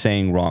what he's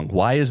saying wrong?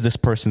 Why is this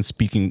person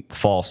speaking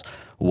false?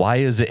 Why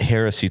is it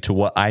heresy to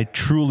what I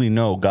truly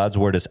know God's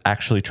word is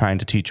actually trying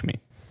to teach me?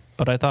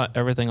 But I thought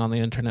everything on the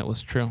internet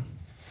was true.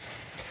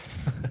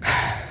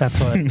 That's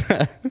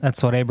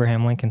what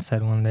Abraham Lincoln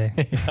said one day.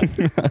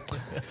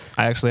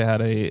 I actually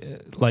had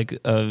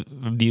a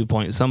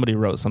viewpoint. Somebody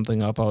wrote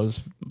something up. I was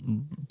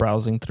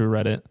browsing through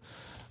Reddit.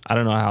 I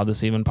don't know how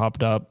this even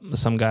popped up.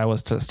 Some guy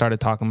started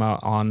talking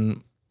about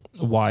on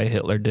why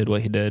Hitler did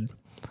what he did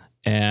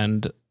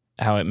and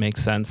how it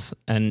makes sense.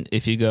 And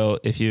if you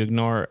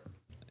ignore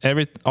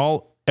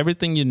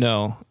everything you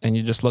know and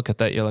you just look at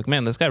that, you're like,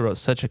 man, this guy wrote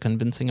such a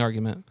convincing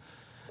argument.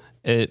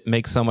 It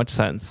makes so much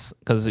sense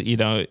because,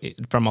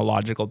 from a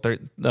logical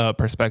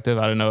perspective,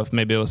 I don't know if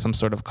maybe it was some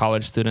sort of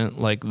college student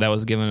like that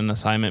was given an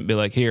assignment, be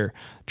like, here,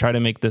 try to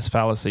make this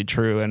fallacy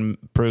true and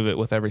prove it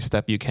with every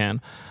step you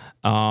can.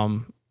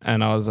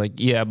 And I was like,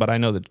 yeah, but I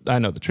know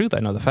the truth.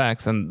 I know the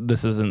facts, and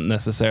this isn't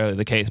necessarily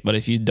the case. But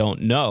if you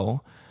don't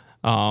know,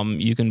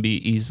 you can be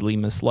easily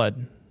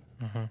misled.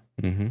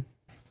 Mm-hmm. Mm-hmm.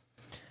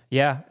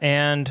 Yeah,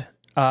 and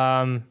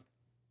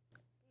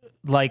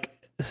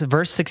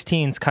verse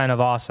 16 is kind of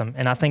awesome,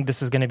 and I think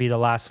this is going to be the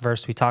last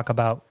verse we talk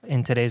about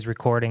in today's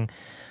recording.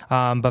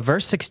 But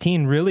verse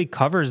 16 really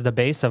covers the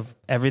base of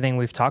everything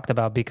we've talked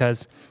about,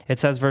 because it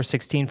says, verse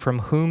 16, from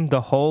whom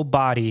the whole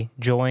body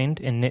joined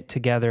and knit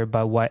together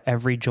by what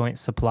every joint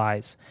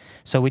supplies.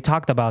 So we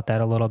talked about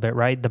that a little bit,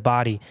 right? The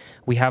body.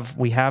 We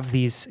have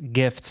these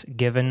gifts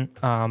given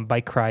by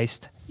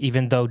Christ,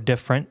 even though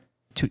different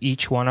to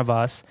each one of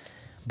us.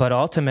 But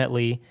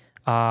ultimately,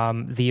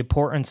 the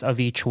importance of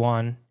each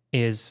one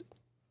is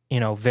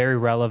very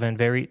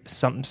relevant,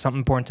 something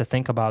important to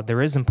think about.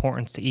 There is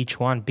importance to each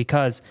one,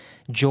 because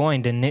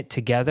joined and knit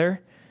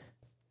together,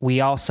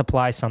 we all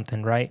supply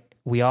something, right?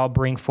 We all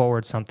bring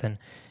forward something.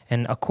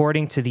 And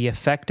according to the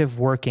effective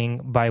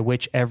working by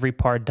which every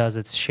part does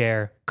its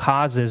share,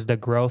 causes the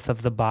growth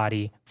of the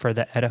body for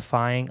the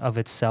edifying of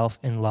itself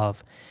in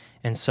love.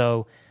 And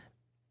so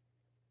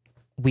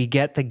we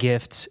get the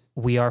gifts.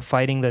 We are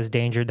fighting this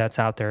danger that's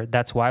out there.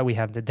 That's why we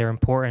have that. They're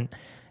important.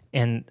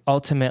 And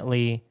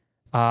ultimately,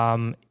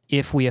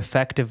 if we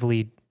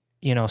effectively,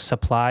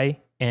 supply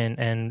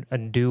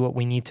and do what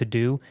we need to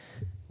do,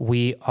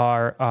 we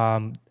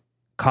are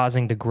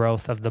causing the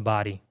growth of the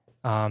body.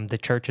 The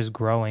church is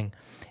growing.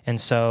 And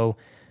so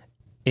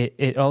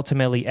it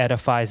ultimately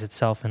edifies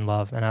itself in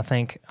love. And I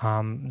think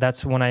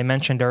that's when I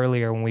mentioned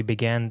earlier when we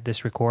began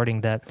this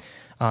recording that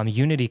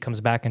unity comes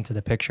back into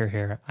the picture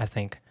here, I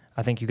think.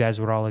 I think you guys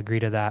would all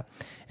agree to that.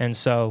 And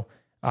so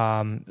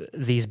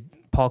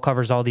Paul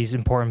covers all these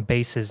important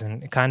bases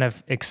and kind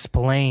of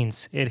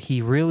explains it.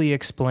 He really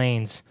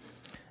explains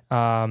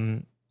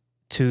to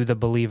the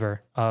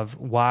believer of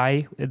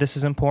why this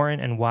is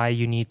important and why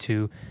you need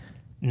to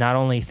not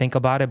only think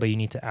about it, but you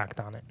need to act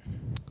on it.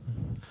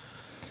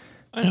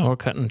 I know we're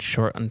cutting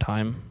short on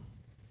time.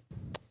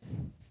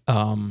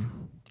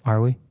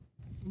 Are we?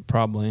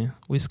 Probably.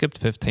 We skipped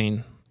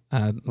 15.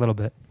 A little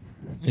bit.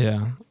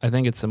 Yeah, I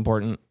think it's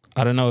important.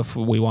 I don't know if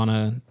we want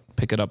to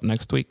pick it up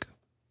next week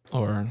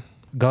or...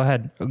 Go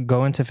ahead.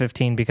 Go into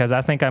 15, because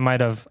I think I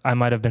might have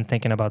been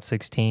thinking about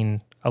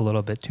 16 a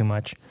little bit too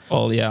much.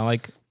 Well, yeah,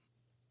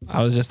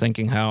 I was just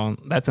thinking how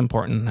that's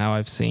important, how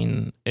I've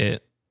seen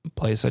it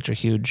play such a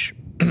huge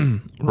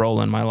role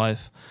in my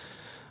life.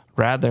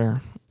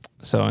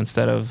 So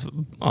instead of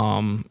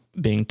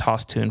being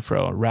tossed to and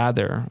fro,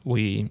 rather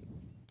we,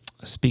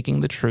 speaking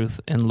the truth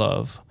in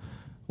love,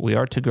 we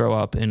are to grow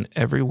up in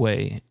every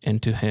way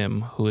into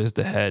him who is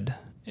the head,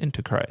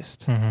 into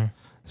Christ. Mm-hmm.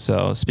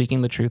 So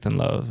speaking the truth in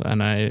love.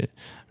 And I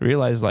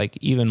realized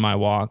even my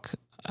walk,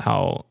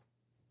 how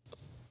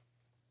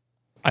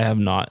I have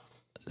not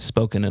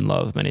spoken in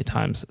love many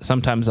times.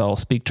 Sometimes I'll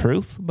speak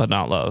truth, but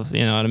not love.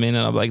 You know what I mean?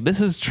 And I'm like,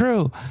 this is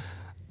true.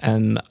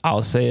 And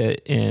I'll say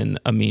it in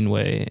a mean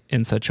way,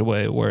 in such a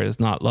way where it's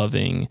not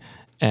loving,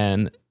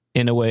 and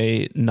in a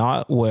way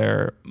not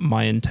where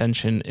my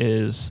intention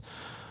is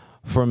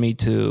for me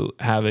to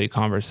have a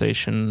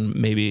conversation,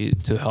 maybe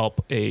to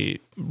help a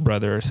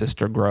brother or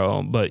sister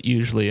grow, but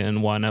usually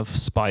in one of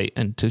spite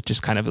and to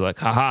just kind of be like,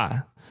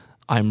 haha,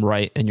 I'm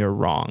right and you're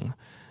wrong.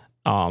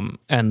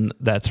 And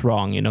that's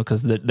wrong,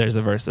 because there's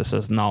a verse that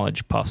says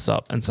knowledge puffs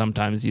up. And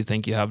sometimes you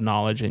think you have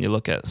knowledge and you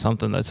look at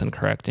something that's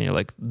incorrect and you're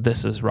like,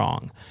 this is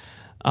wrong.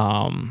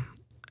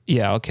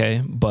 Yeah,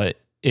 okay. But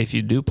if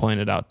you do point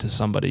it out to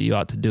somebody, you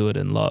ought to do it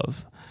in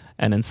love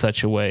and in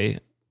such a way.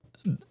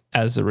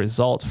 As a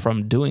result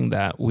from doing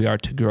that, we are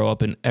to grow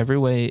up in every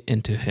way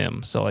into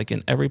him. So like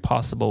in every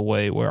possible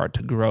way, we are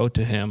to grow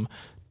to him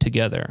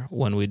together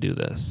when we do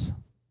this.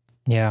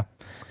 Yeah.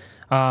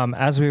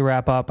 As we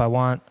wrap up, I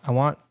want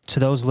to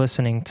those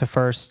listening to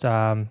first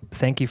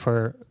thank you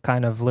for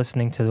kind of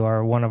listening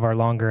to one of our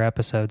longer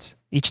episodes.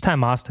 Each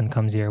time Austin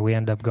comes here, we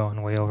end up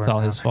going way over. It's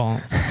all his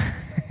fault.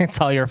 It's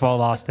all your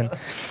fault, Austin.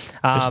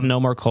 There's no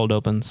more cold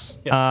opens.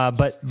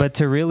 But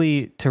to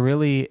really,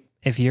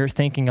 if you're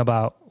thinking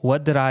about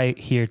what did I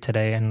hear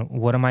today and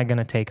what am I going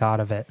to take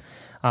out of it,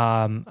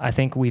 I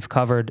think we've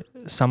covered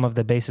some of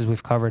the bases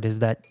we've covered is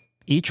that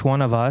each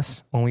one of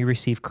us, when we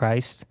receive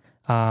Christ,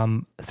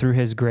 through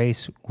his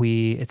grace,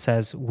 it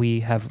says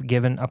we have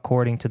given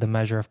according to the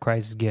measure of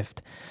Christ's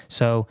gift.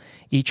 So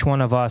each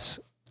one of us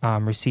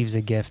receives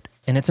a gift,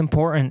 and it's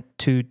important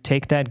to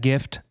take that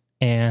gift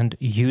and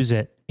use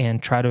it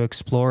and try to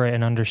explore it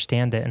and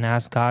understand it and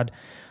ask God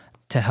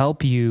to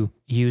help you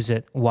use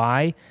it.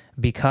 Why?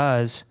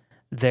 Because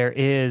there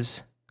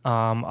is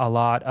a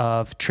lot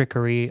of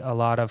trickery, a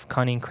lot of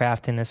cunning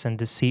craftiness and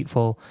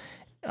deceitfulness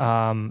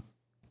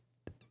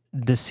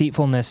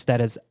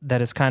that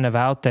is kind of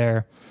out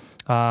there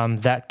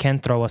that can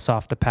throw us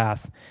off the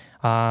path.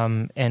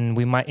 And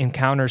we might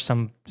encounter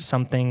some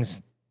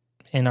things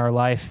in our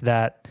life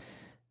that,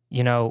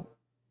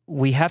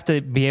 we have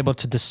to be able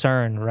to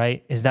discern,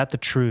 right? Is that the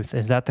truth?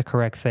 Is that the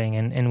correct thing?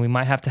 And we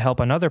might have to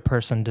help another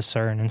person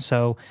discern. And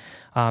so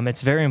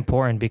it's very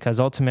important because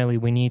ultimately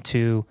we need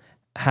to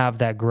have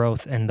that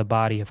growth in the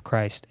body of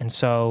Christ. And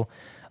so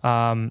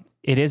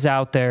it is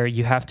out there.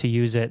 You have to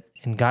use it,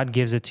 and God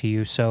gives it to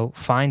you. So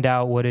find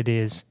out what it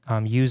is,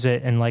 use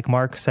it. And like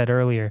Mark said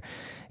earlier,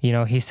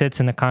 he sits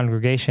in the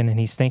congregation and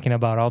he's thinking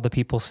about all the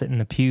people sitting in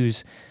the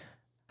pews,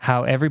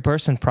 how every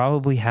person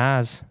probably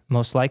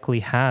most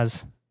likely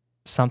has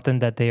something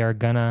that they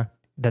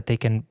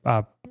can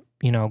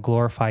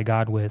glorify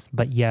God with,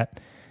 but yet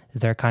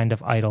they're kind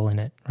of idle in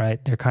it,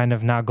 right? They're kind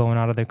of not going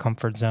out of their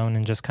comfort zone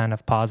and just kind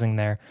of pausing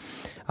there.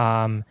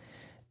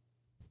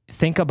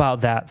 Think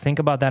about that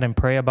and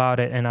pray about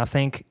it. And I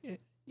think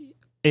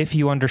if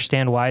you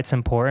understand why it's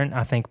important,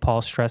 I think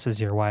Paul stresses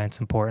here why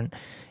it's important.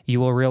 You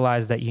will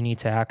realize that you need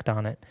to act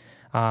on it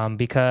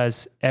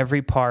because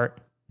every part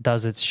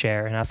does its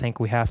share. And I think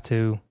we have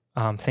to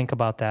think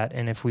about that.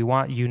 And if we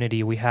want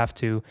unity, we have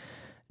to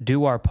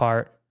do our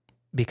part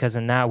because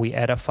in that we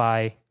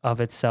edify of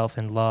itself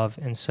in love.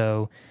 And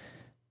so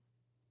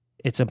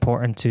it's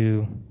important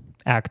to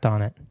act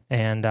on it.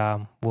 And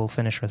we'll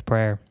finish with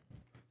prayer.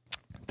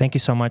 Thank you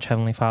so much,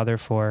 Heavenly Father,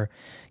 for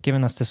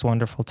giving us this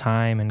wonderful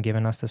time and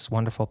giving us this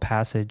wonderful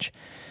passage.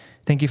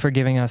 Thank you for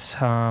giving us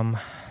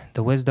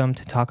the wisdom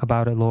to talk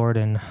about it, Lord,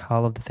 and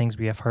all of the things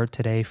we have heard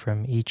today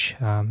from each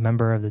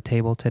member of the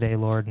table today,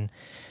 Lord. And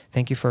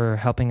thank you for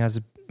helping us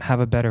have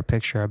a better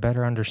picture, a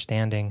better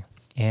understanding.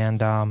 And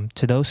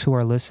to those who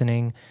are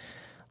listening,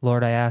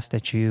 Lord, I ask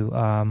that you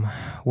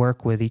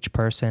work with each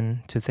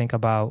person to think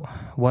about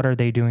what are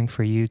they doing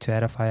for you to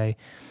edify,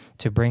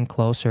 to bring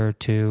closer,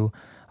 to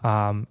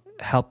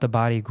help the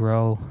body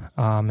grow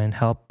and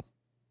help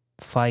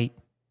fight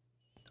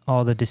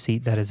all the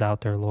deceit that is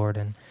out there, Lord,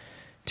 and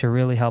to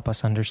really help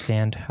us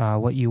understand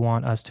what you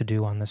want us to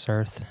do on this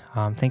earth.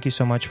 Thank you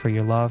so much for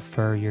your love,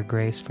 for your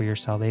grace, for your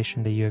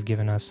salvation that you have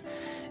given us,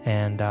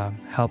 and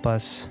help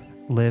us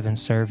live and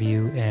serve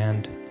you,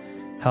 and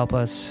help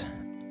us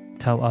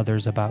tell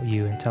others about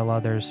you and tell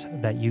others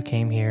that you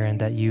came here and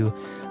that you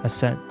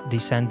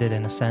descended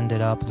and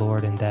ascended up,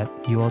 Lord, and that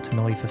you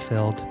ultimately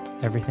fulfilled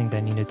everything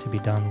that needed to be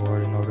done,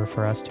 Lord, in order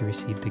for us to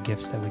receive the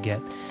gifts that we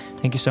get.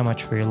 Thank you so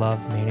much for your love.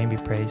 May your name be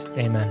praised.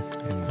 Amen.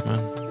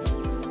 Amen.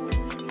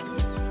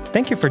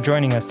 Thank you for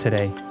joining us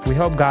today. We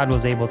hope God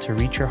was able to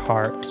reach your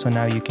heart so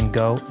now you can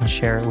go and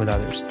share it with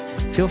others.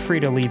 Feel free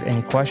to leave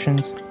any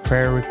questions,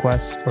 prayer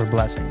requests, or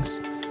blessings.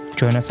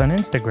 Join us on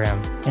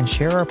Instagram and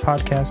share our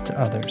podcast to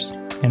others.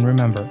 And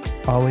remember,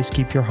 always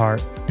keep your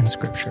heart in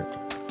Scripture.